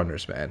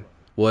Edgerunners, man,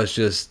 was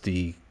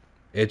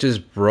it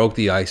just broke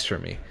the ice for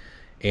me.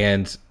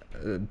 And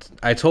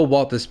I told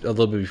Walt this a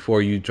little bit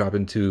before you drop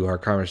into our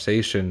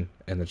conversation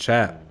in the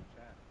chat,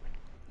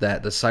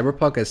 that the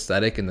cyberpunk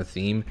aesthetic and the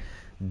theme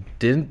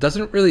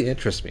doesn't really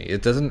interest me.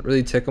 It doesn't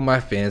really tickle my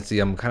fancy.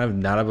 I'm kind of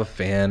not of a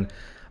fan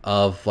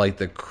of like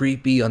the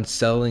creepy,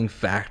 unsettling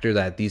factor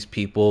that these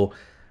people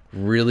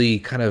really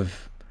kind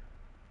of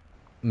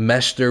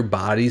mesh their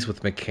bodies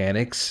with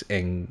mechanics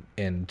and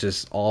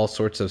just all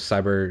sorts of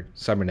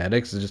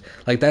cybernetics. It's just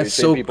like Are you that's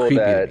saying so people creepy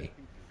to that me.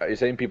 are you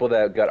saying people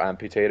that got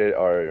amputated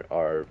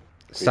are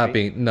Stop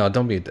creepy? being no,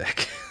 don't be a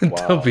dick. Don't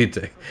Wow. be a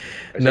dick.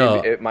 Are you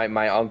saying No,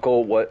 my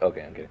uncle what?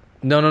 Okay, I'm kidding.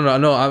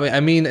 no. I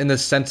mean, in the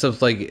sense of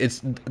like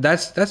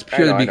that's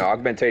purely I know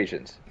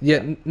augmentations.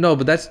 yeah, no,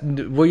 but that's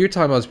what you're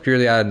talking about is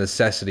purely out of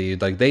necessity.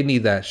 Like they need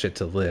that shit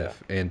to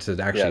live and to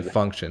actually Yeah.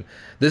 function.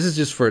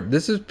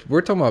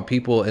 We're talking about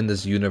people in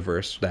this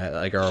universe that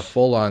like are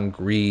full on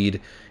greed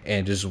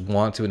and just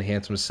want to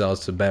enhance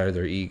themselves to better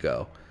their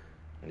ego.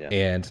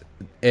 Yeah.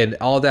 And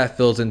all that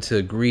fills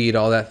into greed,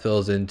 all that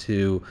fills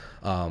into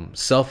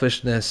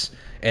selfishness,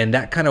 and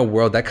that kind of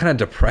world, that kind of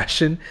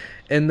depression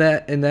in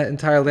that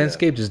entire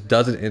landscape just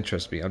doesn't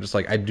interest me. I'm just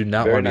like, I do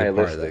not Very want to be a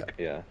part of that. nihilistic.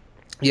 Yeah.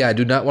 Yeah, I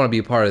do not want to be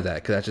a part of that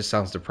because that just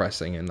sounds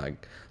depressing and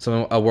like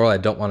a world I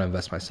don't want to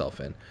invest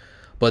myself in.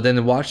 But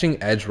then watching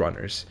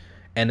Edgerunners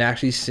and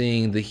actually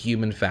seeing the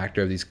human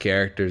factor of these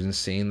characters and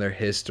seeing their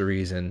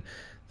histories and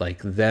like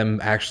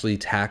them actually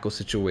tackle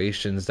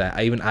situations that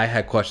I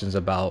had questions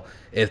about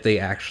if they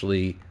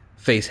actually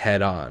face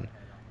head on,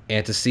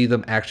 and to see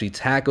them actually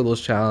tackle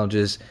those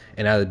challenges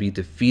and either be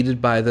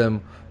defeated by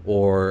them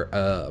or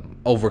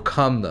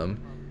overcome them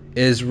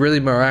is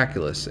really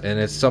miraculous, and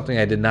it's something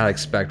I did not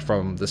expect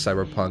from the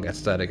cyberpunk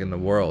aesthetic in the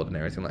world and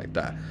everything like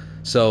that.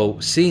 So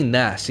seeing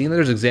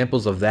there's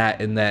examples of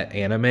that in that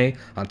anime,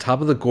 on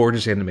top of the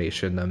gorgeous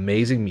animation, the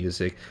amazing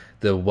music,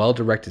 the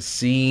well-directed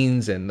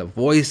scenes, and the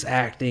voice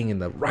acting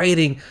and the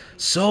writing,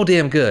 so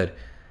damn good.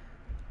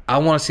 I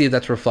want to see if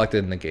that's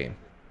reflected in the game.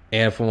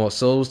 And from what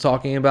Sil was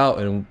talking about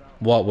and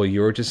what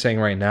you were just saying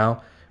right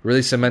now,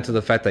 really cemented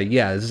the fact that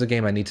yeah, this is a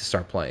game I need to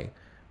start playing,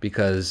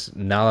 because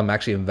now I'm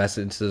actually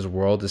invested into this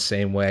world the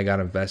same way I got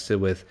invested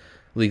with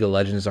League of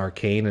Legends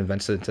Arcane,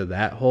 invested into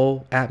that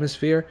whole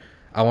atmosphere.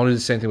 I want to do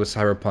the same thing with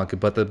Cyberpunk,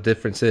 but the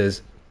difference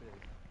is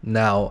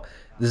now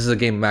this is a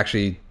game I'm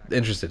actually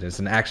interested in. It's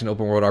an action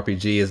open world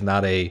RPG. It's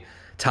not a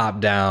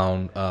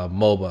top-down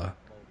MOBA,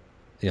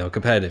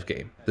 competitive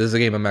game. This is a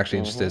game I'm actually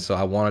interested in, so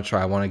I want to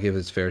try. I want to give it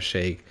its fair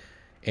shake.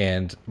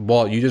 And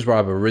Walt, you just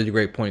brought up a really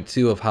great point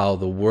too of how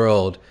the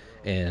world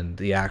and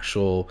the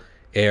actual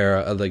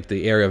era, like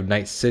the area of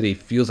Night City,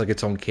 feels like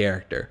its own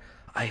character.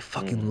 I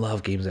fucking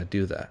love games that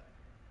do that.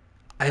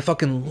 I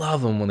fucking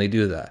love them when they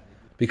do that,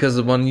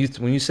 because when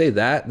you say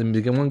that,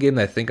 the one game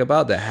that I think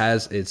about that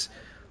has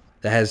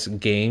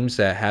games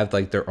that have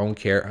like their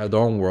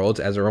own worlds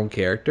as their own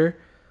character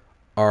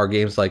are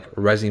games like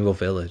Resident Evil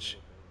Village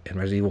and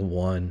Resident Evil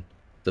 1,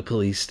 The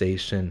Police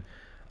Station,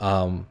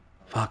 Final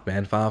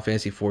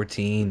Fantasy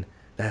 14.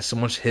 That has so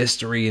much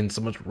history and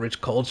so much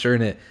rich culture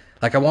in it.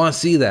 Like I want to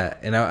see that,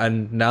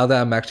 and now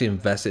that I'm actually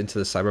invested into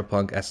the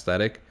cyberpunk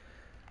aesthetic,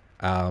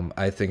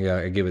 I think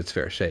I give it its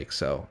fair shake.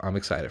 So I'm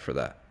excited for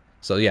that.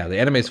 So yeah, the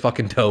anime is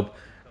fucking dope.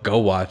 Go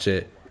watch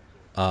it.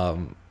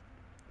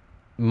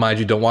 Mind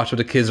you, don't watch with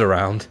the kids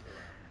around.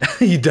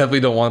 You definitely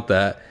don't want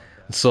that.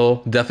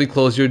 So definitely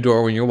close your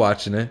door when you're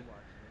watching it.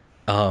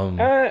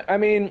 I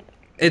mean,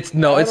 It's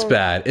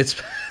bad.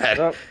 It's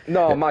bad.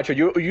 no, Macho,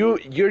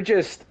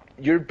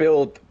 you're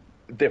built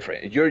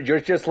different. You're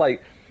just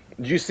like,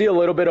 you see a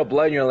little bit of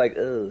blood and you're like,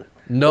 ugh.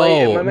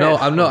 No, no, man.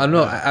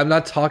 I'm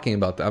not talking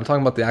about that. I'm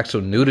talking about the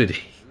actual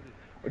nudity.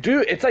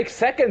 Dude, it's like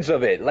seconds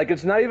of it. Like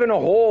it's not even a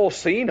whole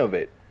scene of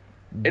it.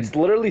 It's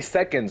literally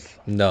seconds.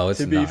 No, it's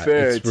To be not.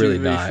 fair, It's really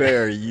to be not.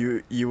 fair,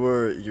 you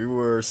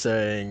were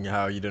saying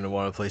how you didn't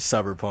want to play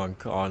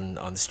Cyberpunk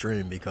on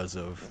stream because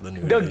of the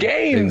The nudity.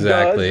 game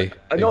Exactly,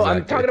 does. No, I'm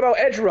exactly. talking about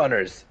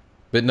Edgerunners.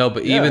 But no,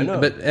 but Yeah, I even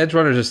know. but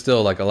Edgerunners are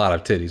still like a lot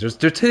of titties. There's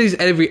titties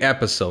every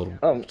episode.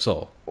 Um,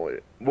 So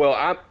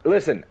Well,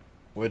 listen.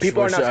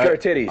 People are not scared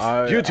of titties.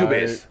 YouTube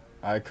is.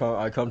 I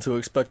come to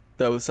expect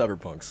that with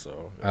Cyberpunk.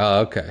 So oh,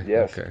 okay,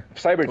 Yes. okay.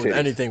 Cyber with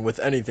titties.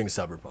 anything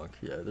Cyberpunk,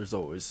 yeah, there's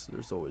always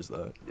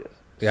that. Yes.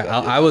 Yeah,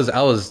 I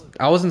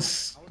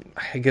wasn't.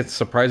 I guess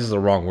surprised is the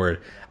wrong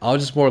word. I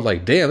was just more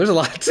like, damn, there's a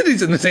lot of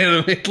titties in this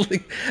anime.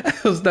 Like, I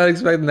was not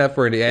expecting that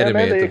for an Yeah, anime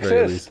man, they at the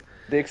very exist. least.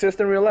 They exist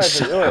in real life.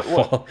 Shut You know up,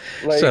 what? Paul.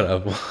 Like- Shut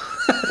up.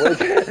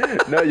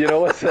 No, you know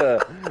what's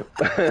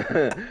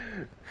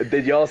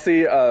Did y'all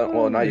see?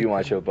 Well, not you,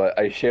 Macho, but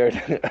I shared.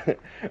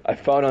 I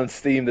found on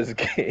Steam this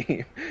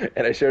game,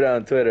 and I shared it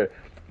on Twitter.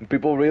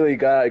 People really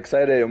got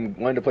excited and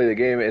wanted to play the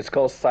game. It's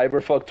called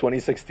Cyberpunk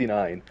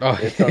 2069. Oh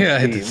It's on yeah,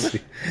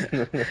 Steam.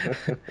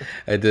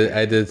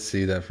 I did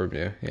see that from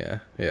you. Yeah.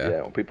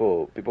 Yeah,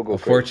 people go crazy.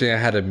 Unfortunately, I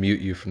had to mute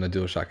you from the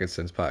DualShock and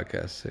Sense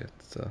podcast.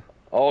 So.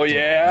 Oh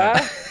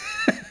yeah.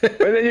 And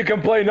then you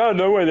complain,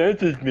 no one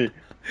enters me.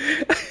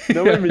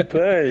 No one me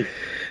play.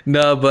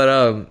 No,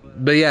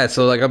 but yeah.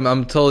 So like,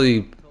 I'm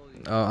totally,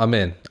 I'm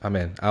in.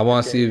 I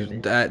want to see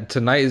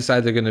tonight. Is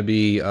either going to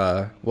be,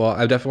 well,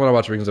 I definitely want to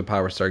watch Rings of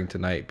Power starting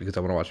tonight because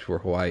I want to watch before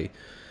Hawaii.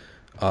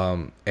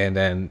 And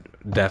then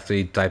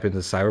definitely type into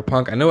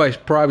Cyberpunk. I know I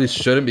probably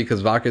shouldn't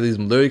because Valkyrie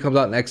literally comes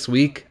out next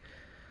week,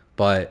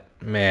 but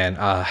man,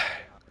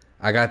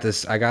 I got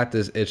this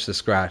itch to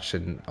scratch,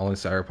 and only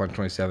Cyberpunk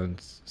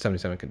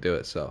 2077 can do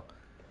it. So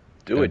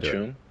Do it,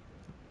 Chun.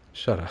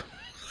 shut up.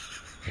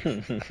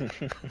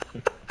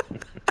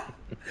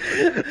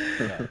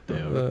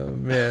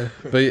 Man,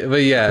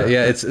 but yeah,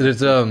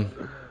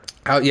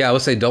 I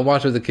would say don't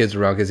watch with the kids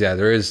around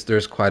because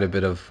there's quite a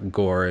bit of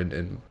gore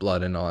and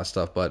blood and all that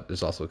stuff, but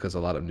there's also because a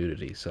lot of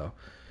nudity. So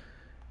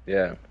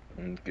Yeah.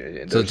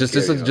 so just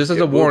as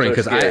a warning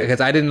because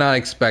I did not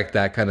expect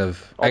that kind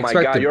of. Oh my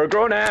god, you're a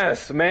grown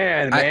ass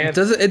man.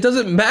 It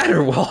doesn't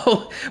matter.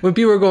 Well, when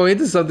people are going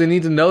into something, they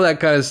need to know that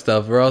kind of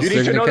stuff, or else You need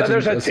they're to going know to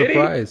that catch there's a titty?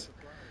 surprise.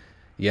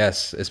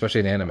 Yes, especially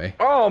in anime.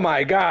 Oh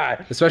my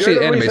god. Especially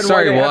You're in the anime. reason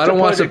Sorry, why they well, have I to don't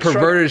put watch the extra-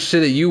 perverted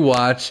shit that you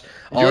watch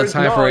all the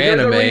time for you're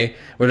the anime,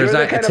 where there's you're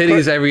not the kind of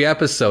titties every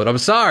episode. I'm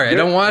sorry, I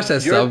don't watch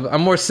that you're- stuff.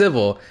 I'm more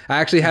civil. I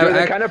actually have.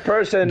 You're the kind of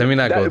person. Let me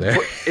not go that there.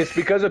 It's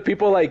because of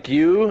people like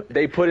you.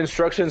 They put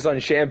instructions on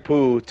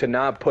shampoo to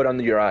not put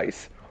under your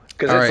eyes.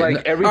 Because All it's right,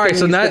 like everything. all right.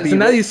 So needs to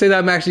now be you say that,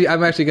 I'm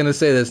actually gonna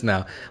say this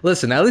now.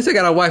 Listen, at least I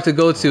got a wife to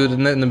go to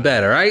in the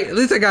bed. All right, at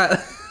least I got.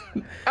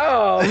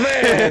 Oh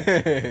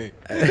man!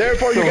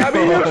 Therefore, you got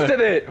me used to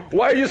it.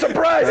 Why are you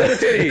surprised at the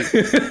titty?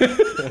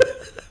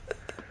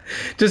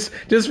 just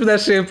for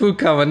that shampoo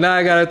comment. Now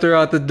I gotta throw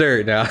out the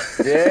dirt now.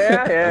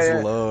 Yeah.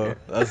 That's low.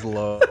 That's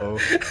low.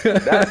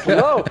 That's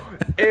low.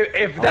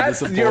 If that's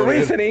your disappointed.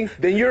 reasoning,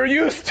 then you're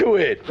used to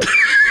it.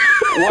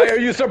 Why are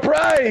you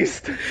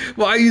surprised?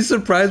 Why are you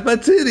surprised by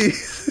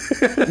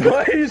titties?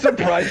 Why are you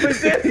surprised by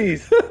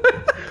titties?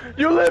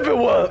 You live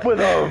with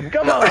them.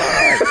 Come on.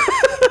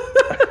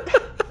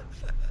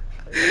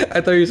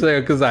 I thought you were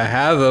saying because I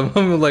have them.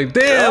 I'm like,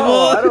 damn. Oh,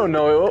 well. I don't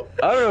know.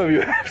 I don't know if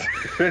you have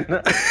to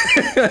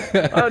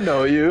or not. I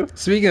know you.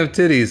 Speaking of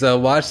titties,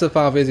 watch the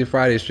Final Fantasy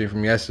Friday stream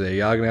from yesterday.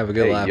 Y'all gonna have a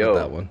good Hey, laugh yo.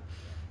 with that one.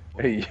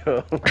 Hey,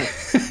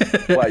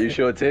 yo. Why, you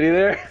show a titty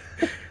there?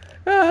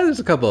 There's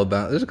a couple of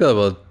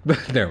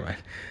never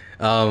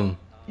mind.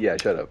 Yeah,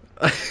 shut up.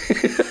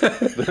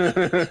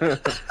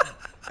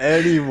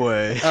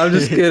 Anyway. I'm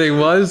just kidding.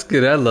 Well, I'm just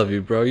kidding. I love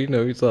you, bro. You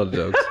know, it's all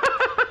jokes.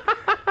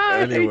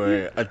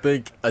 Anyway, I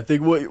think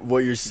what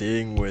you're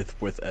seeing with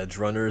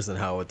Edgerunners and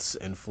how it's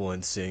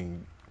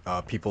influencing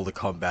people to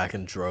come back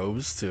in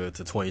droves to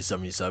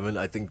 2077.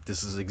 I think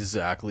this is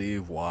exactly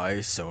why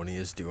Sony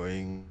is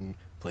doing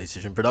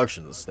PlayStation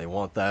Productions. They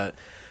want that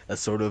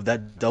sort of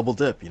that double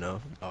dip, you know.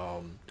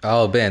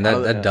 Oh man,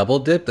 that yeah. double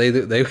dip.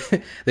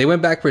 They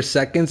went back for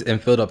seconds and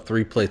filled up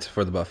 3 plates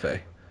for the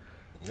buffet.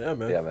 Yeah,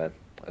 man. Yeah, man.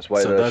 That's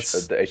why So the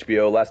that's-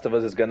 HBO Last of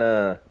Us is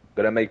gonna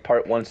make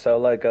part 1 sell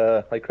like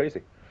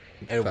crazy.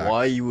 And Facts.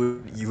 why you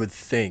would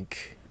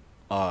think,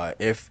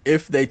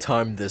 if they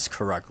timed this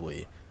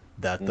correctly,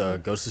 that the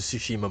Ghost of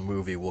Tsushima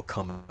movie will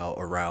come out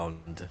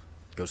around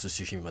Ghost of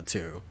Tsushima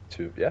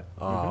 2. Yeah.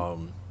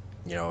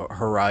 You know,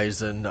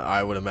 Horizon,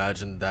 I would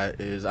imagine that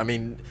is, I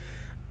mean,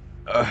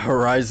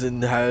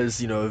 Horizon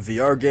has, you know, a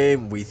VR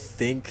game. We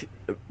think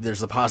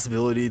there's a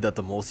possibility that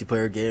the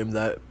multiplayer game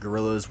that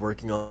Guerrilla is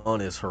working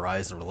on is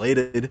Horizon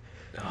related.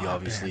 You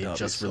obviously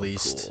just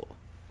released.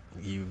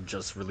 You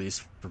just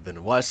released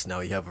Forbidden West. Now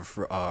you have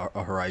a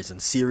Horizon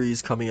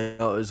series coming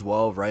out as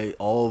well, right?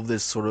 All of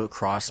this sort of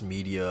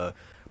cross-media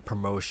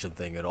promotion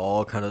thing, it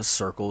all kind of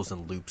circles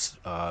and loops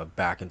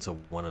back into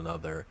one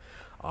another.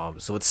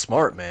 So it's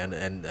smart, man,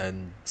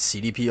 and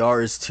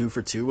CDPR is 2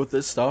 for 2 with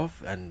this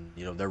stuff, and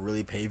they're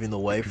really paving the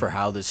way for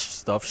how this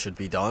stuff should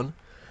be done.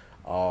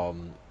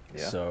 Um,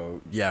 Yeah.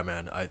 so yeah,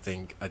 man, I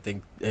think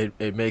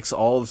it makes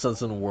all the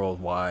sense in the world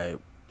why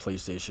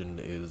PlayStation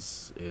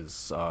is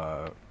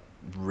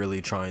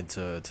really trying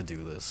to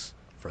do this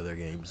for their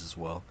games as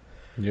well.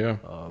 Yeah,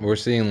 we're Um,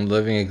 seeing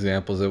living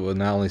examples of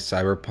not only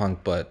Cyberpunk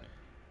but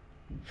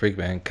freak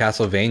man,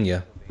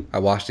 Castlevania. I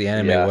watched the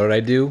anime. Yeah. What did I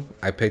do?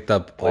 I picked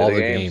up Play all the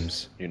the games,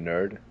 games, you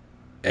nerd.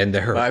 and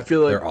but I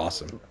feel like they're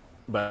awesome.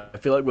 But I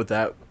feel like with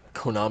that,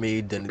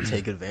 Konami didn't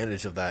take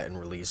advantage of that and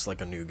release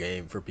like a new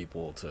game for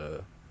people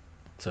to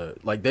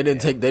like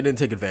Yeah. they didn't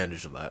take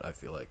advantage of that. I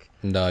feel like.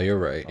 No, you're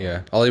right.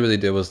 Yeah, Um, all he really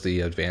did was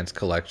the advanced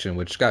collection,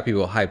 which got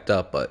people hyped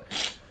up, but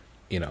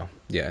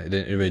yeah, it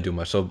didn't really yeah, do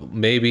much. So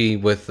maybe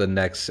with the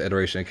next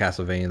iteration of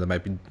Castlevania, they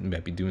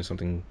might be doing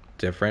something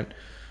different.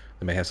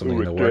 They may have something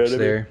in the With the works anime.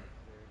 there.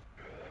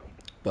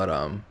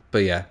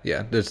 But yeah.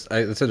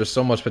 I said there's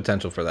so much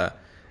potential for that,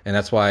 and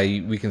that's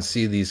why we can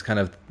see these kind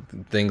of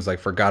things like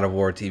for God of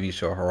War TV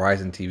show,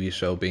 Horizon TV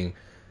show being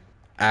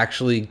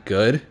actually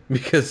good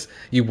because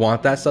you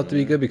want that stuff to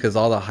be Hmm. good because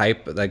all the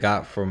hype that I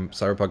got from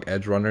Cyberpunk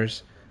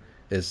Edgerunners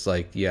is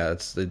like, yeah,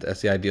 that's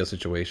the ideal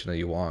situation that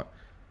you want.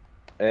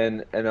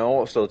 And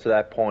also to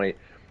that point,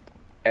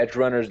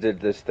 Edgerunners did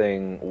this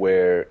thing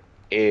where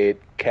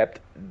it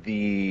kept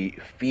the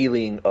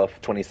feeling of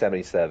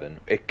 2077.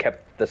 It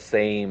kept the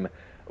same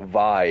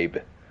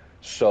vibe.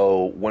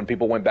 So when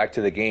people went back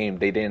to the game,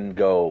 they didn't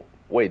go,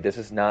 "Wait, this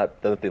is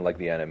not nothing like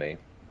the anime."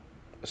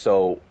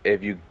 So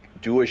if you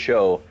do a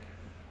show,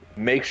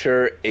 make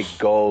sure it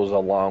goes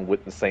along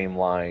with the same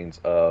lines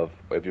of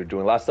if you're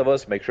doing Last of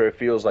Us, make sure it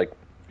feels like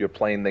you're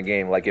playing the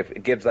game. Like if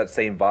it gives that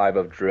same vibe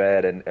of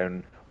dread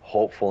and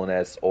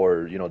hopefulness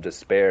or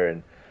despair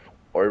and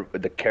or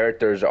the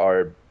characters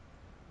are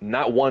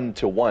not one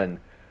to one,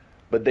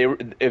 but they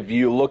if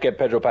you look at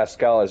Pedro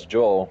Pascal as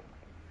Joel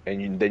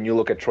and then you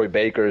look at Troy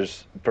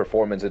Baker's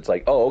performance, it's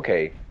like, oh,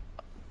 okay,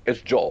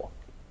 it's Joel.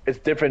 It's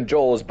different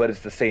Joels, but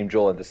it's the same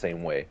Joel in the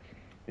same way.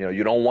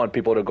 You don't want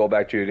people to go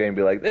back to your game and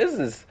be like, this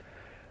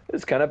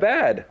is kind of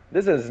bad.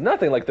 This is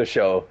nothing like the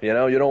show. You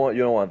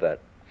don't want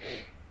that.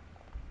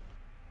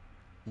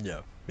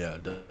 yeah, yeah,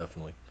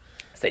 definitely.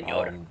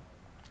 Senor. Um,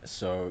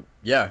 so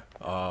yeah,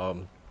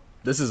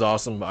 this is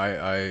awesome.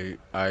 I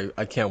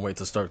can't wait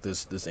to start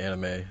this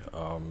anime.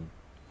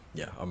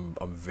 Yeah, I'm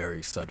very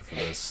excited for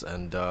this,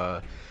 and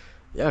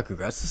yeah,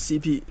 congrats to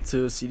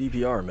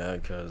CDPR, man,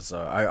 because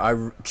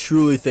I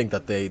truly think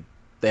that they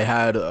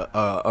had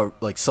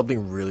like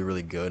something really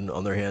really good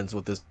on their hands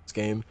with this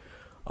game.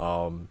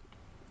 Um,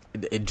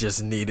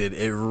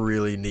 it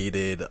really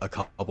needed a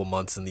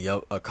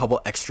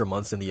couple extra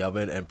months in the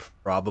oven, and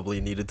probably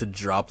needed to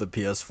drop the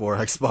PS4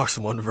 Xbox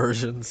One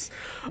versions.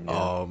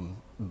 Yeah. Um,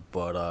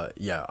 but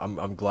yeah,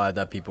 I'm glad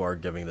that people are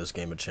giving this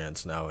game a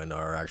chance now and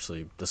are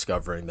actually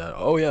discovering that,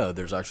 oh yeah,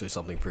 there's actually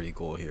something pretty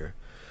cool here.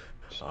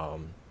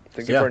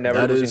 Thank So you yeah, for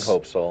never losing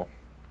hope, Soul.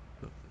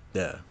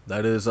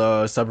 that is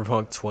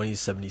Cyberpunk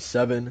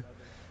 2077.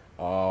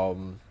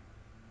 Um,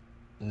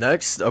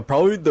 next,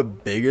 probably the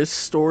biggest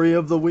story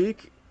of the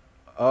week.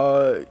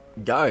 Uh,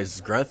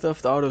 guys, Grand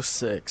Theft Auto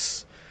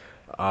 6.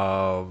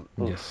 Um,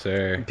 Yes, Oof.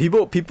 sir.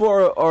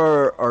 people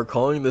are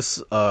calling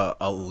this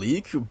a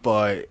leak,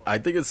 but I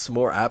think it's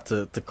more apt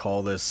to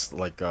call this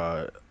like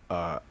a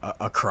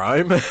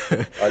crime.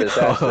 A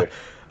disaster.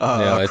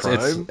 No, A it's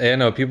crime. I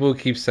know people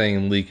keep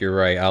saying leak. You're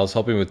right. I was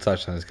hoping we would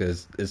touch on this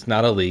because it's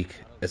not a leak.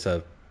 It's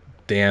a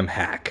damn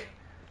hack.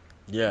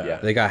 Yeah. Yeah,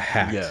 They got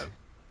yeah, hacked.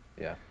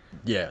 Yeah.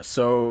 yeah.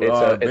 So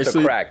It's a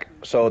basically, crack.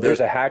 So there's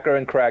there. a hacker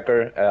and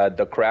cracker.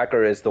 The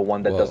cracker is the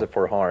one that does Whoa. it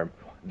for harm.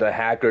 The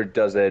hacker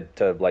does it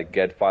to like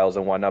get files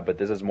and whatnot, but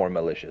this is more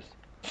malicious.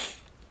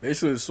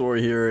 Basically, the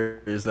story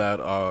here is that,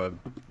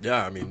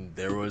 yeah, I mean,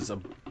 there was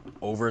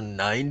over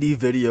 90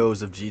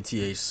 videos of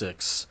GTA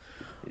 6,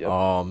 Yep.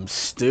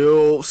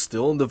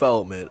 still in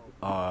development,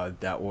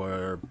 that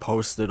were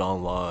posted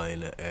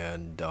online,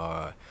 and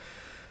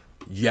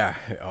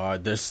yeah,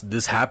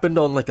 this happened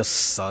on like a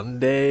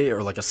Sunday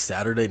or like a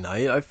Saturday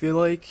night. I feel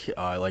like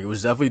it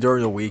was definitely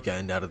during the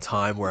weekend at a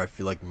time where I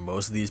feel like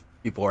most of these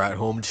people are at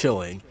home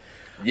chilling,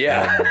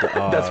 Yeah.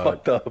 and That's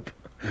fucked up.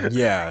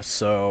 yeah,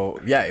 so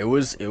yeah, it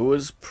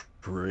was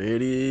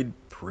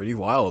pretty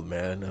wild,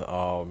 man.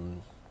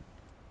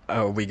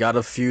 We got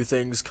a few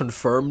things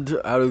confirmed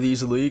out of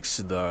these leaks: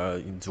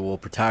 the dual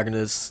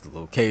protagonists, the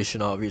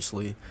location,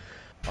 obviously.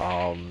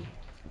 Um,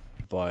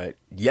 but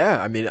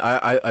yeah, I mean,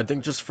 I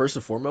think just first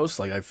and foremost,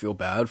 like I feel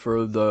bad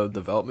for the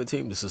development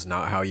team. This is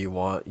not how you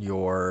want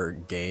your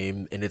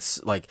game, and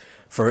it's like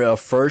for a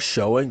first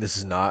showing, this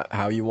is not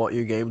how you want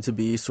your game to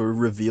be sort of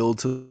revealed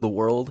to the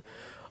world.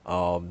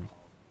 Um,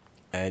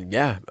 and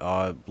yeah,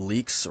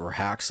 leaks or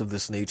hacks of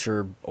this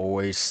nature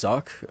always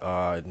suck,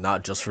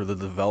 not just for the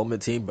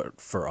development team, but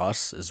for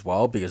us as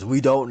well, because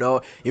we don't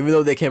know. Even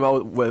though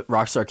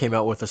Rockstar came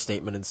out with a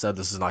statement and said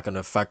this is not going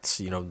to affect,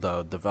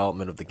 the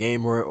development of the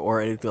game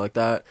or anything like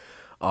that.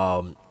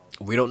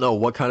 we don't know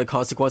what kind of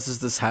consequences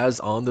this has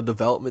on the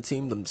development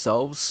team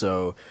themselves.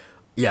 So,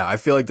 yeah, I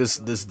feel like this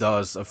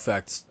does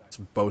affect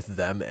both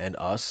them and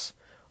us.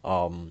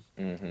 Um,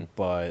 Hmm.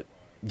 but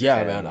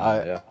yeah, man,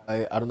 And yeah,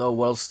 I don't know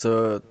what else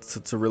to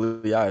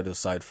really add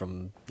aside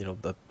from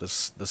that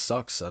this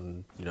sucks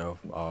and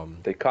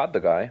they caught the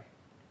guy.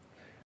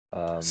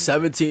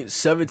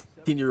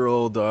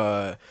 17-year-old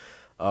uh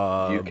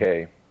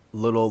UK.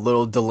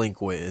 little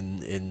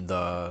delinquent in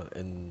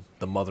the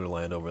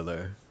motherland over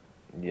there.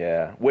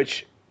 Yeah,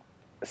 which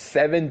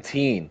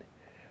 17.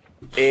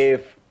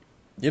 If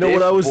You know what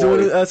this I was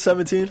doing boy, at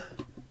 17?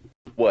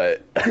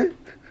 what? I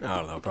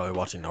don't know, probably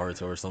watching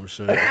Naruto or some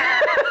shit.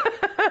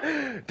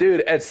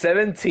 Dude, at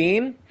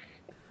 17,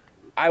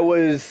 I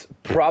was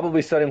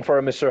probably studying for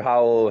a Mr.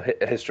 Howell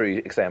history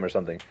exam or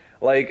something.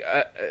 Like,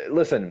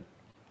 listen,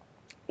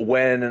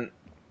 when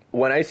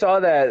I saw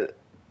that,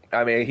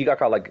 I mean, he got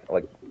caught like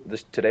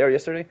this today or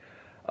yesterday.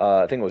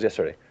 I think it was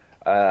yesterday.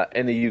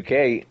 In the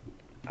UK,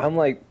 I'm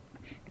like,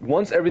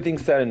 once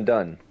everything's said and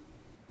done,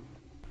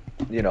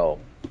 you know,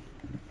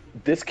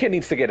 this kid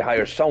needs to get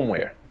hired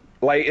somewhere.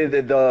 Like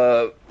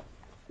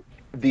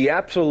the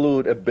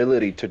absolute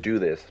ability to do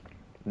this,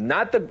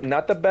 not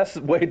the best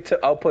way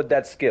to output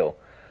that skill,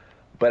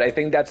 but I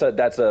think that's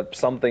a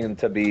something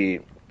to be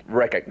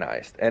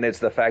recognized, and it's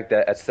the fact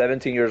that at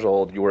 17 years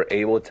old you were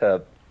able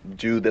to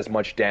do this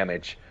much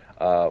damage,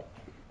 to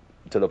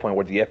the point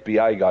where the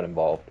FBI got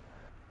involved.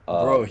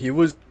 Bro, he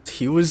was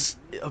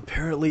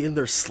apparently in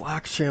their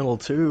Slack channel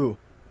too.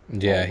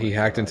 Yeah, Oh he my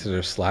hacked God, into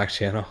their Slack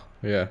channel.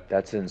 Yeah.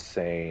 that's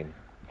insane.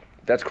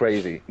 That's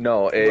crazy.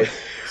 No,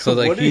 So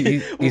like What do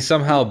you he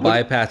somehow what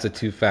bypassed a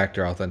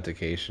two-factor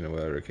authentication or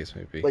whatever the case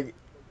may be. like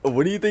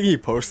what do you think he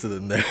posted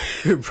in there?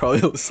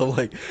 Probably some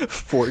like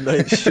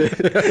Fortnite shit.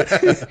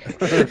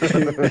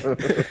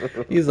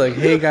 He's like,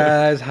 "Hey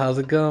guys, how's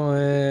it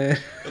going?"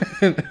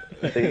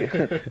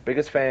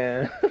 biggest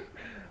fan.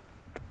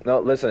 No,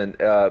 listen.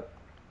 The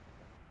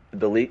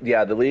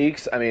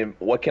leaks. I mean,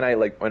 what can I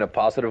like in a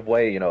positive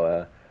way?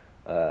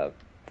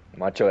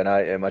 Macho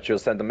and Macho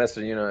sent the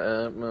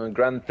message.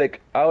 Grand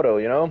Thick Auto.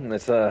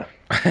 It's um,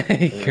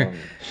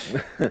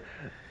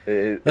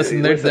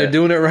 Listen, they're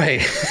doing it right.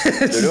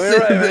 They're doing it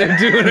right, man. They're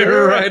doing it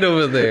right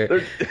over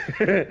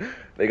there.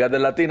 They got the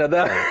Latina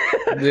down.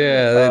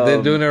 Yeah,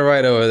 they're doing it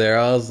right over there.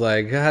 I was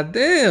like, God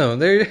damn,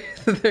 they're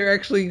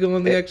actually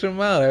going the extra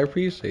mile. I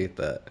appreciate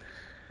that.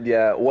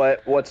 Yeah,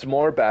 what's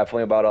more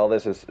baffling about all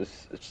this is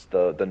it's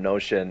the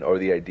notion or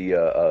the idea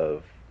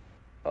of,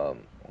 oh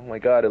my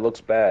God, it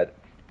looks bad.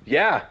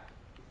 Yeah,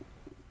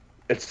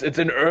 it's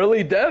an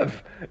early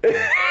dev.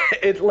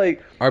 It's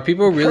like, Are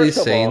people really first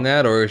of saying all,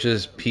 that, or is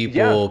just people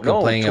yeah, no,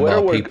 complaining Twitter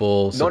about were,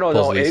 people no,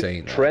 supposedly it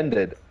saying that?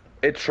 trended.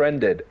 It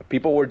trended.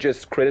 People were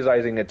just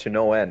criticizing it to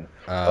no end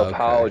of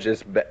how Okay.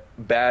 just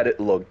bad it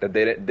looked.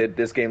 That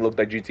this game looked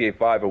like GTA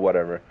 5 or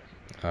whatever.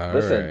 All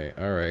Listen,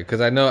 right.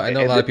 Because I know a and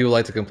lot of people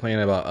like to complain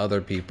about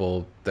other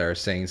people that are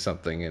saying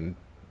something, and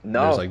there's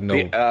no, like no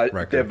the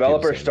record of people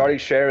developers saying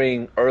started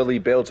sharing early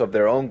builds of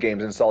their own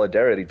games in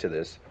solidarity to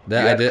this.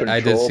 that. You had I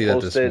did Control see that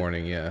this posted.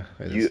 morning. Yeah,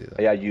 I did You see that.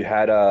 yeah, you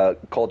had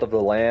Cult of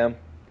the Lamb.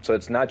 So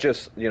it's not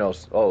just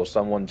oh,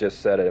 someone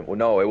just said it. Well,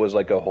 no, it was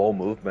like a whole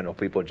movement of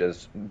people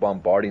just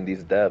bombarding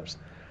these devs.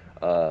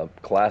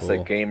 Classic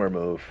Cool. gamer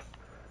move.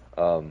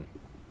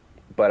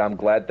 But I'm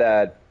glad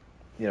that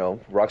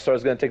Rockstar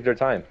is going to take their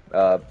time.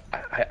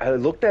 I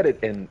looked at it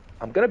and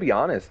I'm going to be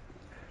honest.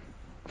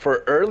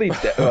 For early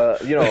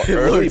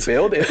early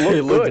build, it looked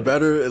it looked good.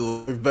 better. It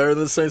looked better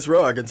than Saints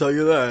Row. I can tell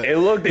you that. It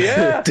looked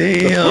The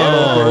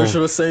Damn.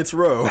 version of Saints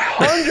Row.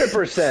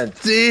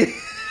 100%. Damn.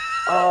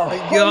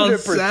 Y'all 100%.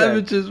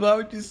 savages. Why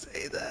would you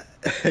say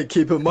that?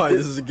 Keep in mind,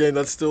 this is a game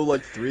that's still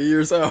like 3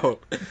 years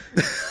out.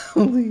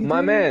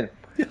 My man,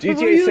 Why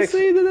GTA you 6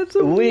 say that? That's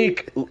so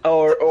leak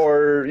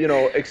or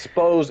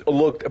exposed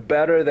looked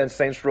better than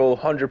Saints Row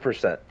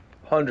 100%.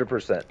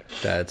 100%.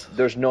 That's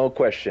There's no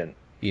question.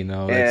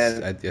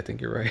 that's, I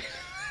think you're right.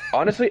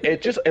 Honestly,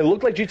 it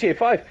looked like GTA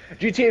 5.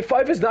 GTA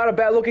 5 is not a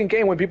bad looking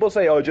game. When people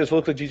say, "Oh, it just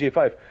looks like GTA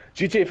 5,"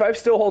 GTA 5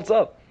 still holds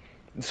up.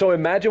 So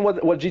imagine what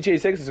GTA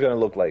 6 is going to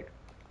look like.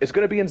 It's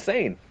going to be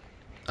insane.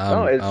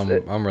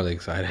 I'm really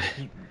excited.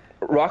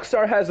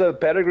 Rockstar has a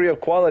pedigree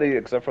of quality,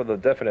 except for the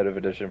definitive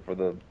edition for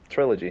the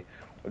trilogy.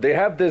 They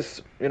have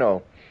this,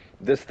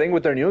 this thing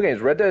with their new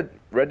games. Red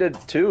Dead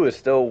 2 is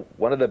still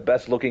one of the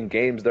best looking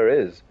games there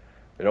is.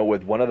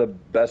 With one of the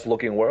best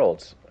looking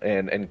worlds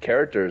and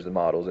characters and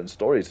models and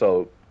stories.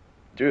 So,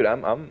 dude,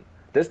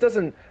 this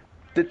doesn't.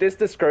 Did this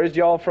discourage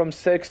y'all from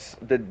 6?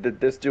 Did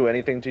this do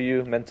anything to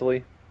you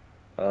mentally?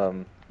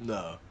 No.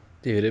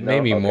 Dude, it No?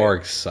 made me Okay. more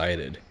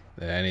excited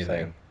than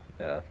anything. Same.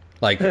 Yeah.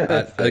 Like,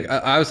 Same.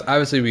 I was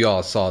obviously we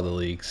all saw the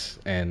leaks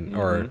and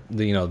or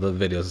the the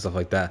videos and stuff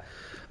like that,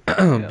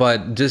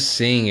 but just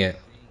seeing it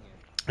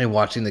and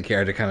watching the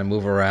character kind of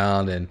move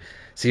around and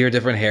see her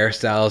different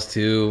hairstyles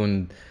too,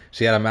 and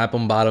she had a map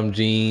on bottom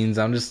jeans.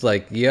 I'm just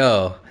like,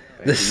 yo,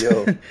 this,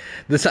 Yo.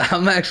 this.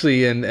 I'm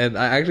actually and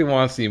I actually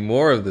want to see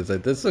more of this.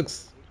 Like, this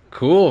looks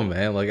cool,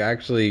 man. Like,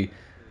 actually,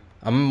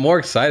 I'm more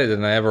excited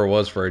than I ever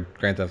was for a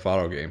Grand Theft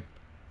Auto game.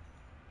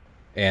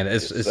 And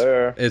it's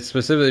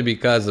specifically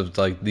because of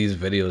like these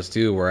videos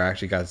too, where I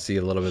actually got to see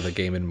a little bit of the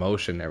game in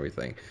motion and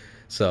everything.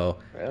 So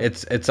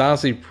it's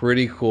honestly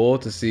pretty cool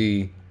to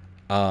see.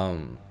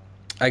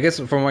 I guess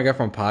from what I got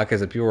from podcasts,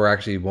 that people were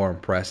actually more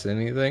impressed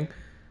than anything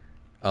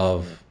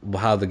of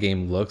how the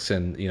game looks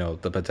and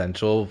the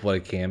potential of what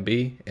it can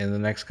be in the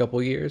next couple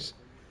of years.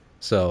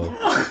 So,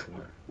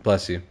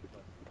 bless you.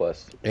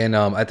 Plus, And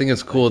I think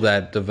it's cool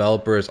that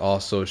developers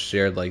also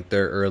shared like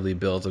their early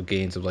builds of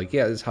games of like,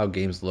 yeah, this is how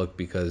games look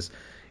because,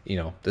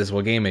 this is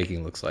what game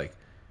making looks like.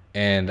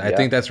 And I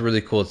think that's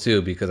really cool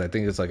too because I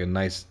think it's like a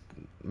nice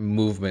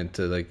movement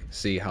to like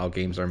see how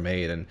games are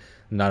made and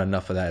not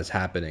enough of that is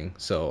happening.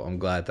 So I'm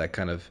glad that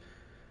kind of.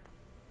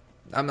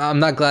 I'm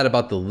not glad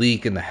about the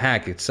leak and the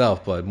hack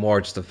itself, but more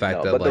just the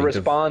fact that but like the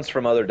response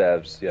from other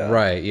devs,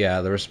 right,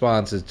 yeah, the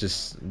response has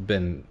just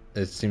been.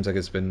 It seems like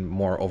it's been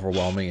more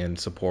overwhelming and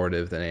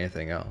supportive than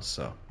anything else.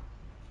 So,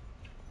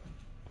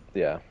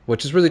 yeah,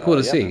 which is really cool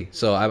to see. Man.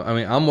 So, I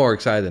mean, I'm more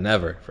excited than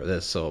ever for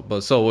this. So,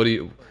 what do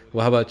you?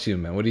 Well, how about you,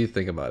 man? What do you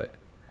think about it?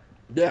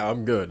 Yeah,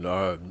 I'm good.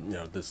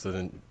 This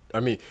didn't. I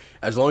mean,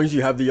 as long as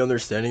you have the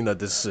understanding that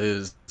this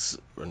is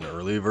an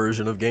early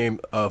version of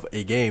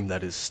a game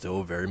that is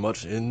still very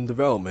much in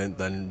development,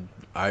 then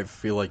I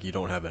feel like you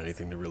don't have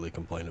anything to really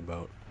complain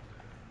about.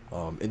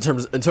 In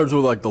terms of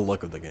like the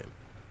look of the game.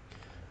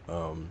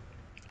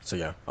 So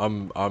yeah,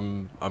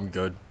 I'm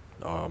good.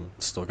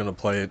 Still gonna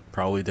play it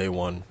probably day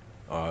one.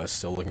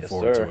 Still looking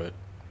forward to it.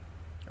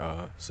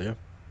 So yeah.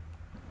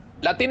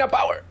 Latina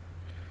power.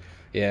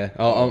 Yeah,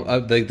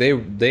 like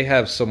they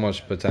have so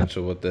much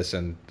potential with this,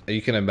 and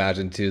you can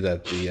imagine too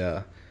that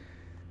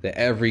that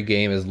every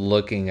game is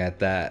looking at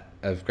that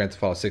of Grand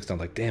Theft Auto 6 and I'm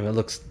like, damn, it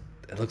looks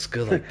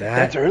good like that.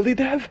 That's early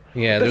dev.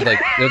 Yeah, they're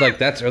like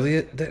that's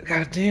early.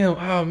 God damn,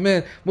 oh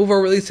man, move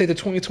our release date to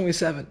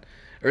 2027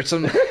 or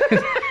something.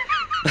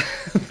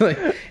 Like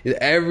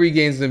every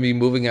game's gonna be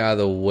moving out of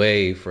the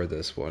way for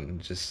this one.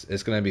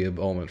 It's gonna be a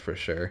moment for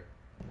sure.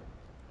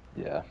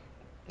 Yeah.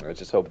 I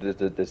just hope this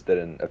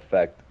didn't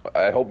affect.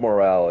 I hope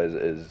morale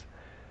is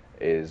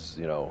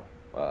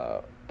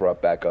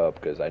brought back up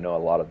because I know a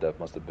lot of devs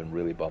must have been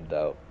really bummed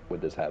out when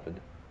this happened.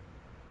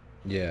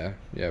 Yeah,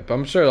 but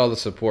I'm sure all the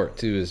support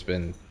too has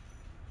been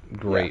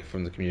great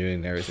from the community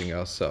and everything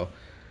else. So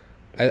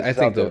I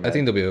think they'll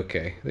be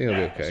okay. I think they'll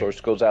be okay.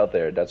 Source code's out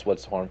there. That's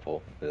what's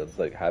harmful. It's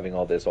like having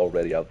all this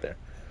already out there.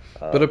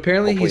 But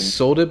apparently he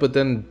sold it, but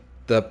then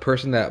the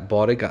person that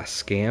bought it got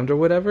scammed or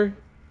whatever.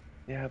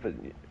 Yeah, but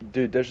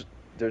dude,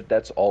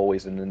 that's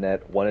always in the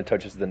net. When it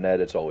touches the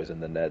net, it's always in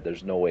the net.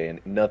 There's no way, and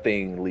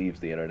nothing leaves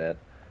the internet.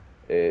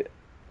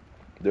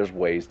 There's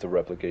ways to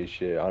replicate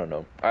shit. I don't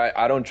know.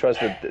 I don't trust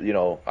that.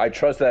 I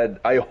trust that.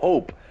 I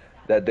hope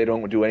that they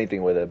don't do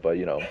anything with it. But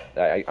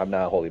I'm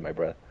not holding my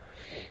breath.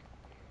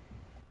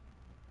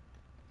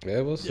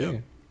 Yeah, we'll see. Yeah,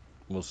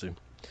 we'll see.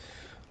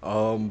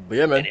 But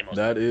yeah, man,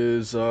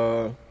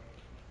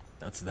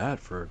 that's that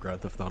for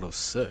Grand Theft Auto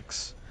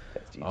 6.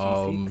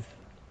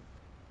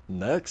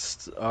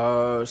 Next,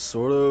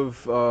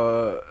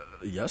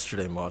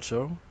 yesterday,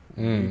 Macho,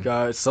 you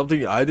guys,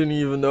 something I didn't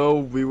even know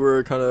we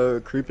were kind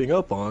of creeping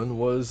up on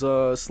was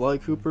Sly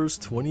Cooper's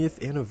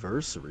 20th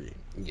anniversary.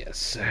 Yes,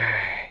 sir.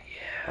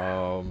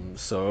 Yeah.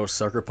 So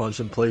Sucker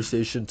Punch and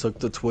PlayStation took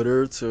to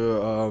Twitter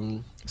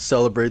to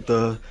celebrate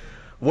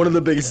one of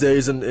the biggest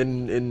days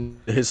in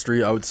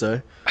history, I would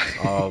say.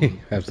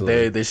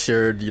 Absolutely. They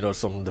shared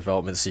some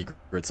development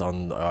secrets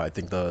on I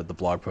think the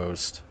blog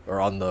post or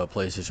on the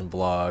PlayStation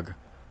blog.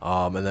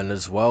 And then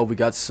as well, we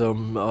got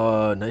some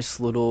nice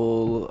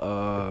little,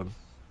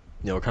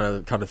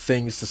 kind of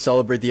things to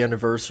celebrate the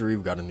anniversary.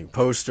 We got a new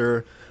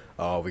poster.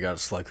 We got a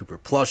Sly Cooper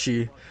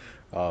plushie.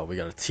 We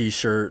got a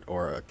T-shirt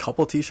or a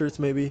couple T-shirts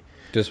maybe.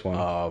 Just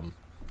one.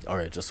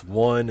 Okay, just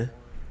one.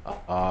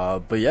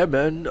 But yeah,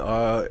 man.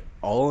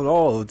 All in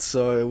all,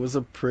 it was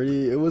a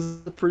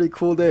pretty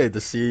cool day to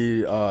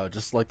see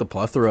just like the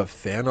plethora of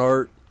fan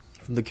art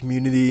from the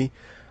community.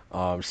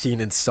 Seeing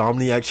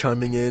Insomniac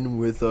chiming in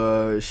with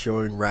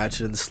showing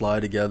Ratchet and Sly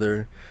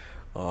together.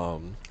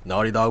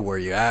 Naughty Dog, where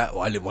you at?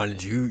 Why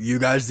did you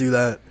guys do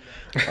that?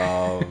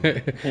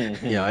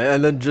 Yeah,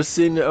 and then just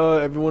seeing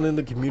everyone in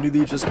the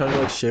community just kind of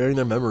like sharing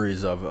their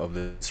memories of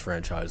this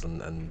franchise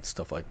and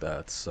stuff like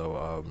that.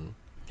 So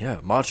yeah,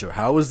 Macho,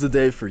 how was the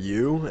day for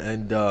you?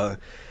 And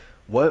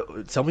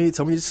tell me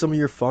some of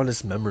your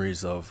fondest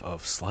memories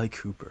of Sly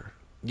Cooper.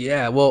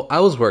 Yeah, well, I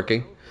was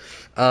working.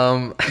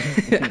 I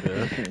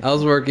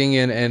was working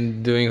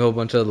and doing a whole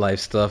bunch of life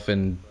stuff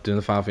and doing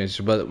the Final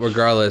Fantasy. But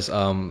regardless,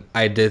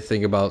 I did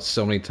think about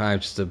so many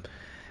times just to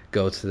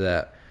go to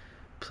that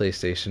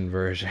PlayStation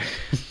version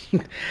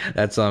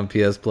that's on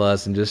PS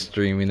Plus and just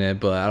streaming it.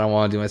 But I don't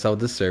want to do myself a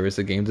disservice.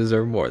 The game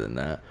deserves more than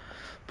that.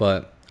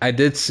 But I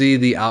did see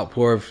the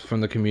outpour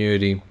from the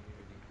community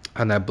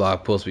on that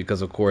blog post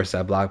because, of course,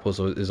 that blog post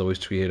is always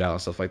tweeted out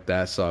and stuff like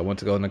that. So I went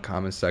to go in the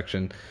comments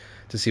section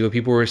to see what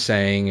people were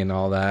saying and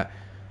all that.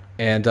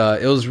 And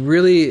it was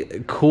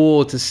really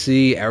cool to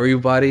see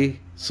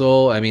everybody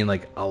So, I mean,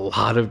 like, a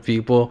lot of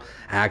people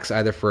ask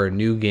either for a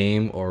new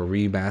game or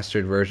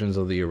remastered versions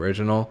of the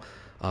original.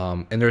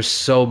 And there's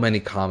so many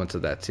comments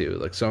of that too.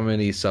 Like, so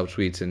many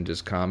subtweets and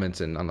just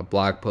comments and on the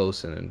blog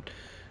posts and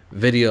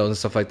videos and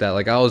stuff like that.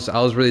 Like, I was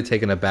really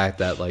taken aback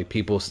that, like,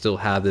 people still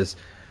have this,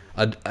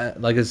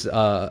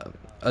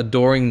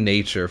 adoring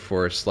nature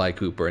for Sly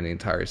Cooper in the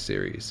entire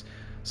series.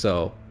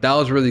 So, that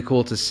was really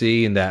cool to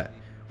see, and that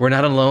we're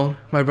not alone,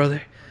 my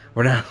brother.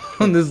 We're not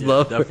on this Yeah,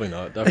 love. definitely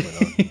not.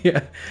 Definitely not.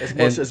 Yeah.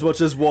 As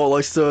much as Walt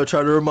likes to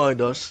try to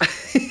remind us.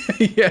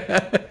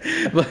 Yeah,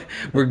 but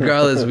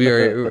regardless,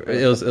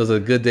 it was a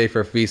good day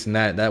for feast, and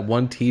that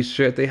one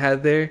T-shirt they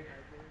had there.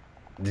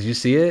 Did you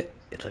see it?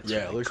 It looks Yeah,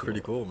 it really looks cool.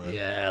 pretty cool, man.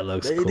 Yeah, it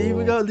looks They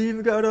even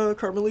cool. got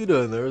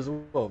Carmelita in there as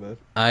well, man.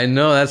 I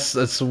know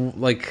that's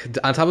like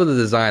on top of the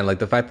design, like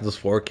the fact that those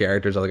four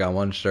characters are like on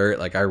one shirt.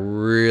 Like I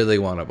really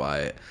want to buy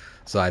it,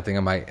 so I think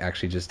I might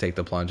actually just take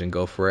the plunge and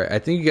go for it. I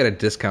think you get a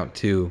discount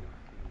too,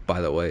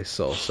 by the way.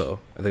 So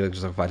I think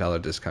there's a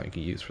 $5 discount you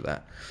can use for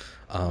that.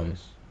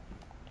 Nice.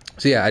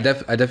 So yeah, I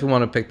definitely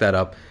want to pick that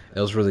up. It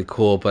was really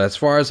cool. But as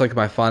far as like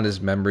my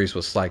fondest memories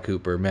with Sly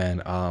Cooper, man,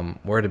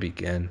 where to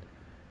begin?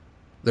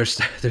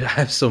 There's I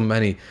have so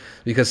many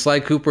because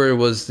Sly Cooper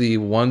was the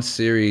one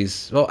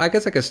series. Well, I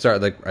guess I could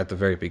start like at the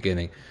very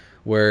beginning,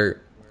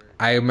 where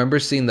I remember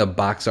seeing the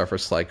box art for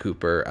Sly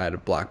Cooper at a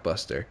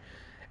Blockbuster,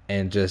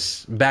 and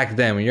just back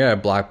then when you're at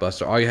a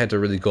Blockbuster, all you had to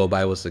really go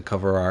by was the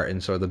cover art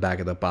and sort of the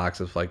back of the box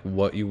of like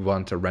what you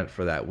want to rent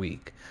for that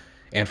week,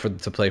 and for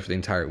to play for the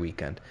entire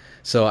weekend.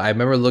 So I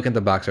remember looking at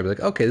the box art, like,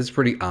 okay, this is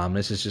pretty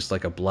ominous. It's just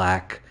like a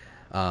black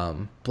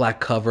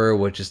cover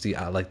with just the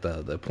like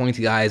the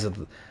pointy eyes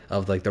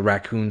of like the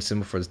raccoon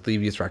symbol for the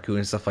Thievius raccoon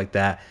and stuff like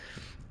that.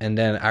 And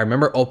then I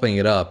remember opening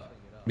it up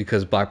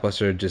because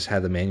Blockbuster just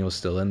had the manuals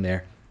still in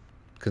there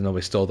because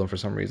nobody stole them for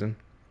some reason.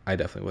 I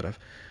definitely would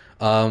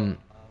have.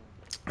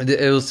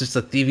 It was just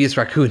a Thievius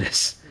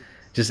raccoonus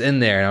just in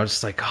there, and I was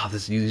just like, oh,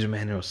 this user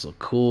manual is so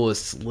cool. It's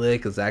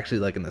slick. It's actually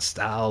like in the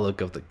style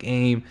look of the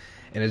game,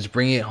 and it's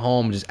bringing it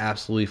home, just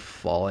absolutely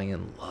falling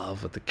in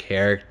love with the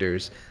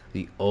characters,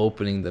 the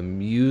opening, the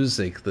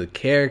music, the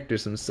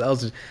characters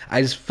themselves.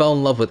 I just fell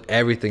in love with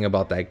everything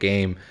about that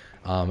game,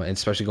 and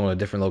especially going to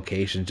different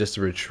locations just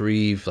to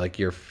retrieve like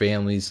your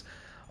family's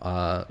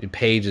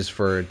pages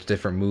for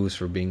different moves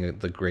for being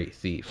the great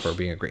thief, for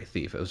being a great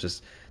thief. It was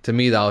just, to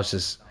me, that was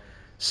just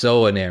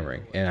so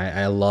enamoring, and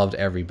I loved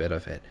every bit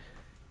of it.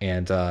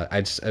 And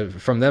I just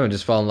from them I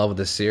just fell in love with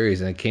this series,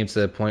 and it came to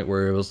the point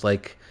where it was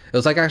like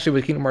actually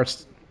with the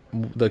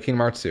Kingdom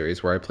Hearts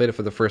series, where I played it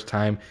for the first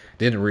time,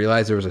 didn't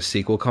realize there was a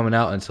sequel coming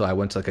out until I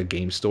went to like a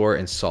game store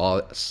and saw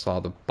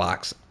the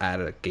box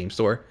at a game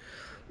store,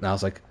 and I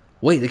was like,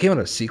 wait, they came out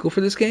a sequel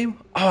for this game?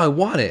 Oh, I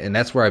want it. And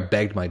that's where I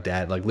begged my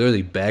dad, like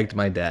literally begged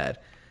my dad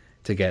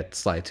to get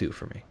Sly 2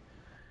 for me.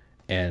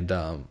 And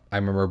I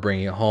remember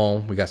bringing it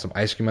home. We got some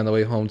ice cream on the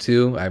way home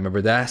too. I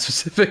remember that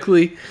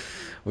specifically.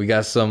 We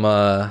got some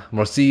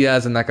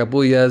morcillas and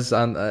nacabullas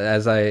on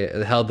as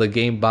I held the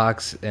game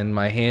box in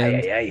my hand.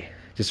 Ay, ay, ay.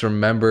 Just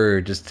remember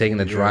just taking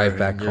the drive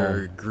back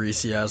your home.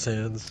 greasy ass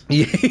hands.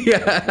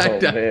 Yeah, Oh,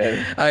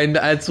 man.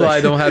 that's why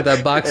I don't have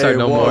that box art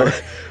no more.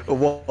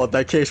 Walt,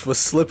 that case was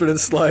slipping and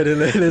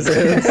sliding in his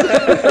hands.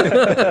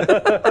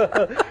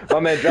 My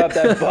man dropped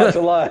that box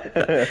a lot.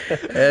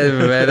 Hey,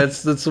 man,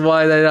 that's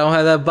why I don't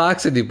have that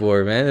box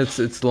anymore, man.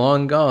 It's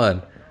long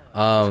gone.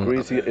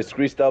 It's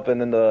greased up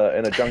and in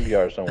a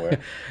junkyard somewhere.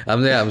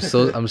 I'm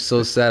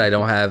so sad I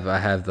don't have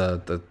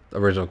the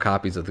original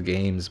copies of the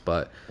games,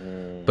 but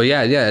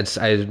yeah,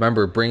 I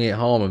remember bringing it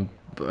home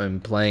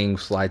and playing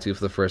Sly 2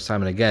 for the first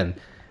time, and again,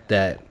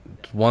 that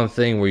one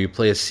thing where you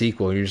play a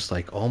sequel and you're just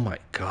like, oh my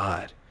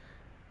god,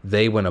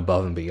 they went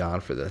above and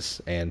beyond for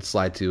this, and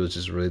Sly 2 is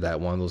just really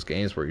that one of those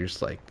games where you're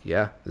just like,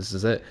 yeah, this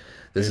is it.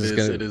 It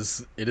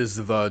is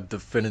the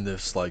definitive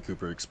Sly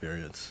Cooper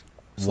experience.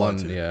 Sly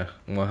 2.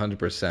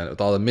 100%.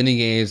 With all the mini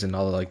games and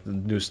all the like the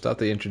new stuff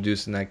they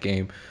introduced in that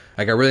game,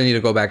 like I really need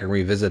to go back and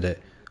revisit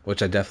it,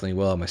 which I definitely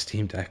will on my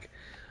Steam Deck.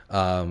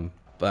 But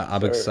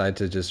I'm excited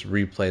to just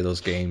replay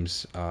those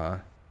games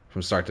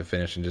from start to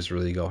finish and just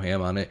really go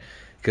ham on it,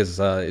 because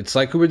it's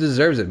like Cooper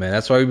deserves it, man.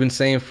 That's why we've been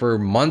saying for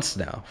months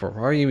now, for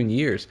probably even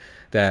years,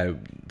 that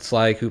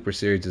Sly Cooper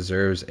series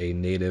deserves a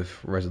native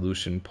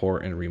resolution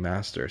port and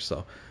remaster.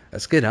 So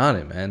let's get on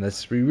it, man.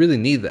 We really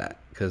need that,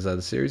 because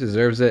the series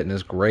deserves it and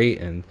it's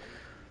great, and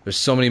there's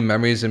so many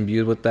memories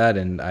imbued with that,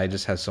 and I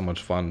just had so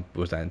much fun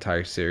with that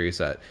entire series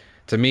that,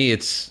 to me,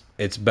 it's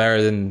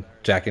better than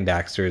Jack and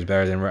Daxter, it's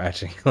better than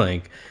Ratchet and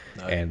Clank.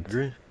 I And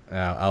agree.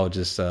 I'll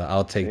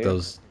take Yeah.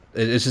 those.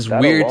 It's just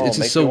That weird. alone It's just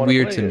makes so me wanna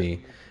weird play to it. me.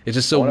 It's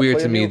just I so wanna weird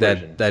play to the me new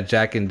that version.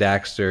 Jack and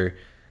Daxter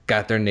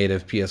got their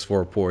native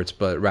PS4 ports,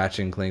 but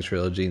Ratchet and Clank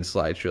trilogy and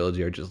Sly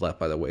trilogy are just left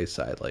by the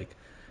wayside. Like,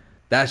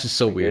 that's just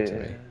so weird to me.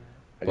 I guess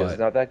But- it's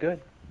not that good.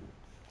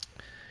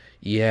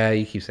 Yeah,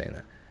 you keep saying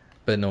that,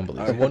 but no one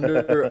believes I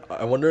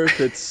it. wonder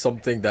if it's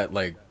something that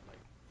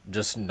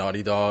just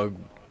Naughty Dog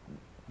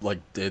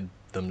did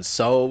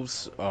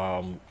themselves,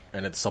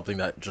 and it's something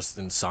that just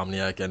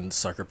Insomniac and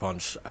Sucker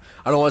Punch,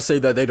 I don't want to say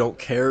that they don't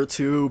care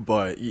to,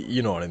 but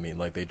you know what I mean.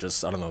 Like they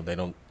just, I don't know, they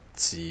don't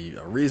see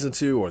a reason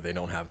to, or they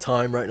don't have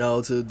time right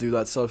now to do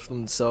that stuff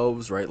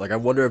themselves, right? Like I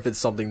wonder if it's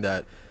something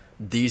that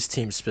these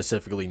teams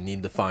specifically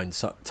need to find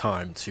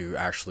time to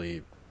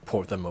actually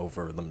port them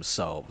over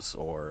themselves,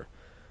 or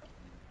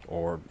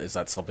is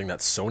that something that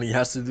Sony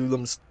has to do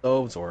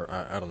themselves, or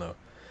I don't know.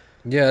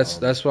 Yeah, Um,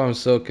 that's why I'm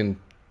so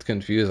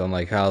confused on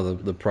like how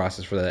the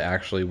process for that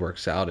actually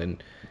works out,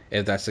 and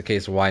if that's the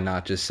case, why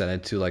not just send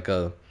it to like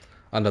a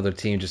another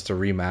team just to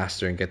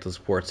remaster and get those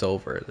ports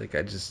over? Like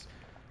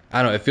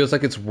I don't know. It feels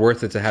like it's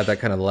worth it to have that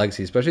kind of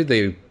legacy, especially if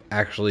they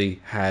actually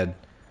had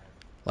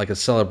like a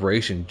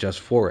celebration just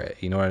for it.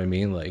 You know what I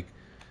mean? Like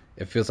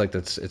it feels like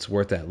it's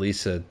worth it at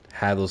least to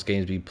have those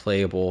games be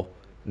playable,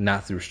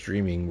 not through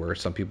streaming where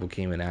some people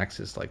came in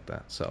access like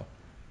that. So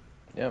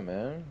Yeah,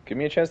 man. Give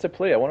me a chance to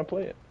play. I want to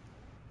play it.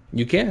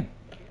 you can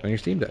on your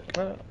Steam Deck.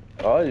 Uh,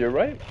 oh, you're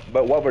right.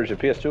 But what version?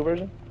 PS2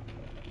 version?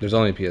 There's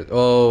only PS.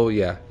 Oh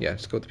yeah.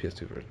 Just go with the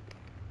PS2 version.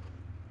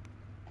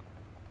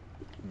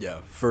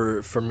 yeah,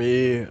 for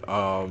me,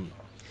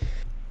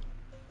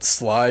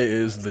 Sly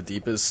is the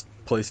deepest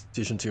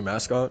PlayStation 2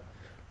 mascot.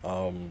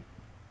 Um,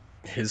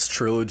 his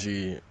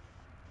trilogy,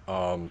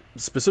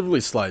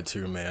 specifically Sly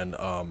 2, man.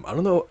 I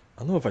don't know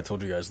if I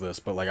told you guys this,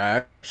 but like I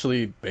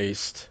actually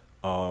based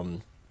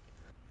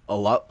a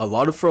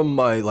lot of from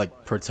my like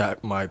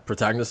my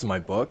protagonist in my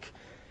book.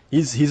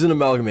 He's an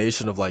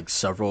amalgamation of like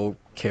several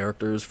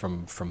characters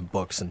from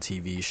books and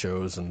TV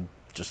shows and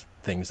just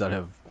things that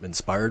have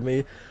inspired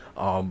me.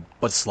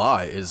 But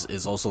Sly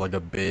is also like a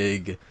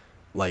big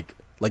like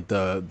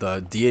the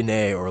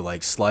DNA or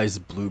like Sly's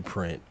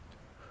blueprint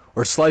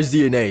or Sly's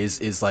DNA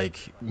is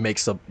like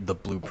makes up the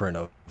blueprint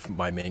of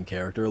my main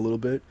character a little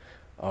bit.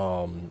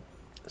 Um,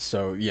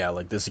 so yeah,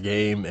 like this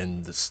game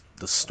and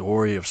the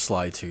story of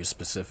Sly 2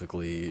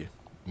 specifically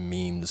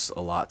means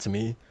a lot to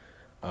me.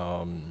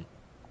 Um,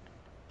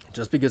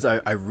 just because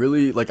I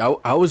really like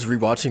I was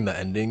rewatching the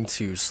ending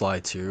to Sly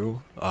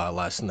 2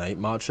 last night,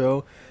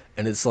 Macho,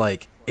 and it's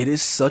like it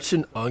is such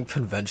an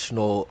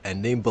unconventional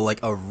ending, but like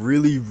a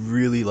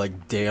really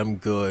like damn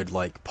good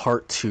like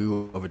part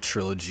 2 of a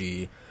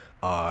trilogy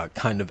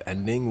kind of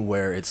ending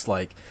where it's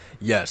like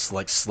yes,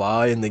 like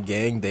Sly and the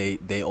gang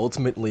they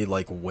ultimately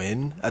like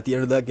win at the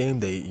end of that game.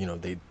 They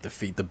they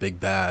defeat the big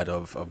bad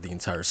of the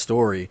entire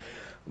story,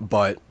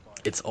 but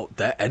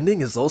that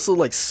ending is also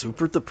like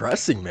super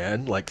depressing,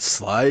 man. Like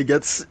Sly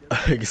gets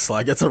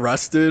Sly gets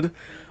arrested,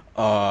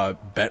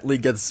 Bentley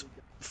gets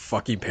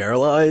fucking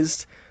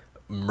paralyzed,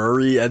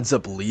 Murray ends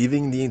up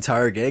leaving the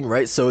entire gang,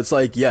 right? So it's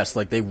like yes,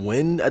 like they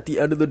win at the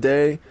end of the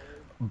day,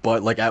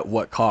 but like at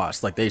what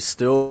cost? Like they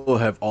still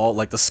have all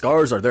like the scars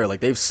are there. Like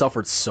they've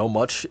suffered so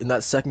much in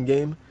that second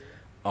game.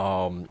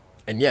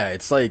 And yeah,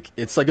 it's like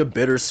a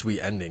bittersweet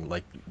ending.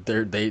 Like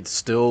they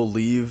still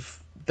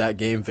leave that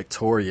game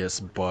victorious,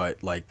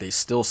 but like they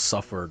still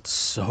suffered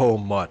so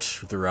much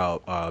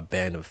throughout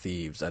Band of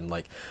Thieves, and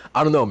like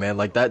I don't know, man.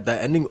 Like that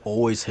ending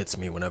always hits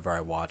me whenever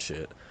I watch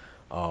it,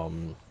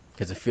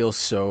 because it feels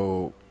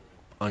so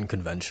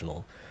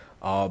unconventional.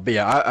 But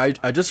yeah,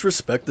 I just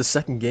respect the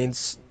second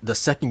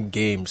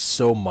game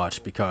so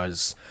much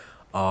because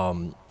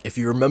if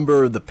you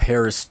remember the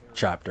Paris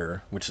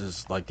chapter, which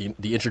is like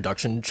the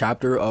introduction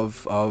chapter of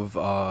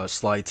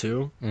Sly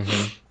 2,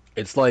 Mm-hmm.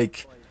 it's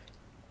like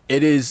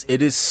it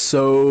is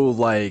so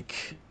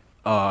like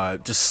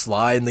just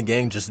Sly and the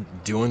gang just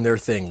doing their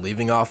thing,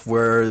 leaving off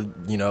where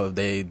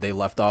they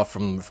left off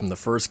from the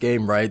first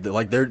game, right?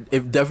 Like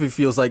it definitely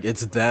feels like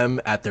it's them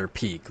at their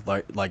peak,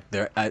 like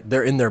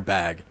they're in their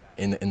bag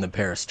in the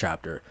Paris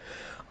chapter.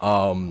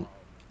 Um,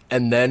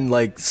 and then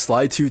like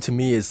Sly 2 to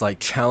me is like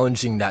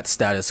challenging that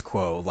status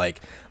quo.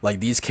 Like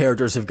these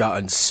characters have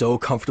gotten so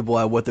comfortable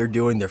at what they're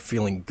doing, they're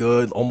feeling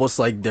good, almost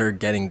like they're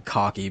getting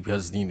cocky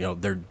because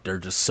they're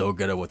just so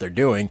good at what they're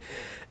doing.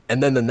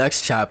 And then the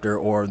next chapter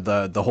or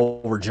the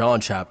whole Rajon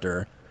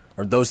chapter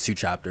or those two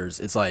chapters,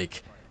 it's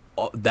like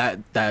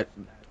that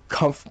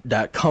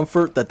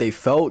comfort that they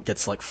felt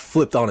gets like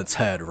flipped on its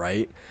head,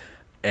 right?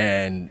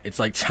 And it's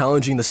like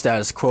challenging the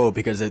status quo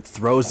because it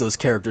throws those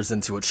characters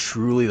into a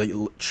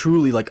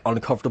truly like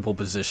uncomfortable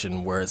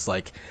position where it's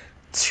like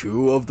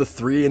two of the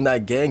three in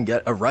that gang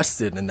get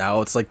arrested, and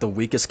now it's like the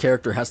weakest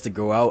character has to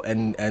go out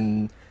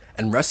and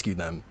rescue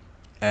them,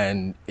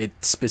 and it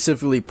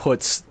specifically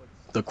puts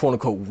the quote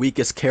unquote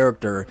weakest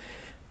character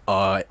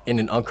in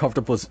an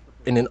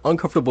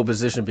uncomfortable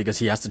position because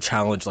he has to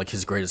challenge like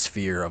his greatest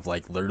fear of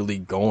like literally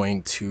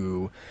going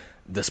to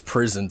this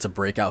prison to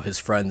break out his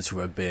friends who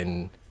have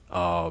been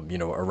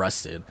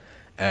arrested.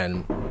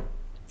 And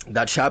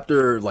that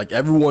chapter, like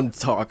everyone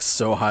talks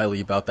so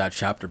highly about that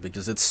chapter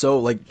because it's so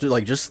like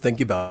just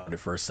think about it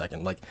for a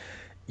second. Like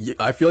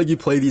I feel like you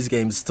play these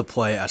games to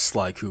play as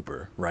Sly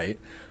Cooper, right?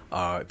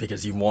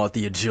 Because you want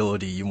the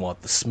agility, you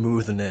want the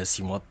smoothness,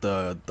 you want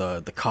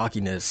the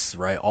cockiness,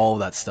 right? All of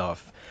that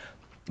stuff.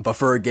 But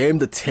for a game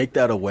to take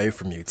that away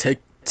from you, take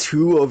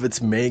two of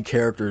its main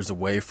characters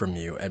away from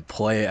you and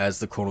play as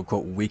the quote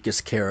unquote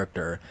weakest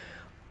character,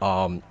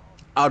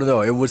 I don't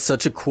know. It was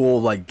such a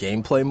cool like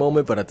gameplay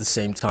moment, but at the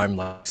same time,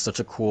 like such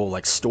a cool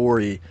like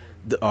story,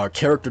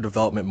 character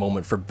development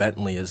moment for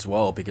Bentley as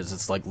well, because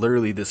it's like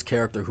literally this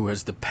character who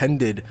has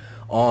depended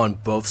on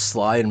both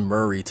Sly and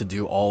Murray to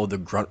do all the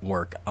grunt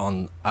work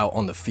on out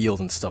on the field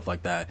and stuff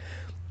like that.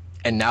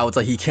 And now it's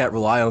like he can't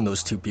rely on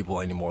those two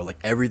people anymore. Like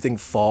everything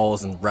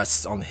falls and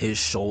rests on his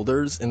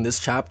shoulders in this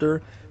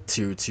chapter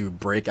to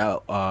break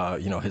out,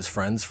 his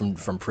friends from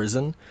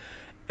prison.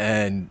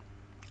 And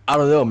I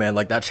don't know, man.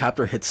 Like that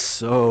chapter hits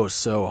so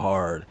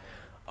hard,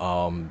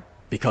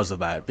 because of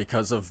that.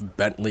 Because of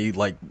Bentley,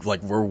 like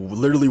we're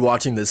literally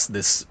watching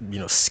this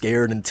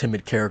scared and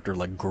timid character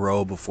like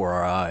grow before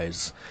our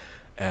eyes,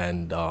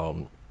 and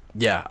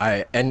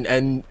yeah,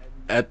 and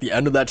at the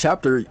end of that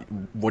chapter,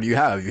 what do you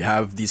have? You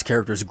have these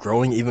characters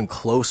growing even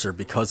closer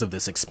because of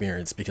this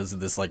experience, because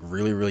of this like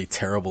really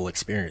terrible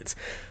experience.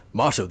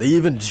 Masho, they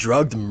even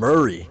drugged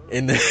Murray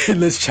in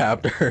this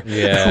chapter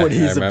Yeah, when I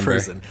he's in remember.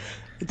 prison.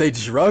 They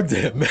drugged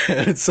him,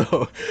 man.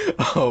 So,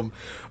 um,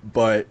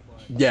 but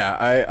yeah,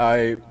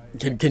 I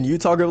can you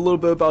talk a little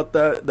bit about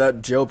that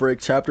jailbreak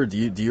chapter? Do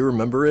you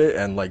remember it,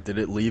 and like did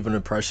it leave an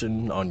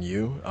impression on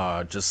you?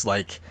 Just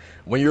like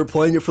when you were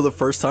playing it for the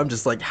first time,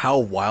 just like how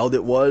wild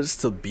it was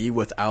to be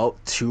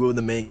without two of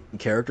the main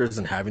characters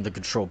and having to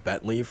control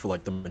Bentley for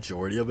like the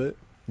majority of it.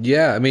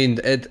 Yeah, I mean,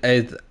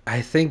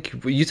 I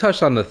think you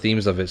touched on the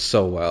themes of it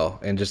so well,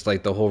 and just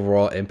like the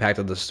overall impact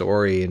of the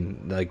story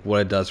and like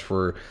what it does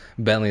for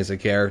Bentley as a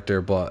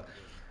character. But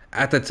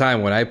at the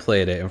time when I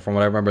played it, and from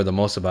what I remember the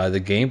most about it,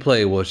 the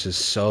gameplay was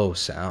just so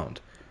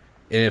sound,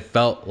 and it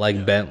felt like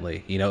Yeah.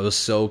 Bentley. You know, it was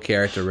so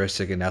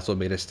characteristic, and that's what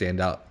made it stand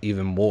out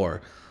even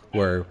more.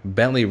 Where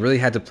Bentley really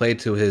had to play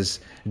to his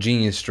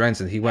genius strengths,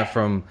 and he went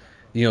from,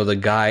 the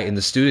guy in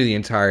the studio the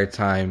entire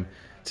time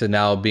to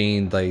now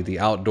being like the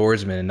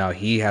outdoorsman, and now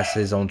he has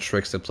his own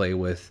tricks to play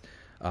with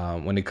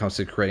when it comes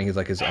to creating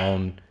his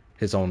own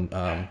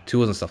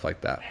tools and stuff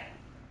like that.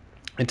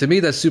 And to me,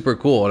 that's super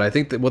cool. And I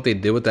think that what they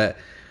did with that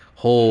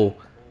whole,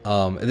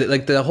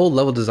 like the whole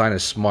level design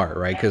is smart,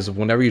 right? Because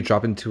whenever you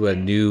drop into a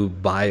new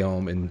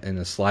biome in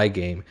a slide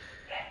game,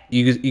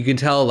 you can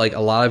tell like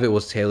a lot of it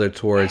was tailored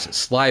towards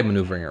slide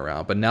maneuvering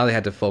around, but now they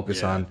had to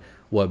focus Yeah. on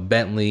what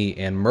Bentley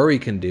and Murray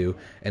can do,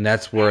 and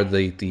that's where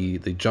the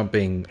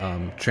jumping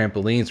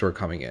trampolines were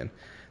coming in.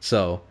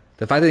 So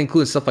the fact they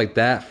include stuff like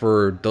that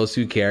for those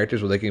two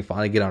characters, where they can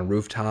finally get on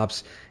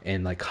rooftops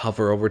and like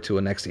hover over to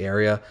a next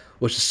area,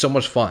 was just so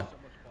much fun.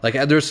 Like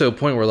there's to a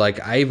point where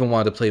like I even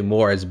wanted to play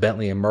more as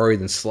Bentley and Murray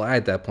than Sly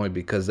at that point,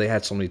 because they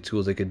had so many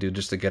tools they could do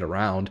just to get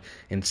around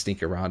and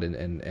sneak around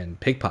and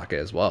pickpocket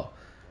as well.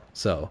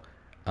 So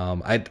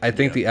I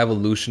think Yeah. the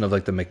evolution of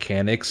like the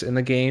mechanics in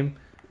the game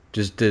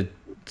just did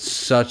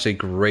such a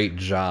great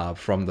job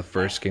from the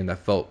first game, that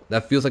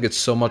feels like it's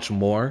so much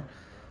more,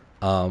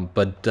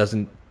 but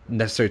doesn't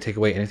necessarily take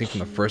away anything from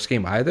the first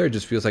game either. It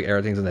just feels like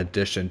everything's an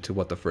addition to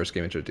what the first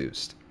game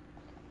introduced.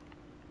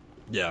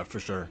 Yeah, for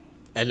sure.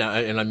 And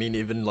I mean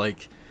even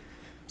like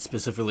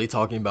specifically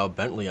talking about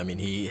Bentley, I mean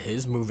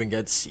his moving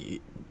gets,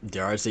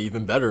 dare I say,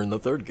 even better in the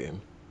third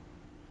game.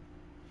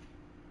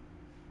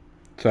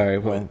 Sorry,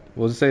 With what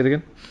was it, say it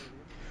again?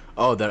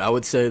 Oh, that I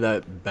would say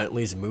that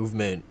Bentley's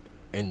movement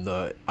in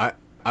the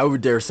I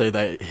would dare say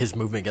that his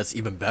movement gets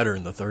even better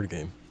in the third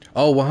game.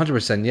 Oh,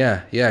 100%.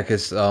 Yeah, yeah,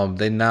 because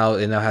they now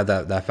have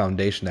that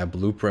foundation, that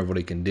blueprint of what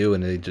he can do,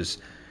 and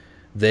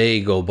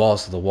they go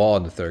balls to the wall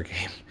in the third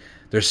game.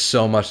 There's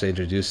so much they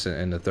introduced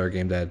in the third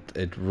game that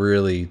it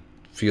really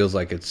feels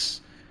like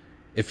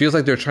it feels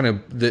like they're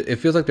it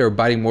feels like they're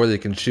biting more than they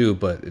can chew,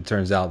 but it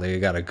turns out they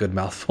got a good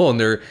mouthful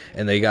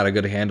and they got a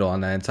good handle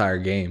on that entire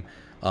game.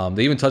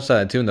 They even touched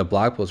on it too in the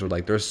blog post, where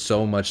like there's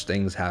so much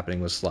things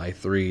happening with Sly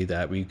 3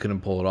 that we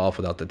couldn't pull it off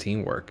without the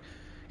teamwork.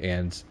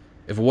 And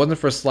if it wasn't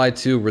for Sly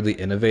 2 really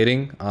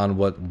innovating on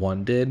what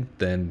 1 did,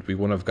 then we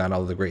wouldn't have gotten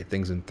all of the great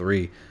things in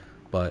 3.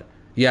 But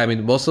yeah, I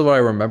mean, most of what I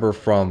remember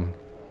from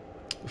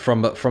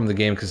the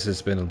game, because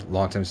it's been a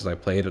long time since I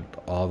played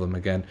all of them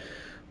again,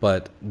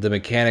 but the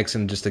mechanics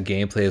and just the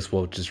gameplay is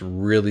what just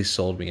really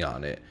sold me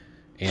on it.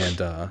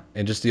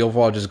 And just the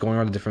overall, just going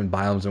on to different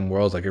biomes and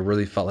worlds, like it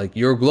really felt like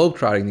you're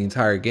globetrotting the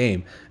entire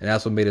game, and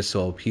that's what made it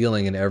so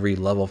appealing. And every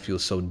level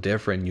feels so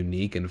different,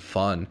 unique, and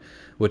fun,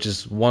 which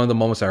is one of the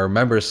moments I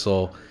remember.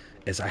 So,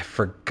 is I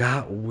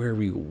forgot where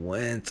we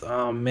went.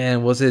 Oh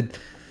man, was it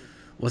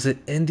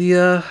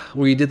India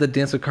where you did the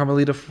dance with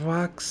Carmelita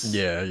Fox?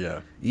 Yeah,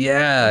 yeah.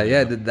 Yeah,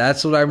 yeah, India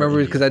that's what I or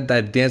remember, because India.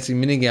 that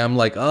dancing minigame, I'm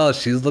like, oh,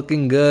 she's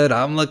looking good,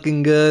 I'm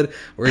looking good,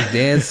 we're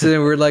dancing,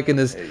 we're like in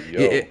this. Hey,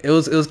 It, yo. it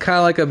was it was kind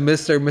of like a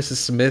Mr. and Mrs.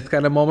 Smith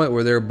kind of moment,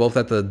 where they were both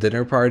at the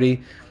dinner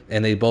party,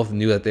 and they both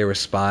knew that they were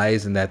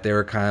spies and that they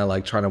were kind of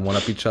like trying to one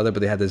up each other,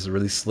 but they had this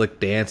really slick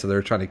dance, so they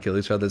were trying to kill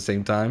each other at the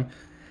same time.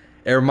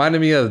 It reminded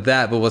me of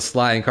that, but with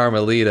Sly and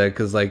Carmelita,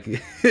 because like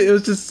it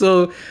was just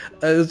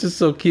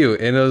so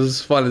cute, and it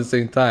was fun at the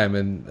same time.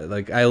 And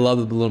like I love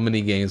the little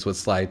mini games with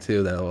Sly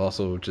too, that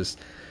also just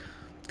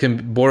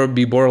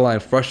be borderline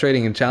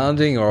frustrating and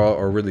challenging,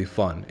 or really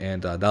fun.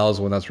 And that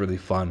was one that's really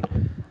fun.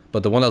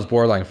 But the one that was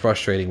borderline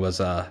frustrating was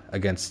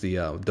against the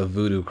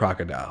voodoo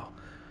crocodile.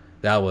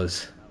 That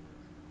was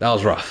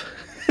rough.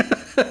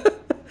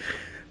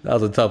 That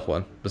was a tough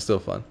one, but still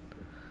fun.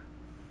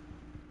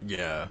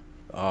 Yeah.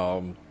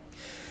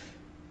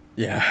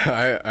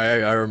 Yeah,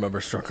 I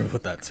remember struggling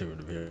with that too,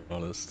 to be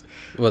honest.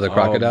 With a Um,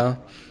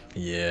 crocodile.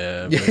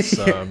 yeah,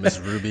 Miss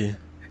Ruby.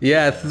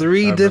 Yeah, Yeah, I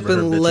three remember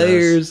her different bitch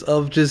ass. layers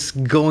of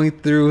just going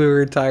through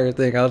her entire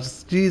thing. I was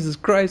just, Jesus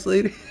Christ,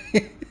 lady.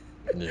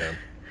 Yeah.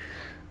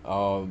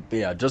 But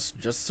yeah,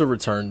 just to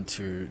return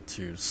to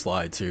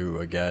Sly 2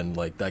 again,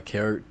 like that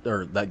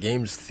character or that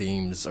game's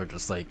themes are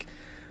just like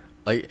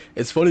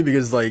it's funny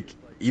because like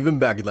even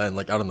back then,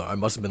 like I don't know, I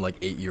must have been like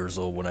 8 years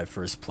old when I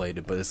first played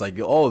it, but it's like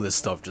all of this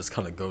stuff just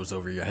kind of goes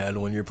over your head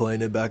when you're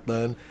playing it back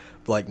then.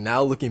 But like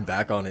now looking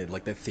back on it,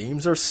 like the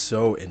themes are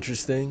so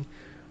interesting.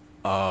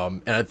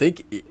 And I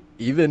think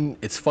even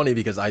it's funny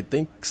because I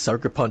think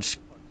Sucker Punch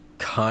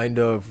kind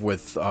of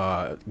with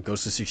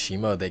Ghost of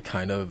Tsushima, they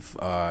kind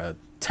of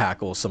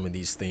tackle some of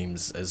these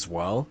themes as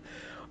well.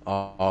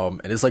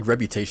 And it's like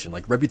reputation.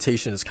 Like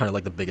reputation is kind of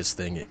like the biggest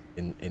thing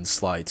in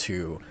Sly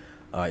 2.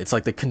 It's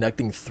like the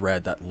connecting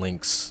thread that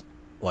links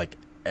like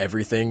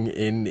everything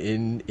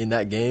in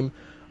that game.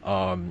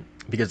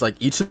 Because like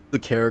each of the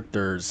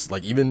characters,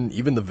 like even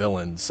the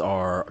villains,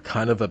 are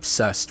kind of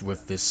obsessed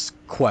with this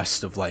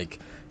quest of like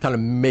kind of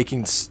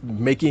making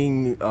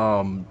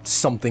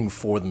something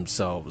for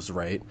themselves,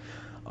 right?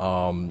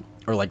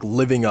 Or like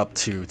living up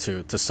to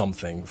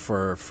something.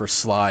 For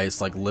Sly,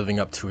 it's like living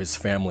up to his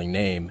family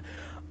name.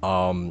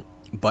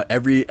 But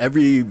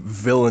every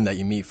villain that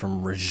you meet,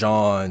 from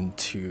Rajan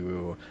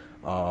to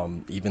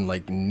even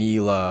like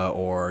Neela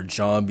or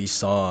John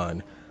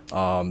Bisson,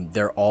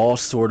 they're all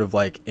sort of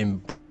like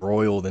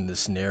embroiled in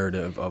this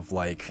narrative of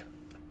like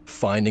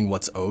finding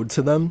what's owed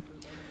to them.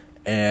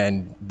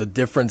 And the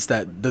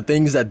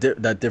things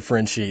that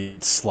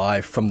differentiate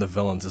Sly from the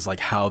villains is like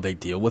how they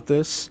deal with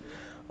this,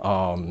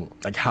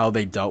 like how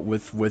they dealt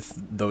with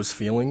those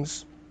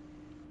feelings.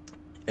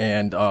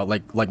 And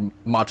like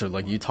Macho,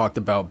 like you talked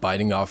about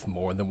biting off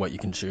more than what you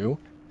can chew.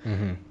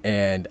 Hmm.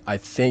 And I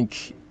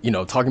think,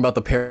 talking about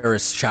the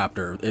Paris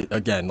chapter,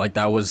 again, like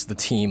that was the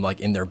team like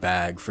in their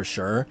bag for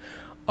sure.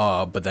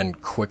 But then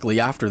quickly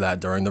after that,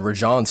 during the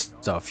Rajan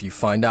stuff, you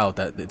find out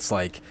that it's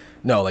like,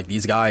 no, like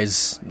these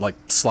guys, like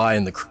Sly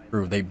and the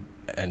crew, they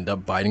end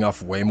up biting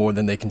off way more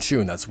than they can chew,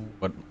 and that's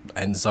what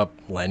ends up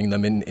landing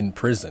them in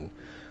prison.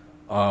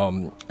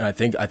 And I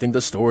think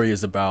the story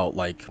is about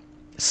like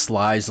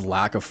Sly's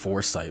lack of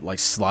foresight, like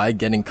Sly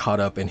getting caught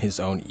up in his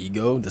own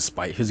ego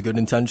despite his good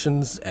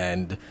intentions,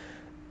 and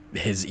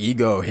his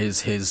ego,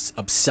 his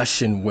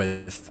obsession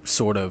with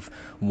sort of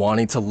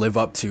wanting to live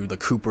up to the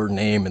Cooper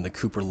name and the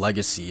Cooper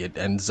legacy. It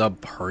ends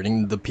up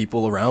hurting the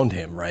people around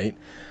him, right?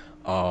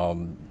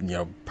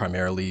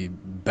 Primarily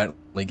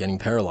Bentley getting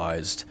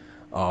paralyzed.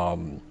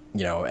 And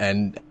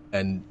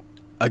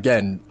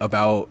again,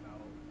 about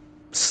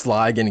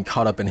Sly getting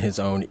caught up in his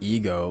own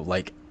ego,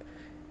 like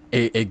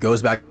it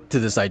goes back to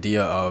this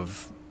idea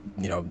of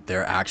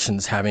their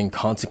actions having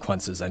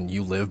consequences, and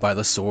you live by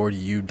the sword,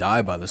 you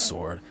die by the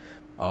sword.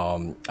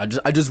 I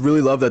just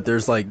really love that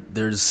there's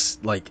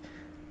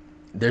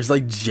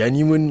like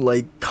genuine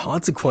like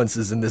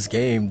consequences in this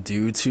game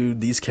due to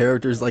these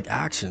characters like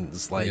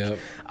actions. Like Yep.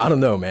 I don't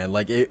know, man.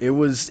 Like it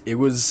was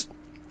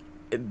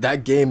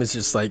that game is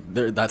just like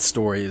that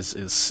story is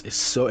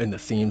so, and the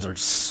themes are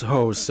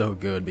so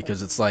good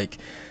because it's like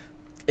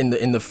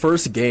in the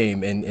first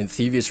game in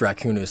Thievius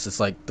Raccoonus, it's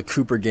like the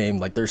Cooper game.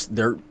 Like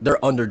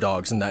they're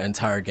underdogs in that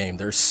entire game.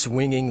 They're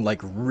swinging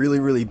like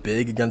really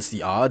big against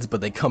the odds,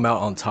 but they come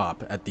out on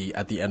top at the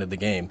end of the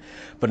game.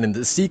 But in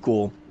the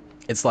sequel,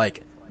 it's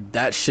like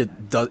that shit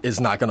is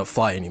not gonna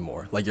fly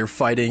anymore. Like you're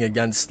fighting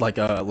against like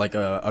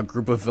a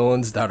group of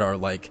villains that are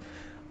like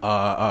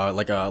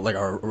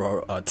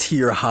a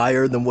tier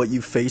higher than what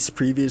you faced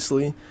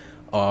previously.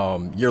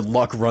 Your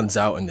luck runs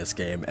out in this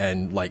game,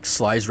 and like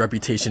Sly's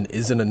reputation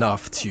isn't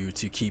enough to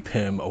keep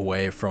him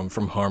away from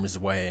harm's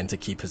way and to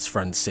keep his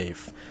friends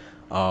safe.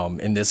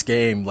 In this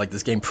game, like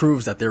this game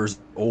proves that there is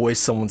always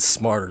someone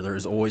smarter, there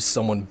is always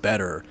someone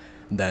better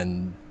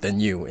than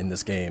you in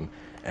this game.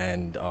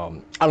 And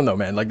I don't know,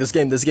 man. Like this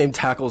game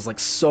tackles like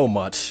so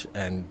much,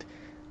 and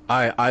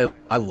I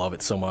love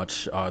it so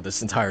much.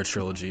 This entire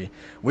trilogy.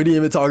 We didn't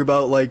even talk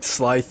about like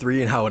Sly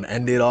 3 and how it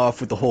ended off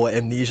with the whole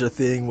amnesia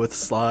thing with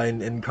Sly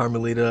and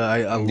Carmelita.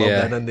 I love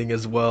that Yeah. ending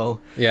as well.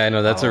 Yeah, I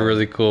know that's a Um,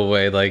 really cool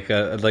way. Like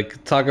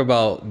talk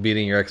about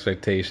beating your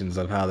expectations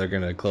of how they're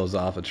gonna close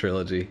off a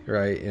trilogy,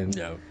 right? And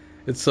yeah,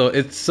 it's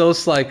so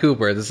Sly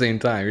Cooper at the same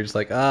time. You're just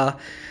like,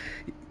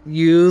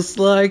 you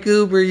Sly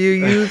Cooper,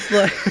 you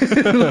Sly.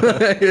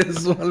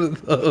 It's one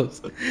of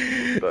those.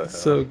 The It's hell?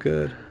 so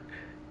good.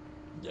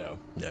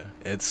 yeah.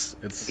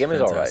 The It's game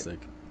is all right.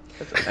 fantastic.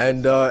 It's okay.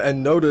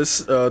 And notice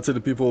to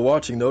the people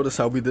watching, notice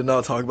how we did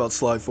not talk about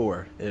Sly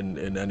 4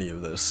 in any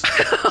of this.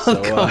 Oh,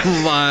 So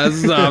come on,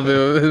 stop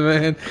it,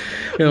 man.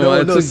 Come on, no,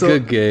 it's no. a So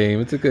good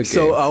game. It's a good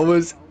So game.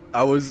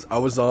 I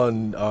was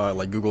on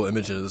like Google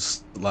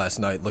Images last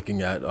night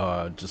looking at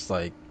just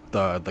like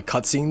the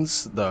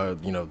cutscenes,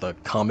 the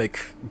comic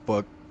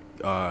book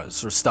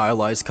sort of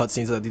stylized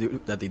cutscenes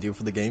that they do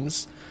for the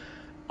games.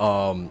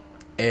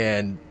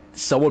 And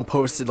someone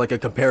posted like a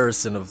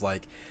comparison of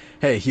like,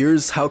 hey,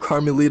 here's how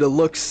Carmelita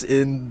looks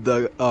in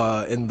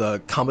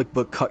the comic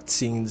book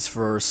cutscenes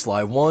for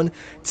Sly 1,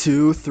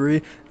 2,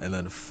 3, and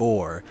then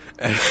 4.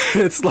 And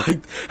it's like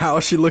how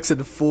she looks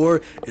in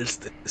 4 is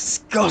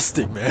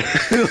disgusting, man.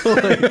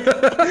 Like,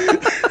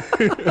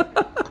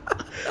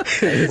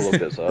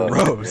 it's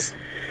gross.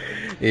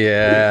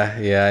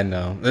 Yeah, I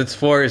know. It's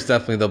 4 is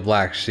definitely the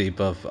black sheep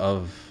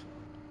of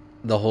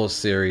the whole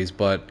series,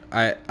 but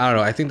I don't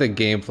know. I think the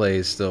gameplay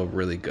is still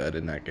really good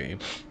in that game.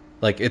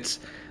 Like it's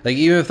like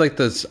even if like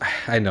this,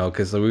 I know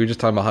because we were just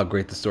talking about how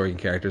great the story and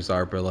characters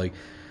are, but like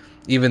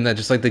even that,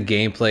 just like the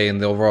gameplay and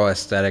the overall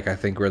aesthetic, I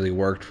think really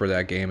worked for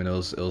that game, and it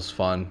was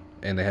fun,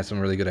 and they had some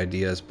really good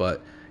ideas.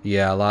 But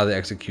yeah, a lot of the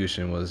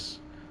execution was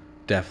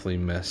definitely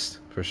missed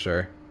for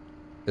sure,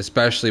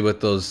 especially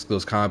with those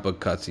comic book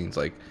cutscenes.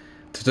 Like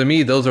to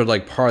me, those are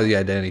like part of the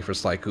identity for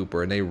Sly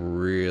Cooper, and they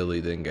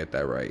really didn't get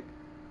that right.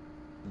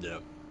 Yeah.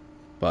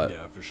 But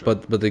yeah, for sure.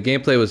 but the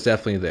gameplay was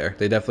definitely there.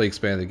 They definitely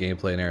expanded the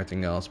gameplay and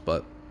everything else.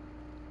 But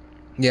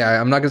yeah,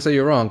 I'm not gonna say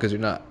you're wrong because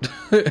you're not.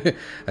 I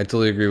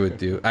totally agree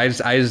with you. I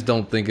just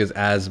don't think it's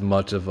as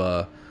much of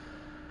a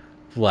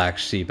black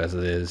sheep as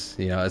it is.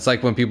 You know, it's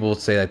like when people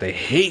say that they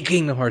hate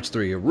Kingdom Hearts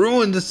 3. It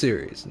ruined the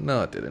series.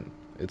 No, it didn't.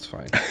 It's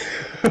fine.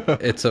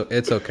 it's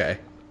okay.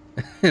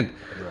 Right.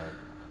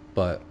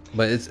 But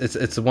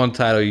it's one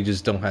title you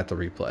just don't have to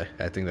replay.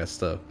 I think that's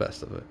the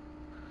best of it.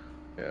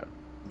 Yeah.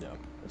 Yeah.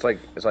 It's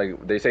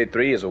like they say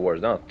 3 is the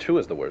worst. No, 2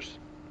 is the worst.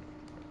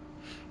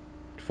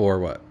 For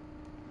what?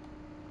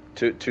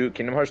 2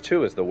 Kingdom Hearts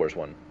 2 is the worst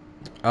one.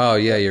 Oh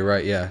yeah, you're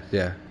right. Yeah.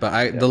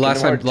 But the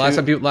last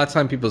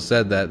time people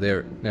said that,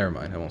 they're never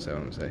mind. I won't say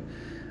what I'm gonna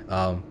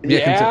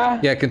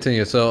say.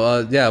 Continue.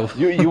 So yeah.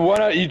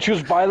 You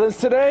choose violence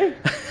today?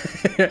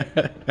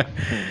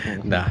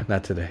 Nah,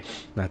 not today.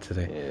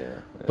 Yeah.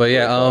 But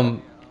yeah.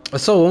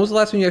 So when was the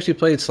last time you actually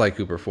played Sly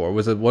Cooper 4?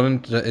 Was it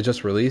one it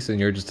just released and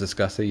you're just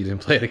disgusted you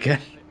didn't play it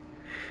again?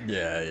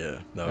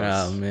 Yeah. No,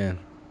 Oh man.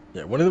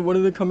 Yeah. When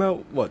did it come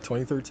out? What,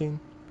 2013?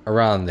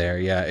 Around there,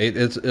 yeah.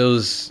 It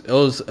was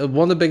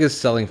one of the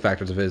biggest selling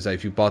factors of it is that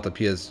if you bought the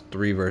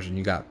PS3 version,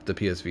 you got the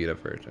PS Vita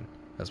version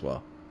as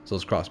well. So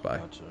it's cross-buy.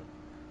 Gotcha.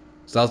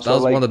 So that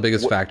was one of the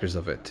biggest factors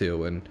of it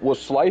too. And was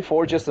Sly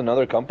 4 just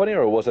another company,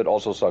 or was it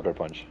also Sucker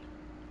Punch?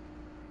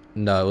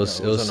 no, it was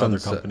another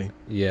company.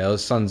 Yeah, it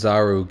was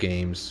Sanzaru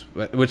Games,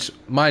 which,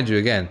 mind you,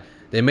 again,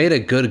 they made a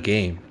good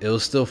game. It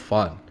was still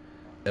fun.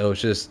 It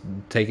was just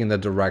taking the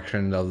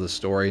direction of the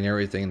story and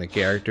everything, the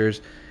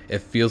characters. It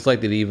feels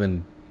like they'd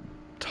even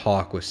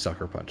talk with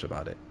Sucker Punch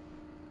about it.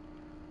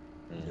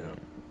 Yeah.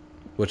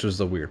 Which was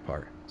the weird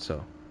part.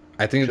 So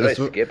I think Should I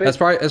skip it? that's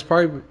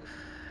probably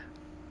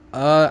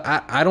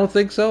I don't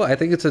think so. I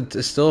think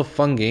it's still a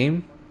fun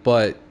game,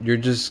 but you're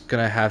just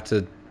gonna have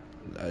to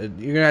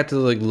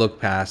like look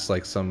past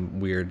like some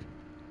weird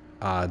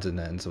odds and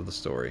ends of the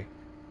story.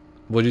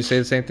 Would you say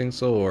the same thing,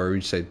 so, or would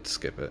you say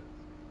skip it?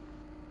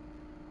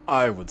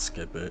 I would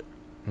skip it.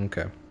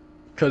 Okay.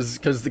 Cause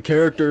the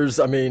characters,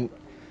 I mean,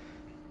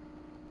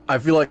 I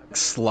feel like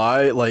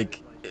Sly,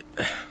 like,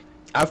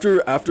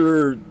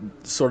 after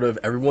sort of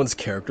everyone's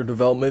character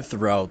development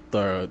throughout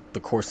the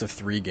course of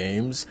 3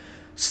 games,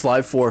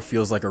 Sly 4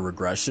 feels like a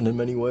regression in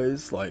many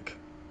ways. Like,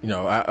 you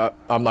know,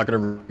 I'm not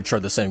going to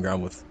retread the same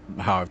ground with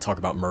how I've talked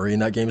about Murray in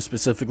that game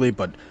specifically,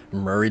 but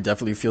Murray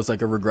definitely feels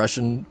like a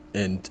regression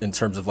in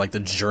terms of, like, the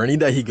journey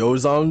that he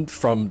goes on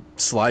from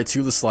Sly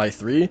 2 to Sly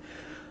 3.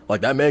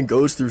 Like, that man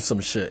goes through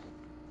some shit.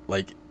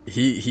 Like,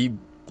 he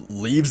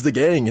leaves the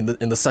gang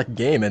in the second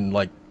game, and,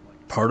 like,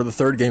 part of the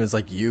third game is,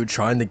 like, you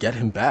trying to get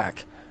him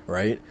back,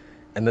 right?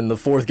 And then the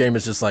fourth game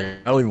is just, like, I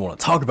don't even want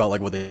to talk about,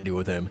 like, what they do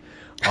with him.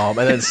 And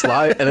then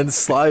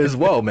Sly as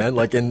well, man.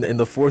 Like in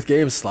the fourth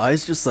game,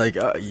 Sly's just like,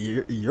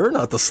 you're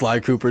not the Sly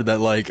Cooper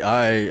that like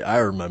I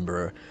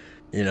remember,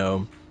 you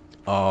know.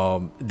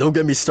 Don't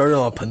get me started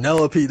on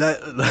Penelope.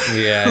 That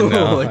Yeah, I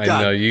know. like,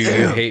 I know. You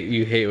damn.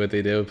 hate what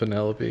they did with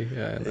Penelope.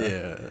 Yeah, I know.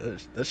 Yeah,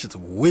 that shit's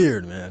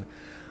weird, man.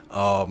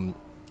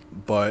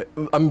 But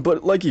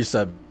like you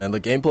said, and the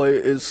gameplay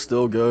is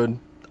still good.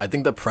 I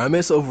think the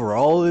premise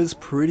overall is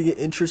pretty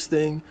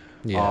interesting.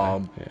 Yeah.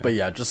 But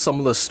yeah, just some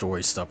of the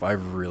story stuff I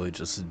really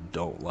just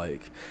don't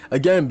like.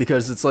 Again,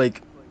 because it's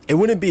like, it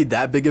wouldn't be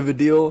that big of a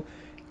deal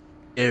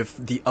if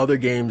the other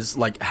games,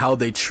 like how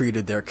they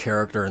treated their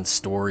character and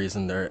stories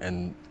and their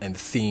and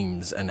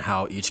themes, and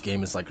how each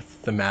game is like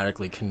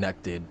thematically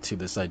connected to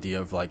this idea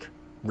of like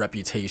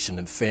reputation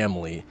and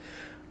family.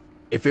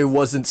 If it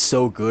wasn't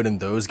so good in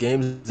those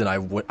games, then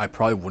I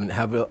probably wouldn't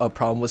have a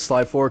problem with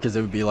Sly 4, because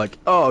it would be like,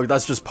 oh,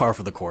 that's just par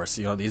for the course.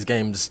 You know, these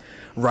games,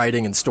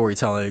 writing and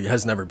storytelling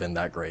has never been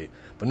that great.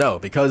 But no,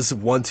 because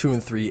 1, 2,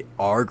 and 3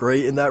 are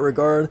great in that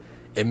regard,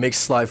 it makes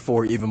Sly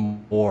 4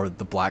 even more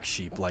the black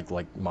sheep, like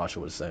Masha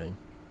was saying.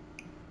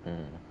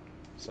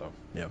 So,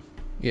 yeah.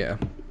 Yeah.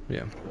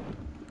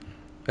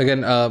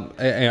 Again,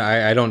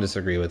 I don't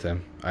disagree with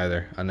him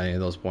either on any of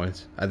those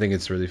points. I think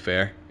it's really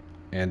fair,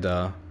 and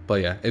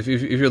but yeah, if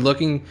you're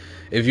looking,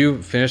 if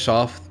you finish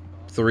off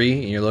 3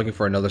 and you're looking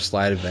for another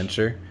slide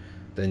adventure,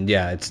 then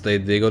yeah, it's they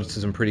go to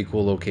some pretty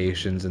cool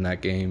locations in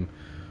that game.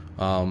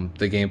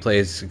 The gameplay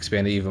is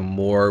expanded even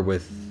more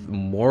with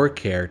more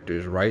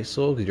characters, right?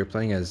 So because you're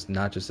playing as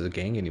not just a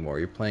gang anymore,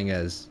 you're playing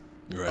as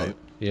Right.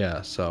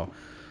 yeah. So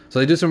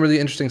they do some really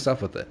interesting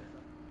stuff with it.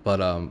 But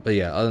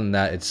yeah, other than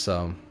that, it's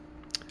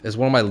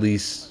one of my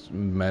least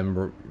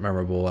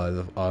memorable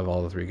out of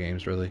all the 3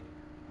 games, really.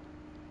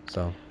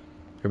 So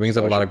it brings So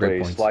up a I lot should of great play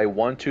points. Sly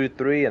 1, 2,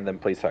 3, and then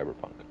play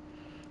Cyberpunk.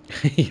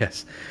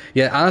 Yes,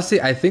 yeah.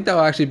 Honestly, I think that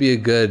will actually be a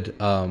good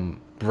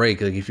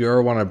break. Like if you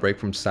ever want to break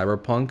from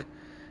Cyberpunk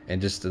and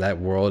just that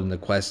world and the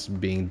quests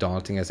being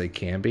daunting as they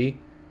can be,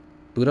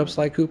 boot up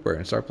Sly Cooper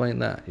and start playing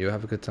that. You'll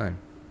have a good time.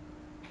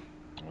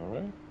 All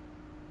right.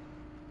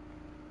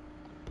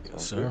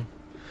 Yes, Sounds sir.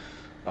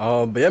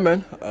 But yeah,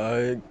 man,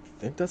 I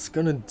think that's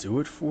gonna do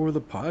it for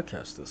the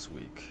podcast this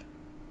week.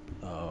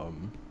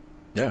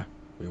 Yeah,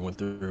 we went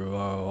through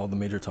all the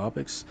major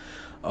topics.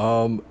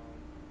 Um,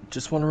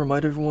 just want to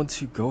remind everyone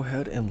to go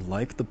ahead and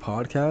like the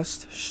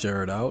podcast,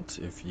 share it out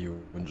if you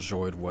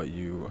enjoyed what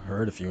you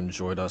heard. If you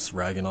enjoyed us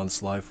ragging on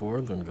Sly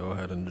 4, then go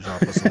ahead and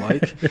drop us a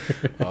like.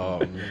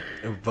 Um,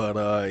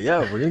 but yeah,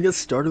 we're gonna get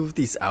started with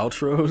these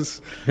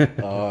outros.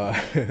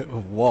 Uh,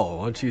 Wall,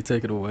 why don't you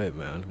take it away,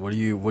 man? What do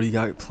you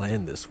got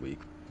planned this week?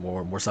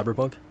 More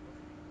Cyberpunk?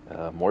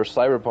 More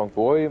Cyberpunk,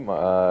 boy.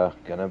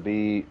 Gonna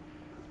be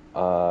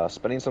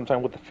spending some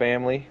time with the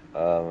family.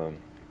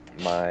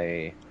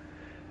 My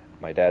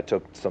my dad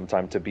took some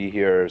time to be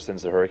here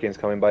since the hurricane's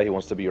coming by. He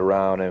wants to be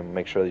around and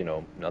make sure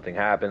nothing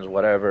happens,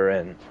 whatever.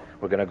 And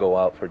we're gonna go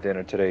out for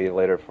dinner today,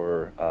 later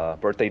for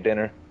birthday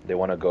dinner. They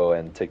want to go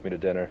and take me to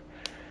dinner.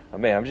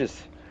 Man, I'm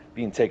just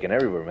being taken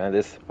everywhere, man.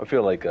 I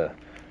feel like I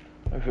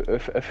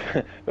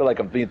feel like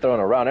I'm being thrown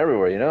around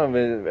everywhere. I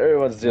mean,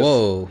 everyone's just.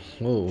 Whoa.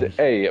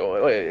 Hey,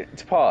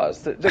 wait,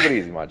 pause. Take it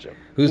easy, Macho.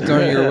 Who's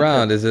throwing you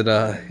around? Is it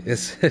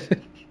is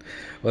it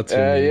what's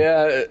her name?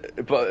 Yeah,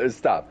 but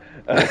stop.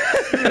 Well,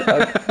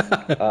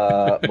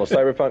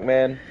 Cyberpunk,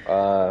 man.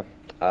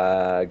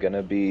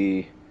 Gonna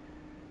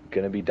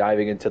be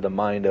diving into the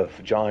mind of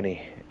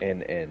Johnny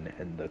and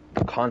the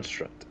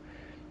construct.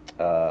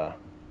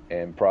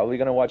 And probably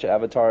gonna watch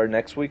Avatar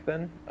next week.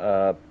 Then,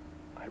 I'm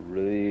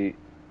really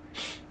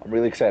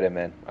excited,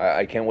 man.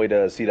 I can't wait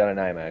to see that in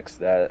IMAX.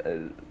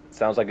 That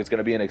sounds like it's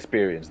gonna be an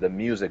experience. The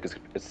music,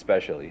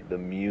 especially the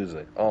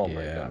music. Oh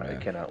my Yeah, god, I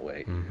man. cannot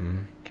wait. Mm-hmm.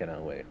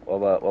 Cannot wait. What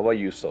about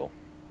you, Soul?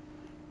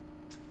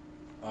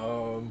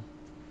 Um,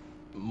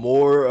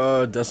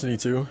 More Destiny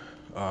 2,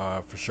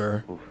 for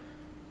sure. Oof.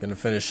 Gonna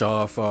finish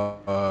off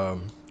the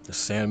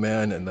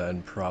Sandman and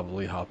then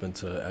probably hop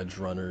into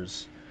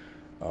Edgerunners.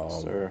 Yes,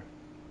 Um, sir.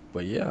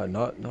 but yeah,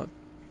 not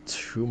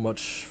too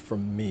much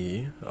from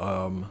me.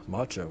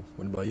 Macho,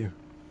 what about you?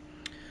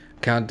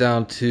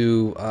 Countdown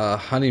to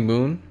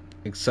honeymoon.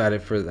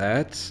 Excited for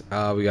that.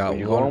 We got Where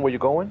you going? Where you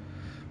going?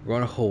 we're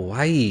going to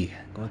Hawaii.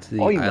 Going to the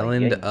Oh, my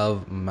island yay.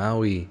 of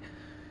Maui.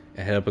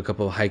 And head up a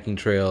couple of hiking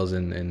trails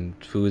and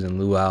foods and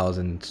luau's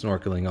and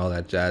snorkeling, all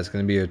that jazz. It's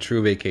going to be a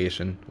true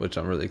vacation, which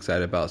I'm really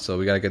excited about. So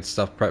we got to get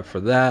stuff prepped for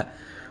that.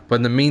 But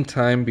in the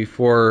meantime,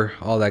 before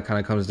all that kind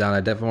of comes down,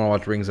 I definitely want to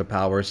watch Rings of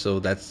Power. So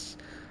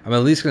I'm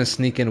at least going to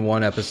sneak in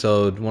one or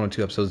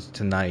 2 episodes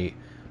tonight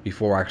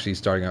before actually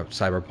starting up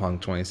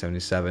Cyberpunk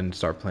 2077.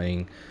 Start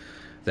playing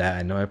that.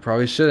 I know I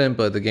probably shouldn't,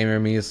 but the gamer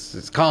in me is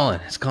it's calling.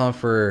 It's calling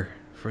for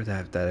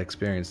that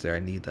experience there. I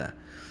need that.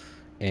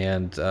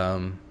 And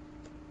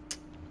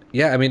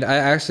yeah, I mean,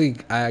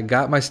 I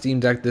got my Steam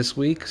Deck this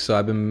week, so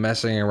I've been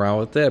messing around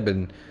with it. I've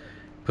been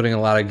putting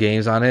a lot of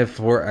games on it.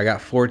 I got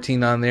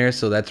 14 on there,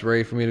 so that's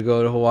ready for me to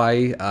go to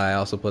Hawaii. I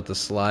also put the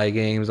Sly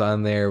games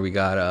on there. We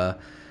got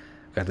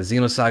the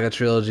Xenosaga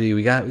trilogy.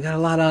 We got a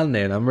lot on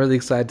there, and I'm really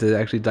excited to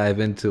actually dive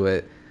into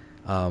it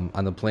on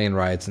the plane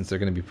ride since they're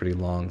going to be pretty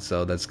long.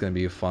 So that's going to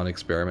be a fun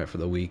experiment for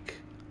the week.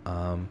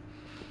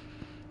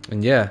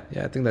 And yeah,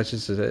 I think that's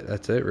just it.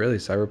 That's it, really.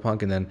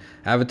 Cyberpunk and then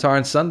Avatar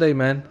on Sunday,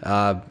 man.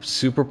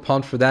 Super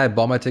pumped for that. I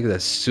bought my ticket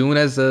as soon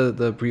as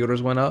the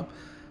pre-orders went up.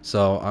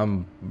 So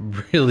I'm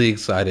really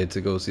excited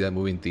to go see that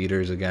movie in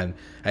theaters again.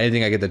 I didn't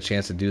think I get the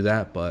chance to do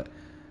that, but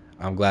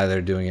I'm glad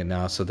they're doing it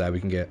now so that we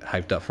can get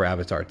hyped up for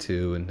Avatar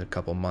 2 in a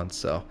couple months.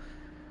 So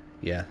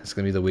yeah, it's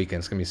gonna be the weekend.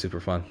 It's gonna be super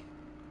fun.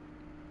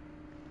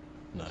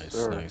 Nice,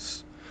 Sure.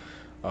 nice.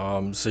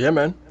 So yeah,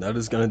 man, that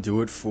is gonna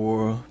do it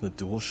for the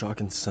DualShock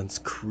and Sense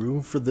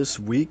crew for this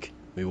week.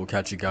 We will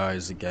catch you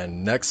guys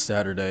again next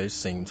Saturday,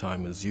 same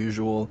time as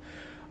usual.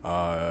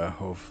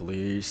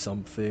 Hopefully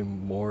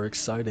something more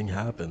exciting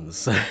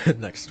happens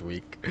next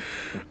week.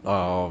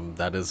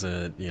 That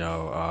isn't,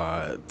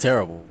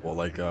 terrible,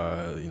 like,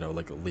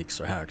 like leaks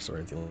or hacks or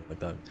anything like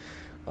that.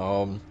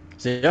 So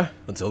yeah,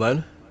 until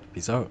then,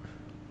 peace out.